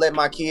would not let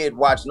my kid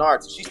watch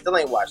Naruto. She still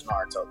ain't watched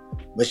Naruto,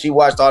 but she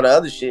watched all the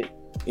other shit.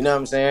 You know what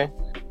I'm saying?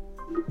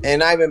 And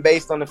not even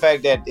based on the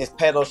fact that it's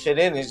pedo shit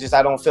in it. It's just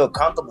I don't feel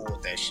comfortable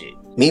with that shit.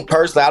 Me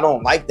personally, I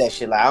don't like that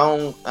shit. Like,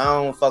 I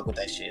don't fuck with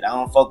that shit. I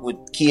don't fuck with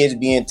kids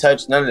being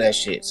touched, none of that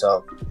shit.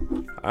 So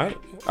All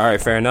right,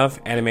 fair enough.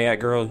 Anime at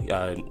girl,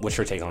 what's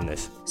your take on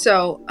this?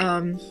 So,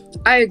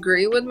 I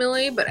agree with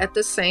Millie, but at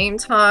the same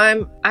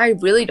time, I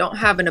really don't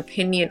have an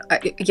opinion.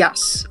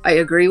 Yes, I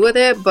agree with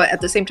it, but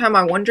at the same time,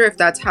 I wonder if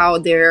that's how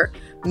they're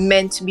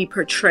meant to be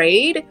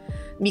portrayed.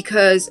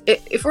 Because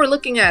if we're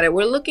looking at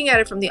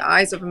it from the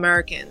eyes of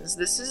Americans.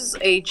 This is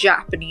a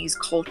Japanese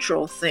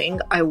cultural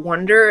thing. I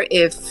wonder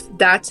if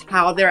that's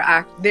how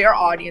their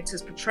audience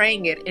is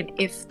portraying it, and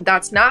if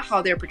that's not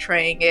how they're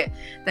portraying it,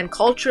 then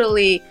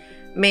culturally,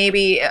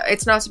 maybe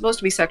it's not supposed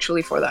to be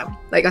sexually for them,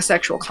 like a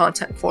sexual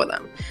content for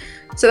them.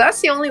 So that's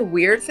the only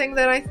weird thing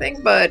that I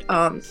think. But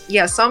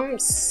yeah, some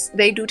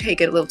they do take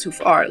it a little too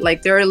far.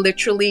 Like, there are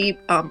literally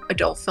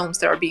adult films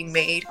that are being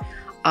made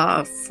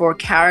for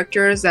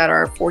characters that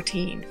are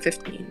 14,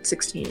 15,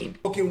 16.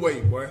 Fucking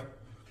way, boy.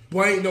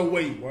 Boy, ain't no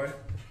way, boy.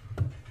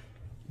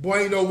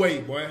 Boy, ain't no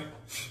way, boy.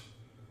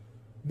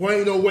 Boy,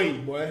 ain't no way,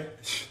 boy.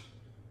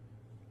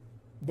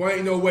 Boy,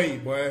 ain't no way,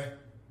 boy.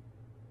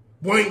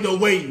 Boy, ain't no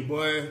way,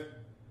 boy.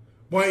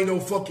 Boy, ain't no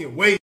fucking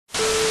way.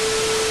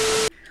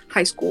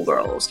 High school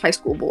girls, high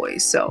school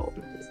boys, so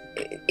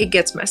it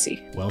gets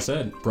messy. Well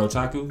said,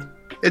 Brotaku.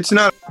 It's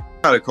not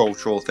a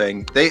cultural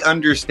thing. They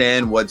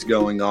understand what's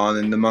going on,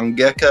 and the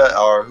mangaka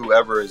or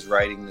whoever is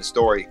writing the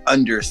story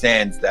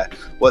understands that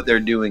what they're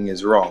doing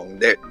is wrong.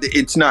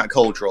 It's not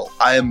cultural.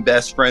 I am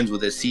best friends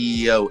with a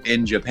CEO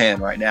in Japan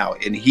right now,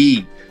 and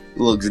he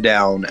looks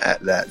down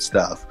at that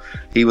stuff.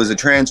 He was a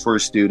transfer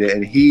student,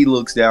 and he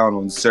looks down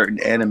on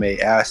certain anime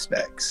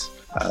aspects.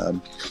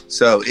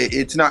 So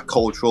it's not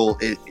cultural.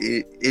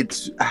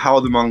 It's how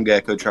the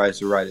mangaka tries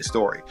to write a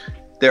story.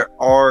 There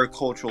are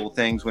cultural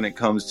things when it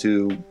comes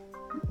to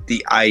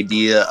the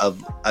idea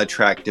of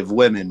attractive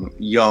women,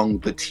 young,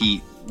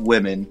 petite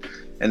women.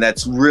 And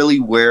that's really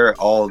where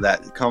all of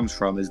that comes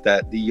from, is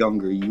that the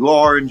younger you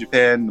are in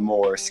Japan, the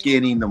more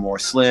skinny, the more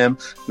slim,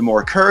 the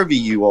more curvy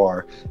you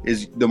are,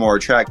 is the more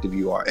attractive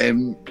you are.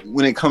 And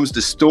when it comes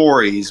to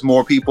stories,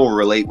 more people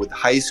relate with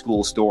high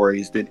school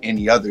stories than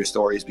any other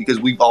stories, because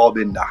we've all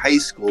been to high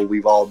school,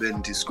 we've all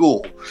been to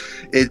school.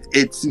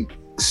 It's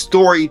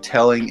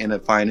storytelling in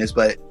its finest,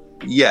 but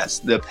yes,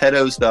 the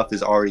pedo stuff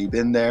has already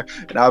been there,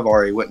 and I've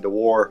already went to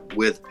war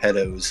with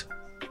pedos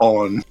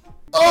on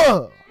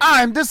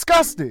I'm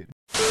disgusted.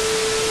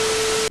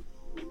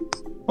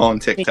 on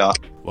TikTok.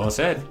 Well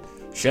said.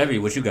 Chevy,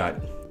 what you got?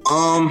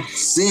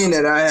 Seeing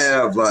that I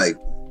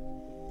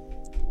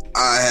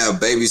have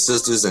baby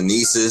sisters and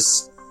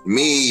nieces,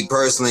 Me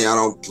personally, I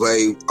don't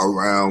play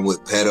around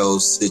with pedo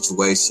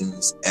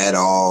situations at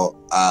all.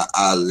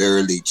 I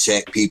literally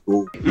check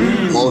people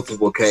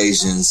multiple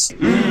occasions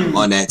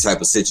on that type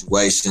of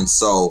situation.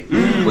 So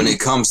when it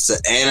comes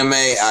to anime,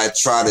 I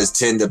try to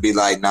tend to be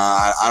like,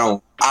 nah, I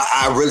don't.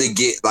 I really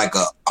get like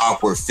a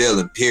awkward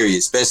feeling, period.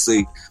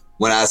 Especially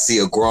when I see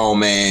a grown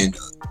man,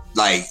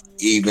 like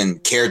even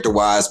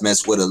character-wise,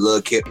 mess with a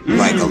little kid,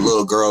 like a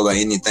little girl or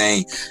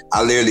anything.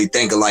 I literally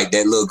think of like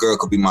that little girl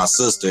could be my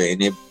sister,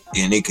 and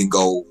it can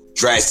go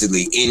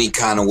drastically any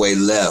kind of way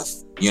left,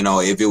 you know,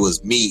 if it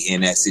was me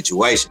in that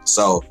situation.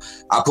 So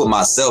I put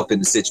myself in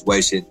the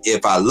situation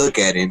if I look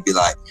at it and be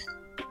like,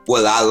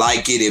 well, I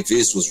like it if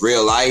this was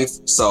real life.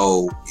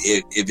 So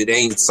if it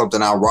ain't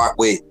something I rock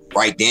with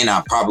right then,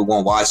 I probably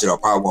won't watch it or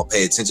probably won't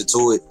pay attention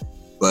to it.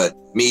 But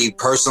me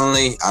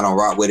personally, I don't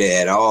rock with it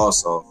at all.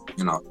 So,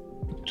 you know.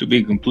 To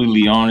be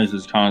completely honest,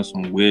 it's kind of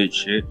some weird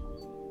shit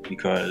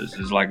because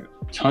there's like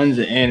tons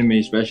of anime,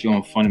 especially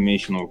on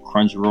Funimation or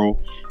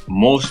Crunchyroll,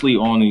 mostly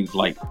on these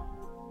like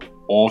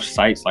off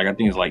sites. Like I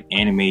think it's like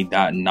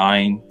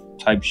anime.9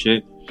 type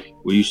shit,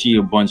 where you see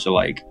a bunch of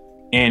like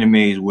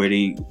animes where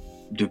they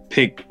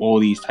depict all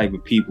these type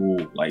of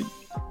people. Like,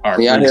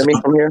 can y'all hear me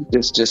from here?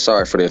 Just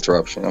sorry for the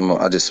interruption.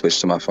 I just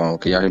switched to my phone.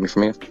 Can y'all hear me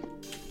from here?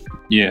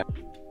 Yeah.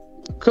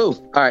 Cool.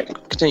 All right,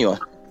 continue on.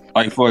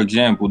 Like for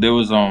example, there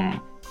was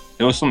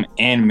some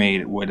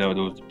anime where that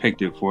was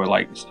depicted for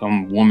like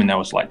some woman that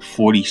was like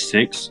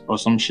 46 or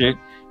some shit,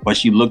 but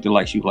she looked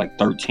like she was like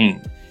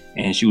 13,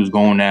 and she was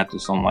going after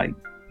some like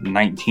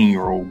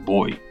 19-year-old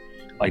boy.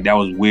 Like that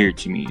was weird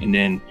to me. And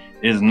then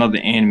there's another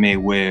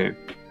anime where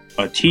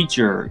a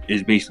teacher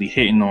is basically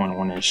hitting on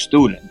one of their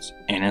students,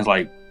 and it's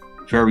like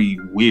very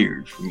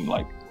weird for me.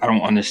 Like I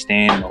don't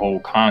understand the whole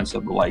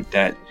concept of like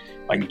that.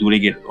 Like, do they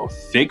get a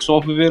fix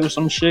off of it or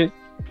some shit?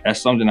 That's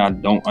something I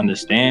don't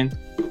understand,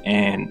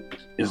 and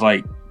it's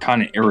like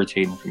kind of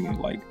irritating for me.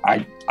 Like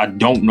I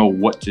don't know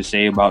what to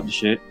say about the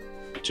shit,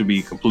 to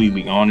be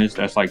completely honest.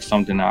 That's like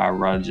something I'd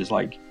rather just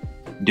like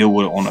deal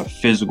with on a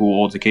physical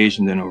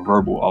altercation than a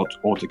verbal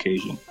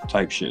altercation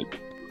type shit.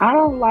 I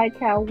don't like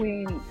how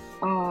when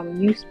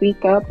you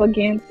speak up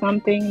against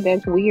something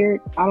that's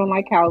weird. I don't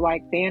like how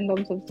like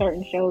fandoms of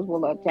certain shows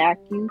will attack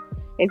you.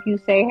 If you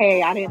say,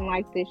 hey, I didn't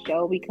like this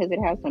show because it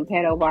has some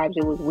pedo vibes,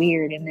 it was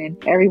weird, and then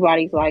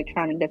everybody's like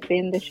trying to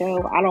defend the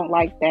show. I don't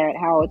like that,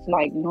 how it's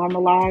like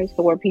normalized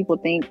to where people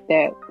think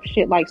that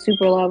shit like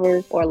Super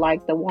Lovers, or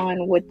like the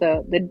one with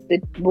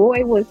the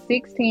boy was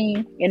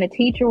 16 and the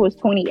teacher was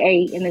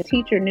 28, and the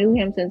teacher knew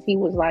him since he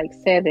was like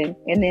 7,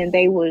 and then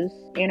they was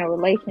in a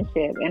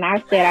relationship. And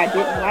I said I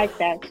didn't like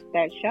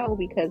that show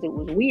because it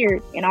was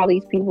weird, and all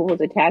these people was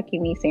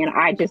attacking me saying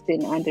I just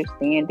didn't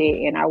understand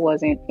it and I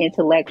wasn't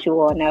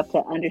intellectual enough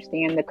to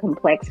understand the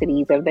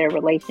complexities of their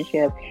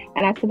relationship.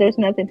 And I said there's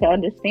nothing to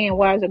understand.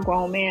 Why is a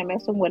grown man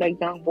messing with a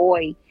young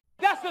boy?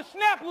 That's a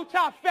snap,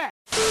 top fat.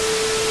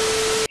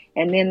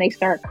 And then they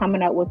start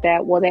coming up with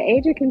that, well, the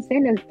age of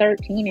consent is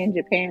 13 in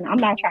Japan. I'm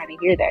not trying to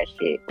hear that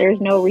shit. There's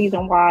no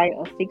reason why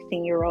a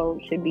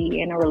 16-year-old should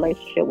be in a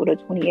relationship with a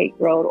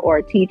 28-year-old, or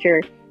a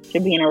teacher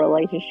should be in a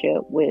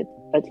relationship with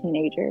a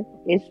teenager.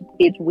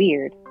 It's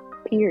weird,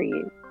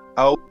 period.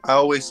 I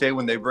always say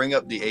when they bring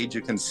up the age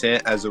of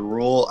consent as a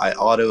rule, I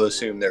auto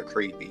assume they're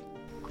creepy.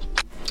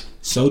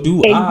 So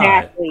do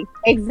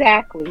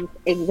Exactly.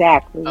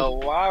 A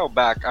while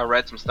back, I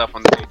read some stuff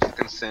on the age of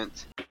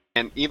consent.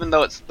 And even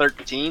though it's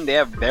 13, they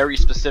have very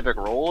specific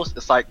rules.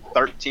 It's like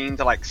 13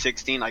 to like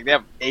 16. Like they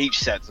have age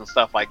sets and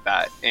stuff like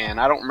that.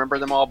 And I don't remember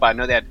them all, but I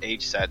know they had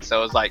age sets.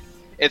 So it's like,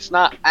 it's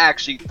not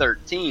actually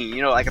 13.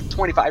 You know, like a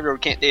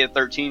 25-year-old can't date a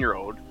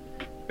 13-year-old.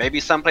 Maybe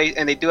someplace,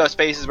 and they do have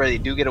spaces where they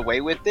do get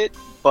away with it.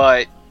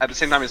 But at the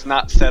same time, it's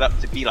not set up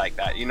to be like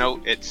that. You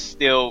know, it's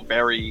still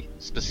very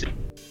specific.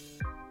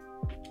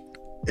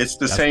 It's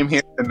the same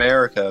here in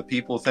America.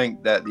 People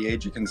think that the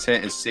age of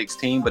consent is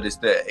 16, but it's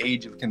the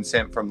age of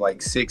consent from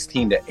like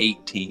 16 to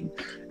 18.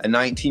 A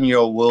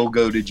 19-year-old will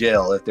go to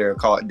jail if they're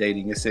caught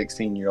dating a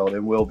 16-year-old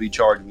and will be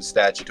charged with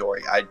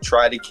statutory. I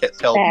try to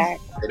tell them,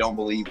 they don't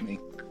believe me.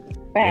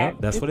 Yeah,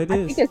 that's what it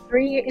is. I think it's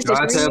 3 years.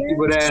 I tell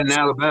people that in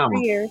Alabama.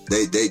 3 years.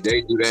 They do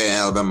that in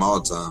Alabama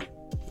all the time.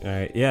 All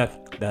right, yeah,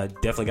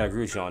 definitely got to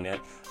agree with you on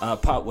that.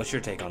 Pop, what's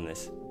your take on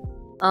this?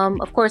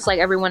 Of course, like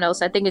everyone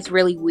else, I think it's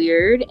really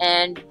weird.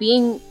 And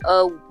being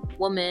a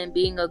woman,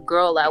 being a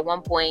girl at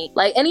one point,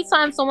 like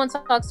anytime someone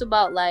talks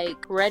about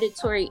like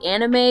hereditary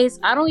animes,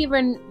 I don't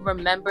even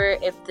remember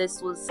if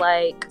this was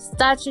like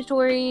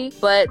statutory,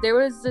 but there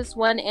was this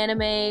one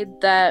anime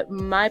that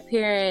my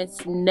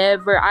parents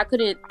never, I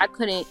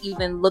couldn't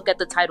even look at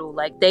the title.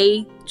 Like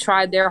they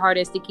tried their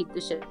hardest to keep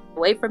this shit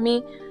away from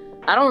me.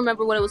 I don't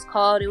remember what it was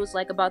called. It was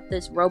like about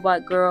this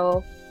robot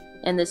girl,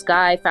 and this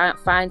guy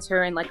finds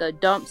her in like a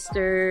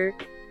dumpster,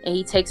 and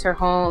he takes her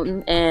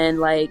home, and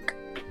like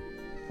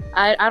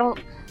I don't.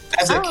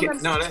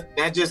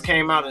 That just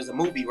came out as a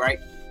movie, right?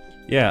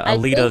 Yeah,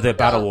 Alita the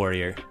Battle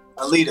Warrior.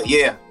 Alita,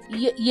 yeah.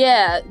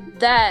 Yeah,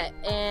 that,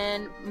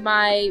 and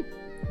my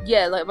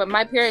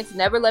parents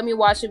never let me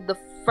watch it the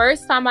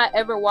first time I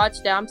ever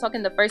watched it, I'm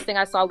talking the first thing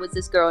I saw was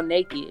this girl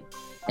naked.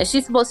 And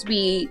she's supposed to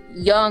be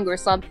young or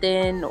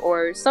something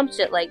or some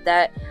shit like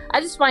that.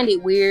 I just find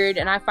it weird,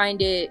 and I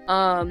find it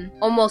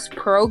almost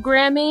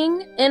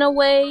programming in a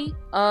way.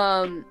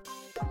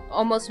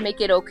 Almost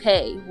make it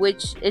okay,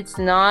 which it's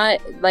not.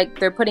 Like,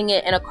 they're putting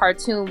it in a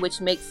cartoon,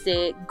 which makes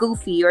it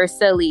goofy or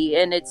silly,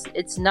 and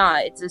it's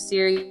not. It's a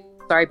serious...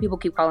 Sorry, people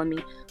keep calling me.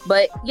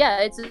 But yeah,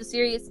 it's a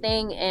serious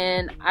thing,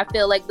 and I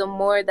feel like the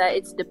more that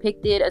it's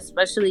depicted,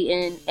 especially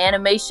in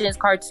animations,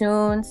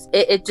 cartoons,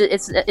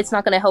 it's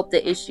not going to help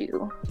the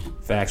issue.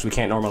 Facts. We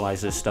can't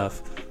normalize this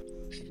stuff.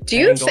 Do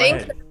you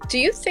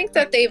think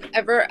that they've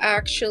ever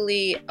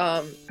actually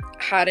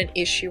had an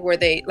issue where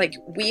they, like,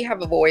 we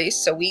have a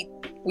voice, so we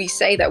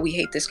say that we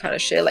hate this kind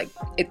of shit, like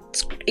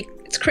it's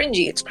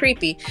cringy, it's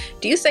creepy.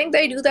 Do you think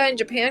they do that in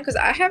Japan? Because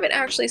I haven't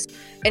actually seen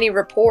any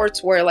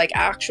reports where like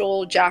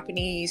actual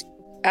Japanese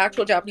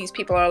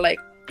people are like,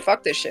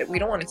 fuck this shit, we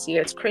don't want to see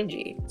it, it's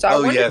cringy.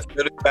 So yes,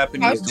 go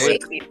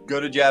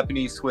to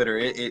Japanese Twitter.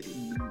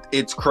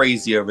 It's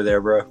crazy over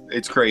there, bro.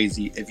 It's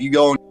crazy. If you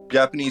go on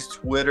Japanese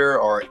Twitter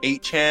or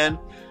 8chan,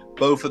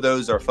 both of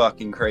those are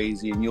fucking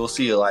crazy, and you'll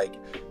see like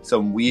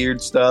some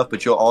weird stuff,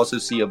 but you'll also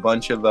see a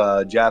bunch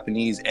of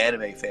Japanese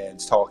anime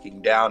fans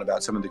talking down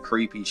about some of the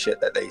creepy shit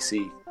that they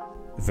see.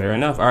 Fair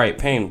enough. All right,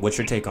 Payne, what's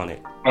your take on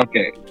it?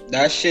 Okay,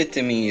 that shit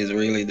to me is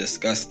really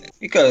disgusting,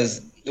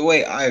 because the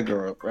way I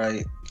grew up,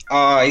 right,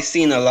 I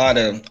seen a lot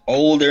of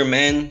older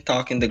men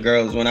talking to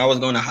girls when I was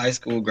going to high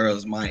school,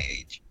 girls my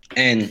age.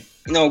 And,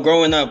 you know,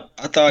 growing up,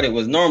 I thought it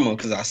was normal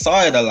because I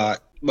saw it a lot,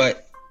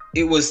 but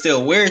it was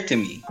still weird to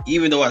me,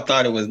 even though I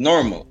thought it was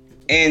normal.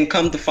 And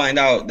come to find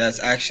out, that's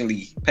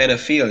actually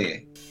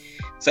pedophilia.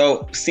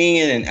 So seeing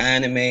it in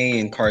anime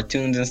and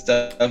cartoons and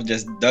stuff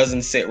just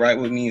doesn't sit right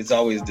with me. It's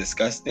always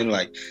disgusting.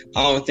 Like,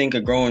 I don't think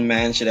a grown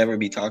man should ever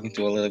be talking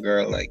to a little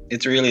girl. Like,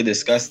 it's really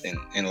disgusting.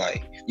 And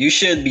like, you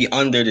should be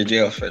under the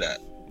jail for that.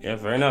 Yeah,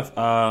 fair enough.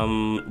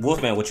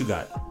 Wolfman, what you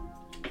got?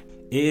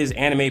 Is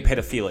anime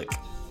pedophilic?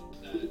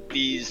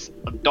 These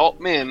adult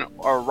men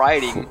are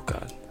writing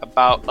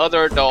about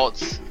other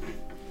adults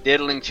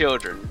diddling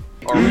children,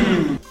 or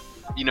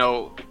you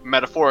know,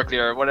 metaphorically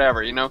or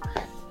whatever, you know,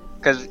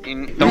 because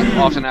you don't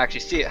often actually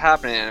see it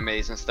happen in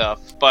animes and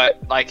stuff.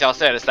 But like y'all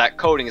said, it's that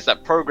coding, it's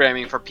that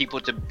programming for people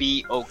to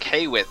be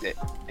okay with it,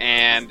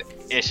 and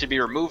it should be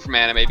removed from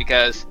anime,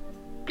 because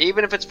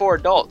even if it's for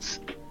adults,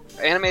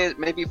 anime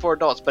may be for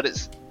adults, but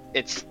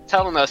it's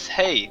telling us,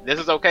 hey, this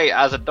is okay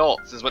as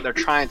adults. This is what they're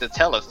trying to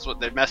tell us. This is what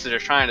their message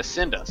is trying to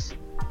send us.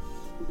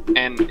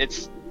 And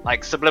it's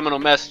like subliminal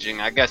messaging,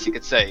 I guess you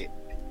could say.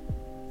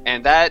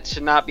 And that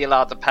should not be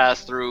allowed to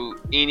pass through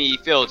any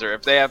filter.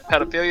 If they have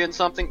pedophilia in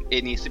something,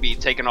 it needs to be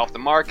taken off the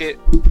market.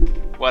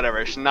 Whatever,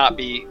 it should not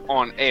be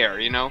on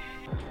air, you know?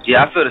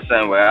 Yeah, I feel the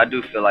same way. I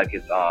do feel like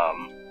it's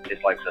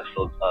like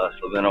a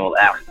subliminal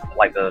act,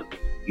 like a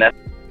message.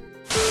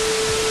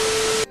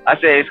 I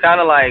say it's kind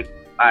of like,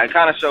 it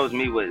kind of shows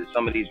me what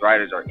some of these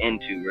writers are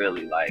into,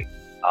 really. Like,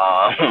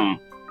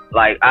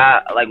 like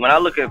when I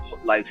look at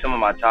like some of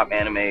my top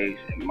animes,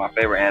 my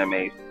favorite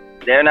animes,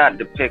 they're not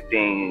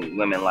depicting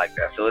women like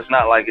that. So it's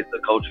not like it's a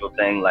cultural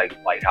thing, like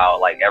how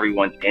like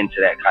everyone's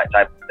into that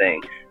type of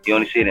thing. You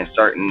only see it in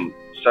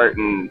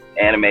certain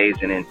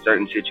animes and in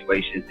certain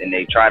situations, and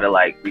they try to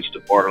like reach the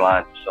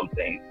borderline of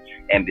something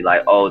and be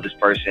like, oh, this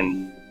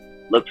person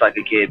looks like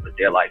a kid, but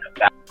they're like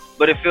a.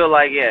 But it feel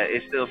like, yeah,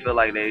 it still feel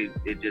like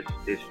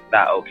it's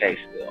not okay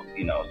still,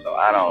 you know. So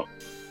I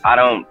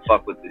don't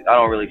fuck with it. I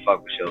don't really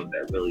fuck with shows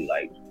that really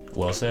like.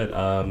 Well said.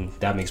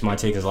 That makes my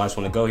take as the last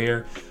one to go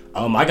here.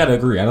 I gotta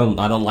agree. I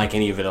don't like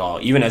any of it at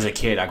all. Even as a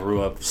kid, I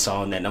grew up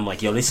sawing that, and I'm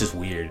like, yo, this is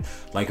weird.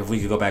 Like, if we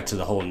could go back to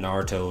the whole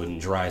Naruto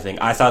and Jiraiya thing,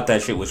 I thought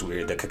that shit was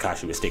weird. That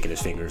Kakashi was sticking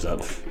his fingers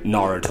up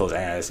Naruto's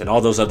ass, and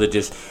all those other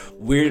just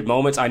weird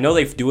moments. I know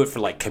they do it for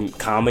like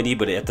comedy,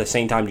 but at the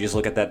same time, you just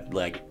look at that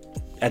like.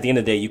 At the end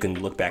of the day, you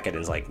can look back at it and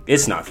it's like,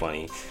 it's not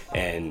funny.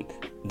 And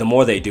the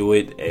more they do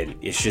it, and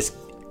it's just,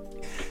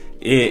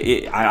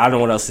 I don't know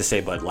what else to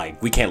say, but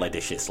like, we can't let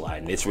this shit slide.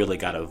 And it's really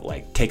got to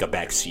like take a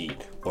back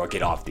seat or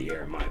get off the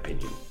air, in my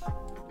opinion.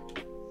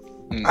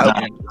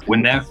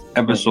 When that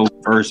episode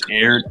first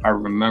aired, I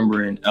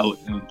remember in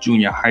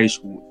junior high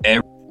school,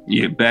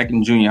 back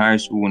in junior high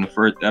school, when the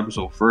first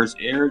episode first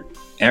aired,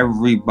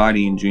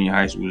 everybody in junior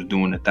high school was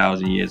doing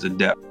 1,000 Years of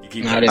Death.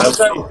 So many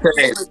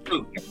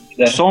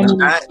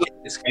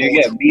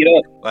you get beat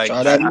up. Like,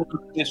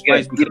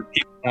 because people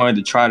wanted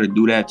to try to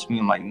do that to me.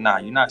 I'm like, nah,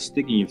 you're not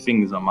sticking your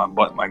fingers on my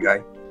butt, my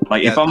guy.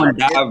 Like, if I'm gonna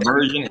die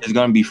virgin, it's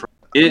gonna be from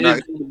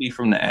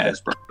the ass,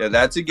 bro. Yeah,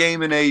 that's a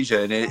game in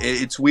Asia, and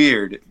it's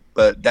weird,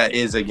 but that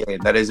is a game.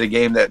 That is a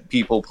game that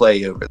people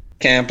play over.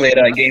 Can't play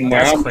that game.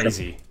 That's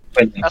crazy.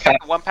 That's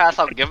like one pass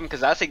I'll give him, because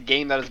that's a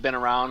game that has been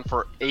around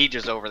for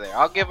ages over there.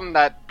 I'll give him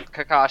that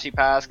Kakashi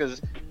pass,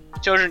 because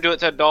children do it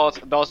to adults,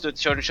 adults do it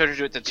to children, children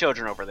do it to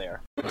children over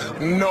there.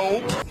 No.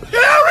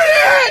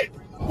 Harriet!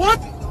 What?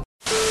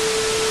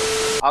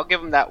 I'll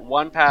give him that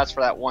one pass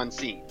for that one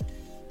scene.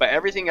 But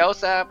everything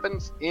else that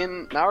happens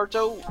in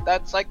Naruto,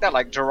 that's like that.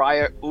 Like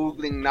Jiraiya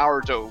oogling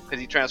Naruto because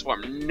he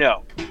transformed.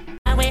 No.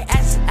 That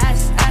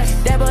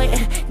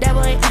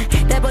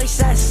boy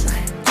sus.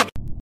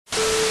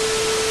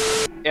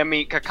 I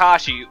mean,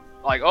 Kakashi,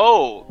 like,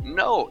 oh,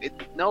 no,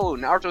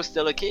 Naruto's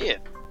still a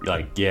kid.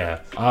 Like,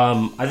 yeah.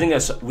 I think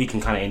we can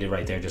kind of end it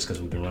right there just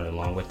because we've been running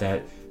along with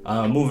that.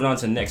 Moving on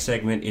to the next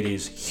segment, it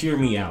is Hear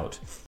Me Out.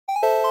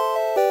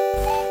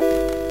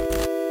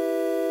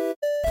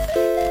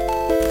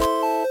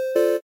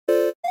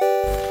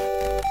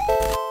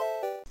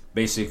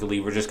 Basically,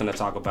 we're just going to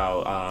talk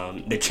about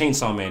the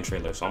Chainsaw Man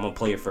trailer. So I'm going to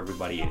play it for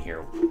everybody in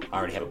here. I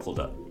already have it pulled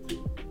up.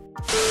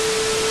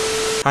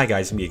 Hi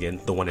guys, me again,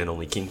 the one and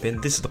only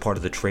Kingpin. This is the part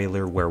of the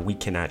trailer where we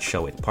cannot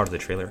show it.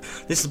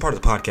 This is the part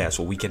of the podcast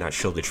where we cannot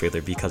show the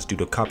trailer because due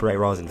to copyright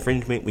laws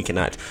infringement, we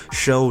cannot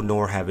show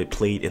nor have it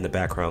played in the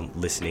background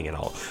listening at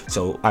all.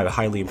 So I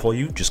highly implore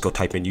you, just go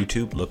type in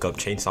YouTube, look up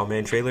Chainsaw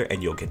Man trailer,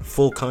 and you'll get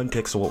full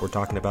context of what we're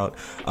talking about.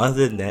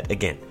 Other than that,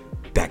 again,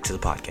 back to the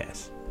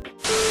podcast.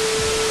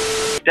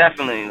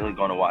 Definitely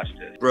going to watch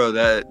this. Bro,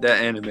 that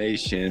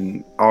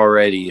animation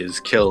already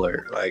is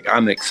killer. Like,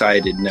 I'm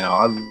excited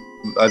now.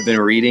 I've been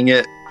reading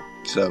it,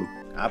 so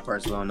I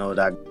personally don't know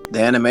that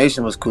the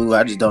animation was cool.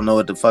 I just don't know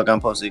what the fuck I'm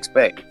supposed to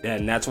expect. Yeah,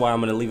 and that's why I'm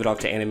gonna leave it off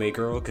to Anime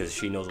Girl because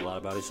she knows a lot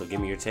about it. So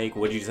give me your take.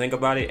 What did you think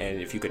about it? And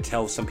if you could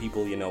tell some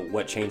people,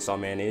 what Chainsaw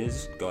Man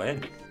is, go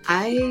ahead.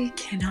 I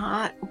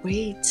cannot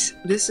wait.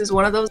 This is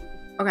one of those.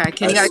 Okay,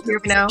 can you guys hear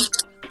me now?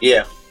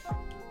 Yeah.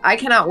 I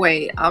cannot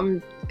wait.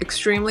 I'm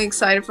extremely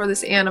excited for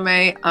this anime.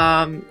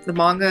 The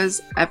manga's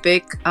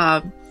epic.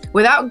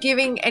 Without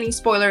giving any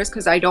spoilers,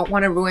 because I don't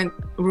want to ruin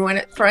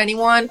it for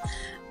anyone,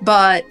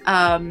 but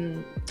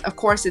of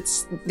course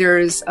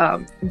there's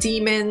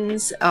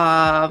demons.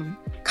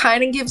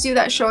 Kind of gives you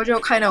that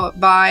shoujo kind of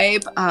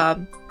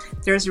vibe.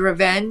 There's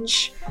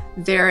revenge.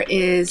 There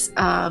is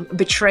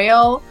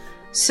betrayal.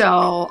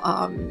 So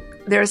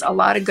there's a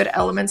lot of good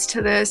elements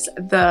to this.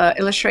 The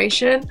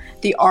illustration,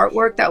 the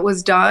artwork that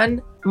was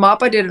done,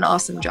 Mappa did an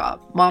awesome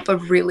job. Mappa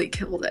really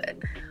killed it.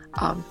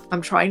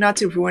 I'm trying not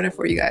to ruin it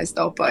for you guys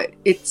though, but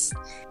it's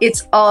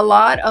a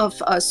lot of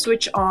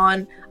switch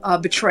on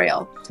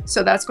betrayal.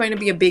 So that's going to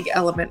be a big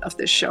element of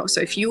this show.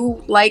 So if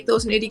you like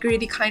those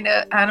nitty-gritty kind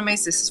of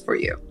animes, this is for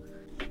you.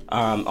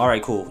 All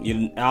right, cool.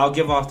 I'll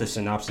give off the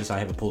synopsis. I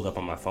have it pulled up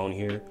on my phone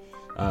here.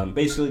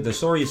 Basically, the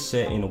story is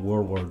set in a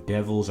world where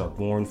devils are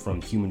born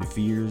from human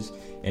fears,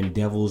 and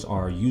devils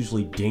are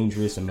usually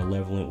dangerous and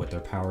malevolent with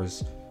their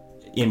powers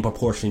in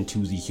proportion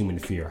to the human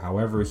fear.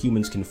 However,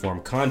 humans can form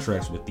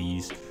contracts with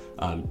these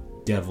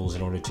devils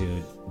in order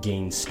to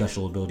gain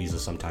special abilities of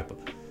some type of.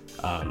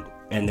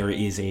 And there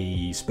is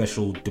a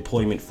special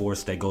deployment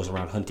force that goes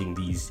around hunting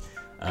these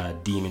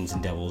demons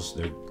and devils.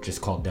 They're just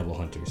called devil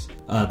hunters.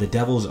 The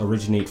devils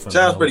originate from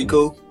Sounds hell. pretty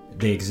cool.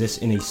 They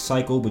exist in a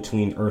cycle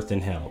between earth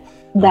and hell.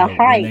 The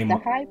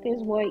hype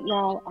is what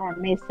y'all are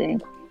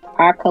missing.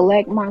 I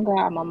collect manga.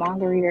 I'm a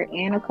manga reader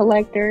and a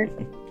collector.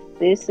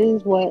 This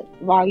is what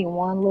volume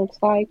 1 looks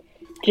like.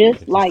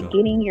 Just like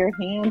getting your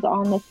hands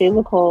on the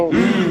physical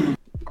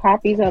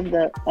copies of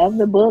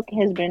the book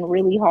has been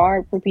really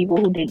hard for people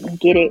who didn't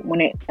get it when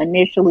it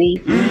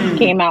initially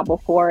came out,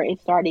 before it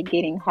started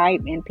getting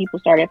hype and people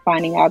started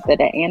finding out that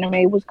the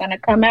anime was going to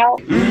come out.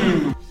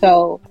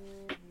 So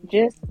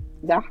just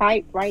the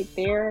hype right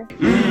there.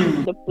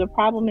 The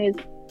problem is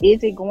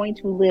it going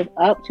to live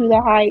up to the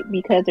hype?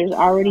 Because there's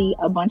already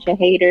a bunch of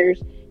haters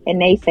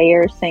and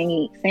naysayers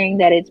saying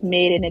that it's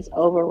mid and it's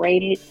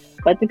overrated.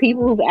 But the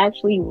people who've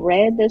actually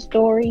read the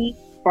story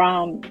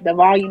from the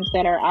volumes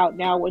that are out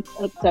now, which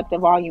hooks up to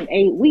volume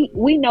 8,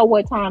 we know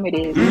what time it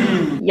is.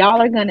 Y'all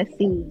are gonna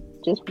see.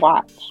 Just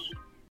watch.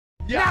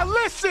 Now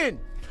listen,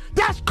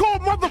 that's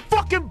called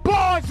motherfucking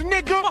bars,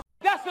 nigga.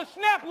 That's a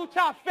Snapple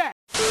top fact.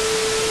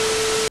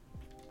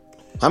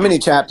 How many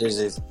chapters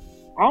is it?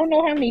 I don't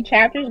know how many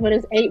chapters, but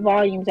it's 8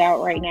 volumes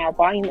out right now.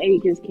 Volume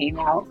 8 just came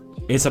out.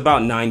 It's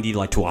about 90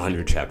 to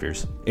 100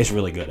 chapters. It's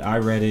really good. I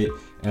read it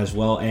as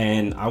well,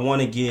 and I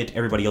want to get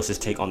everybody else's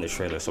take on this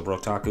trailer. So,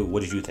 Brotaku,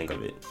 what did you think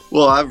of it?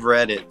 Well, I've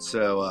read it,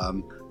 so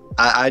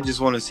I just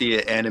want to see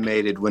it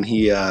animated when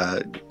he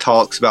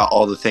talks about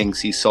all the things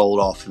he sold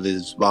off of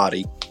his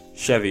body.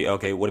 Chevy,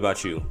 okay, what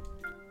about you?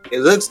 It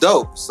looks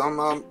dope. Some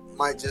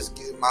might just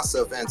get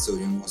myself into,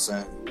 you know what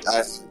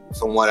I'm saying?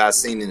 From what I've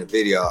seen in the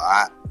video,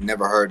 I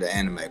never heard the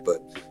anime,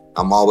 but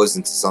I'm always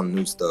into some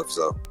new stuff,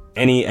 so.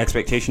 Any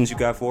expectations you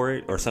got for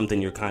it, or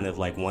something you're kind of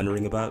like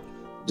wondering about?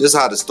 Just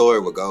how the story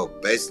would go,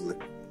 basically.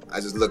 I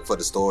just look for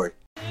the story.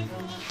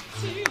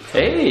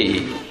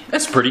 Hey,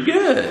 that's pretty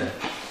good.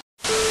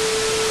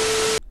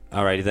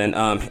 Alrighty then,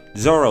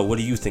 Zoro, what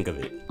do you think of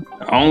it?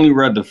 I only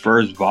read the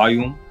first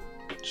volume,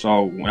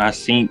 so when I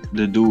seen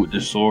the dude with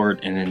the sword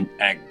and then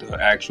the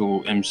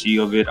actual MC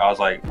of it, I was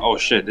like, oh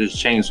shit, this is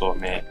Chainsaw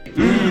Man.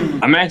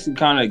 I'm actually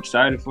kind of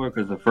excited for it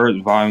because the first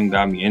volume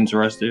got me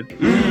interested,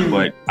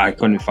 but I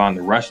couldn't find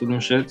the rest of them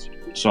shits.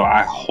 So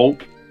I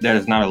hope that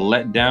it's not a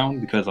letdown,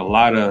 because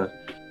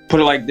put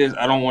it like this,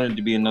 I don't want it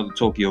to be another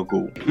Tokyo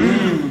Ghoul.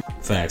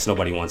 Facts,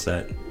 nobody wants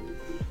that.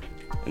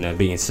 And that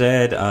being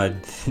said,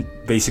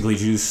 basically,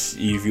 Juice,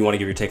 if you want to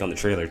give your take on the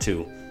trailer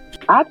too.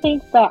 I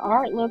think the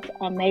art looks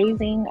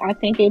amazing. I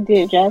think it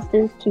did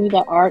justice to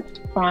the art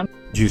from.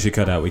 Juice, you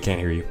cut out. We can't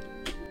hear you.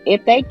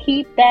 If they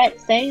keep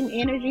that same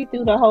energy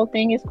through the whole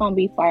thing, it's gonna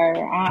be fire.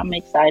 I'm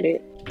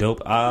excited.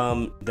 Dope.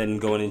 Then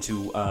going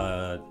into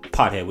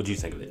Pothead, what do you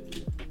think of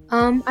it?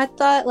 I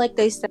thought, like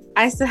they said,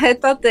 I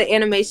thought the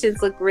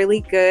animations look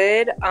really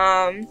good.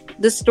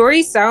 The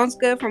story sounds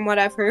good from what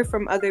I've heard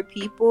from other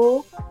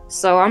people,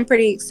 so I'm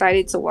pretty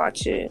excited to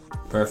watch it.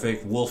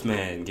 Perfect.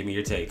 Wolfman, give me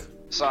your take.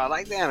 So I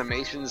like the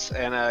animations,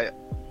 and I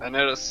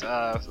noticed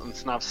on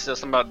synopsis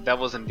something about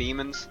devils and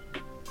demons.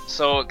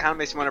 So it kind of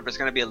makes me wonder if it's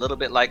going to be a little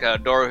bit like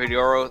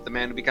Dorohedoro, the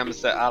man who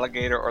becomes the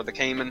alligator or the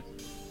caiman.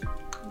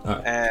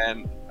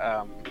 And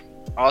I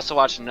also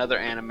watched another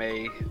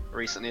anime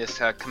recently. It's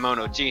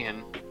Kimono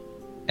Jihen,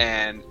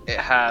 and it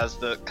has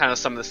the kind of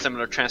some of the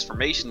similar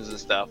transformations and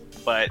stuff,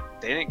 but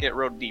they didn't get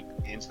real deep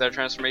into their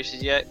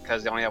transformations yet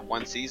because they only have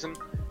one season.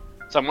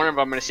 So I'm wondering if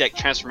I'm going to see like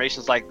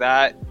transformations like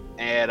that,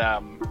 and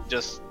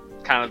just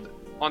kind of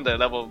on the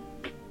level of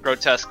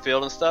grotesque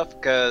feel and stuff,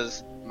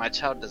 because my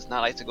child does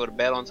not like to go to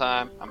bed on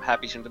time. I'm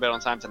happy she went to bed on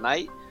time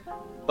tonight,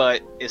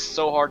 but it's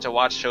so hard to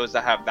watch shows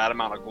that have that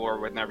amount of gore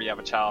whenever you have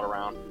a child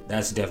around.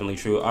 That's definitely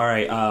true. All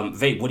right,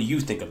 Vape, what do you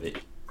think of it?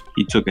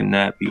 He took a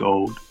nap, he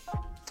old.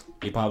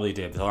 He probably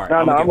did. All right,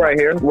 No, I'm right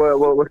here.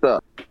 What's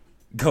up?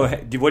 Go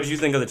ahead. What did you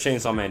think of the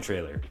Chainsaw Man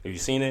trailer? Have you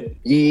seen it?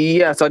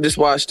 Yes, I just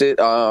watched it.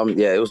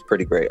 Yeah, it was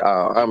pretty great.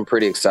 I'm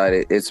pretty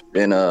excited. It's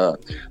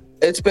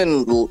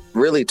been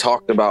really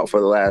talked about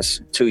for the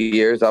last 2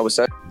 years, I would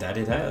say. That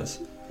it has.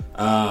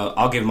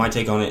 I'll give my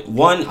take on it.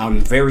 One, I'm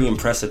very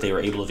impressed that they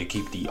were able to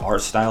keep the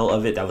art style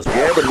of it. That was. You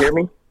able to hear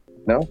me?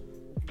 No.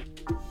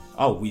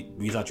 Oh,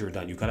 we thought you were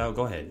done. You cut out.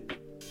 Go ahead.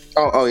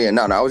 Oh yeah.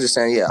 No. I was just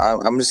saying. Yeah,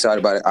 I'm excited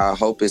about it. I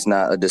hope it's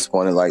not a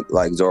disappointment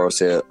like Zoro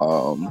said.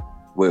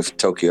 With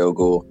Tokyo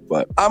Ghoul,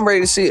 but I'm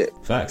ready to see it.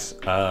 Facts.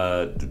 Back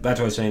to what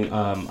I was saying,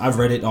 I've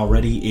read it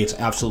already. It's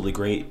absolutely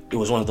great. It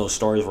was one of those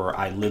stories where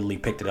I literally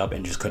picked it up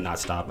and just could not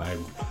stop. I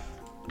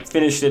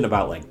finished it in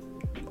about like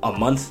a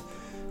month.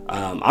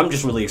 I'm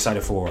just really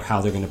excited for how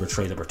they're going to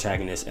portray the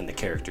protagonist and the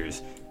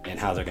characters and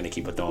how they're going to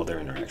keep with all their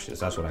interactions.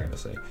 That's what I gotta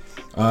say.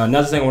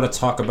 Another thing I want to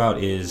talk about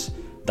is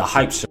the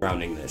hype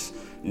surrounding this.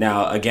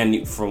 Now,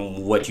 again,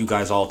 from what you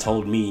guys all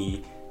told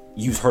me,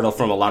 you've heard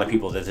from a lot of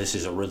people that this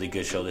is a really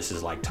good show. This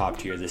is like top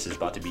tier. This is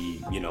about to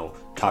be,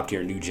 top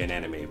tier new gen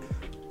anime.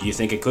 Do you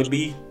think it could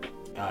be?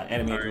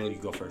 Anime, you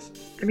go first.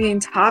 I mean,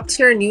 top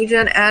tier new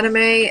gen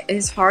anime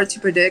is hard to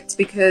predict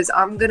because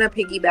I'm gonna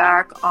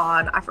piggyback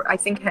on. I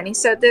think Henny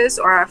said this,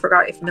 or I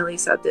forgot if Millie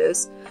said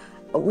this.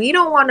 We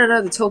don't want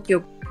another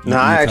Tokyo. No,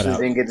 I actually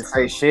didn't get to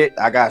say shit.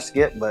 I got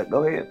skipped, but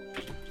go ahead.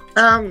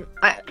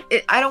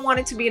 I don't want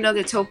it to be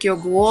another Tokyo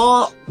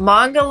Ghoul.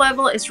 Manga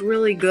level is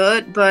really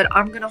good, but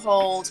I'm gonna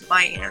hold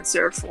my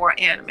answer for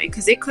anime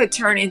because it could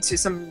turn into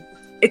some.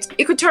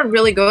 It could turn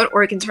really good,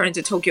 or it can turn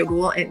into Tokyo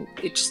Ghoul, and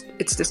it's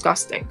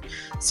disgusting.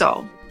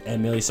 So.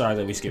 And Millie, sorry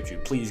that we skipped you.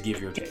 Please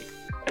give your take.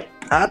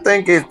 I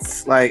think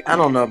it's like, I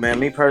don't know, man.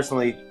 Me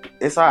personally,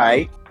 it's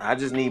alright. I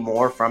just need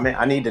more from it.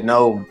 I need to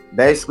know.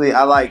 Basically,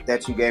 I like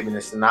that you gave me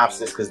the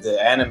synopsis because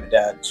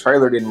the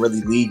trailer didn't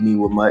really leave me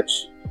with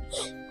much.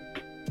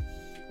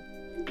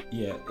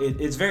 Yeah,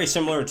 it's very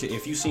similar to,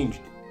 if you've seen,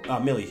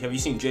 Millie, have you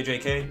seen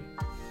JJK?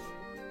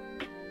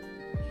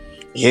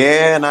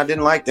 Yeah, and I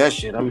didn't like that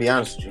shit. I'm gonna be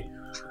honest with you.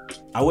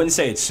 I wouldn't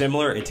say it's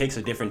similar. It takes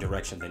a different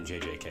direction than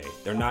JJK.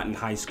 They're not in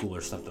high school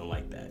or something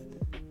like that.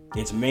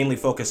 It's mainly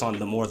focused on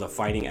the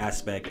fighting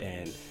aspect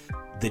and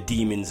the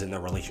demons and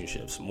their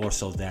relationships, more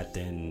so that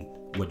than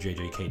what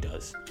JJK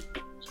does.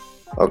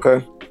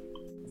 Okay.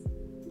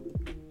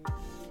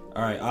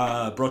 All right,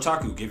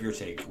 Brotaku, give your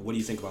take. What do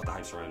you think about the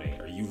hype surrounding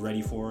it? Are you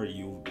ready for it? Are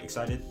you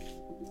excited?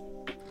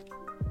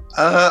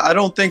 I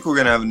don't think we're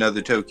gonna have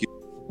another Tokyo.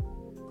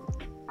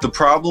 The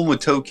problem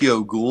with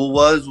Tokyo Ghoul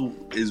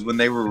is when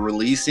they were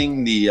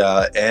releasing the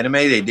anime,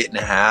 they didn't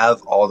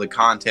have all the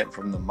content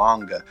from the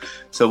manga.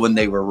 So when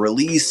they were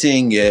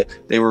releasing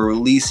it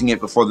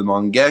before the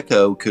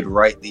mangaka could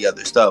write the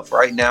other stuff.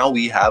 Right now,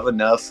 we have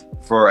enough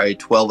for a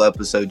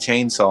 12-episode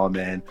Chainsaw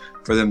Man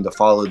for them to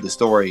follow the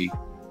story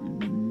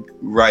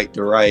right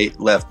to right,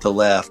 left to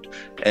left,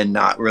 and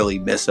not really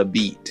miss a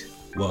beat.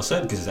 Well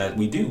said, because that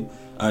we do.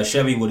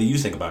 Chevy, what do you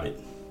think about it?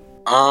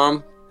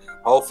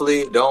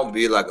 Hopefully don't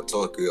be like a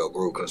Tokyo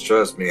Ghoul, because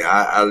trust me,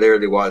 I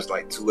literally watched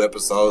like 2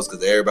 episodes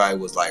because everybody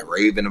was like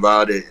raving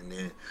about it, and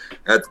then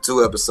after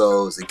 2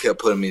 episodes it kept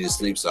putting me to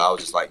sleep, so I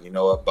was just like, you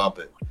know what, bump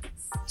it.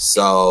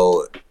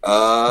 So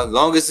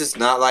long as it's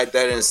not like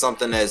that and it's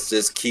something that's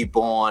just keep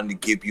on to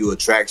give you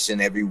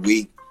attraction every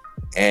week,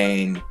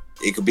 and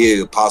it could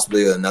be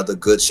possibly another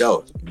good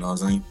show, you know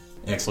what I'm saying?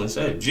 Excellent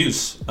said.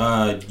 Juice,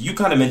 you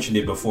kind of mentioned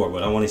it before,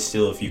 but I want to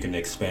still, if you can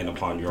expand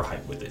upon your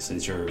hype with it,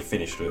 since you're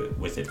finished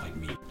with it like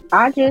me.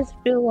 I just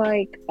feel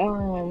like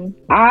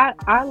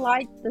I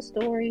like the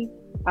story.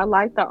 I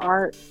like the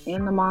art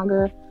in the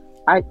manga.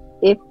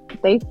 If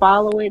they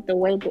follow it the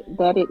way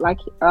that it, like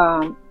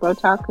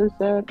Brotaku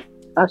said,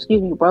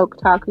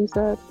 Broke Taku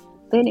said,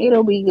 then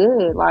it'll be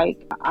good.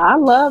 Like, I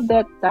love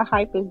that the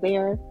hype is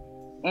there,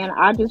 and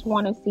I just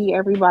want to see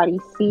everybody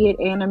see it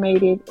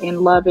animated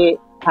and love it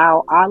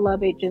how I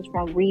love it just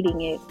from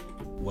reading it.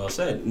 Well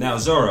said. Now,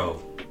 Zoro,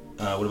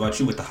 what about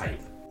you with the hype?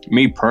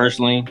 Me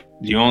personally,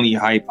 the only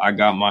hype I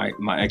got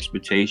my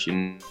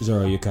expectation.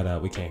 Zoro, you cut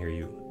out. We can't hear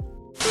you.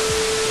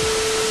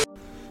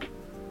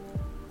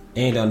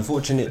 And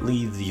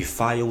unfortunately, the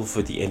file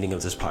for the ending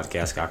of this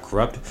podcast got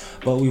corrupt,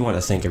 but we want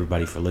to thank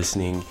everybody for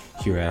listening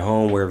here at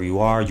home, wherever you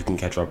are. You can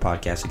catch our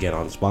podcast again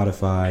on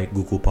Spotify,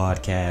 Google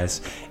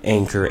Podcasts,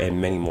 Anchor,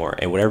 and many more.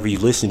 And whatever you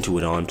listen to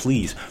it on,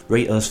 please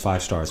rate us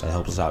 5 stars. That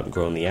helps us out in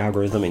growing the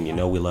algorithm, and you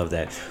know we love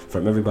that.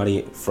 From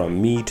everybody, from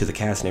me to the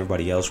cast and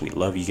everybody else, we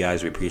love you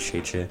guys. We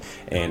appreciate you.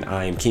 And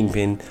I am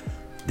Kingpin.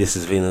 This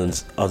is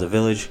Villains of the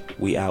Village.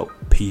 We out.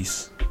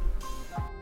 Peace.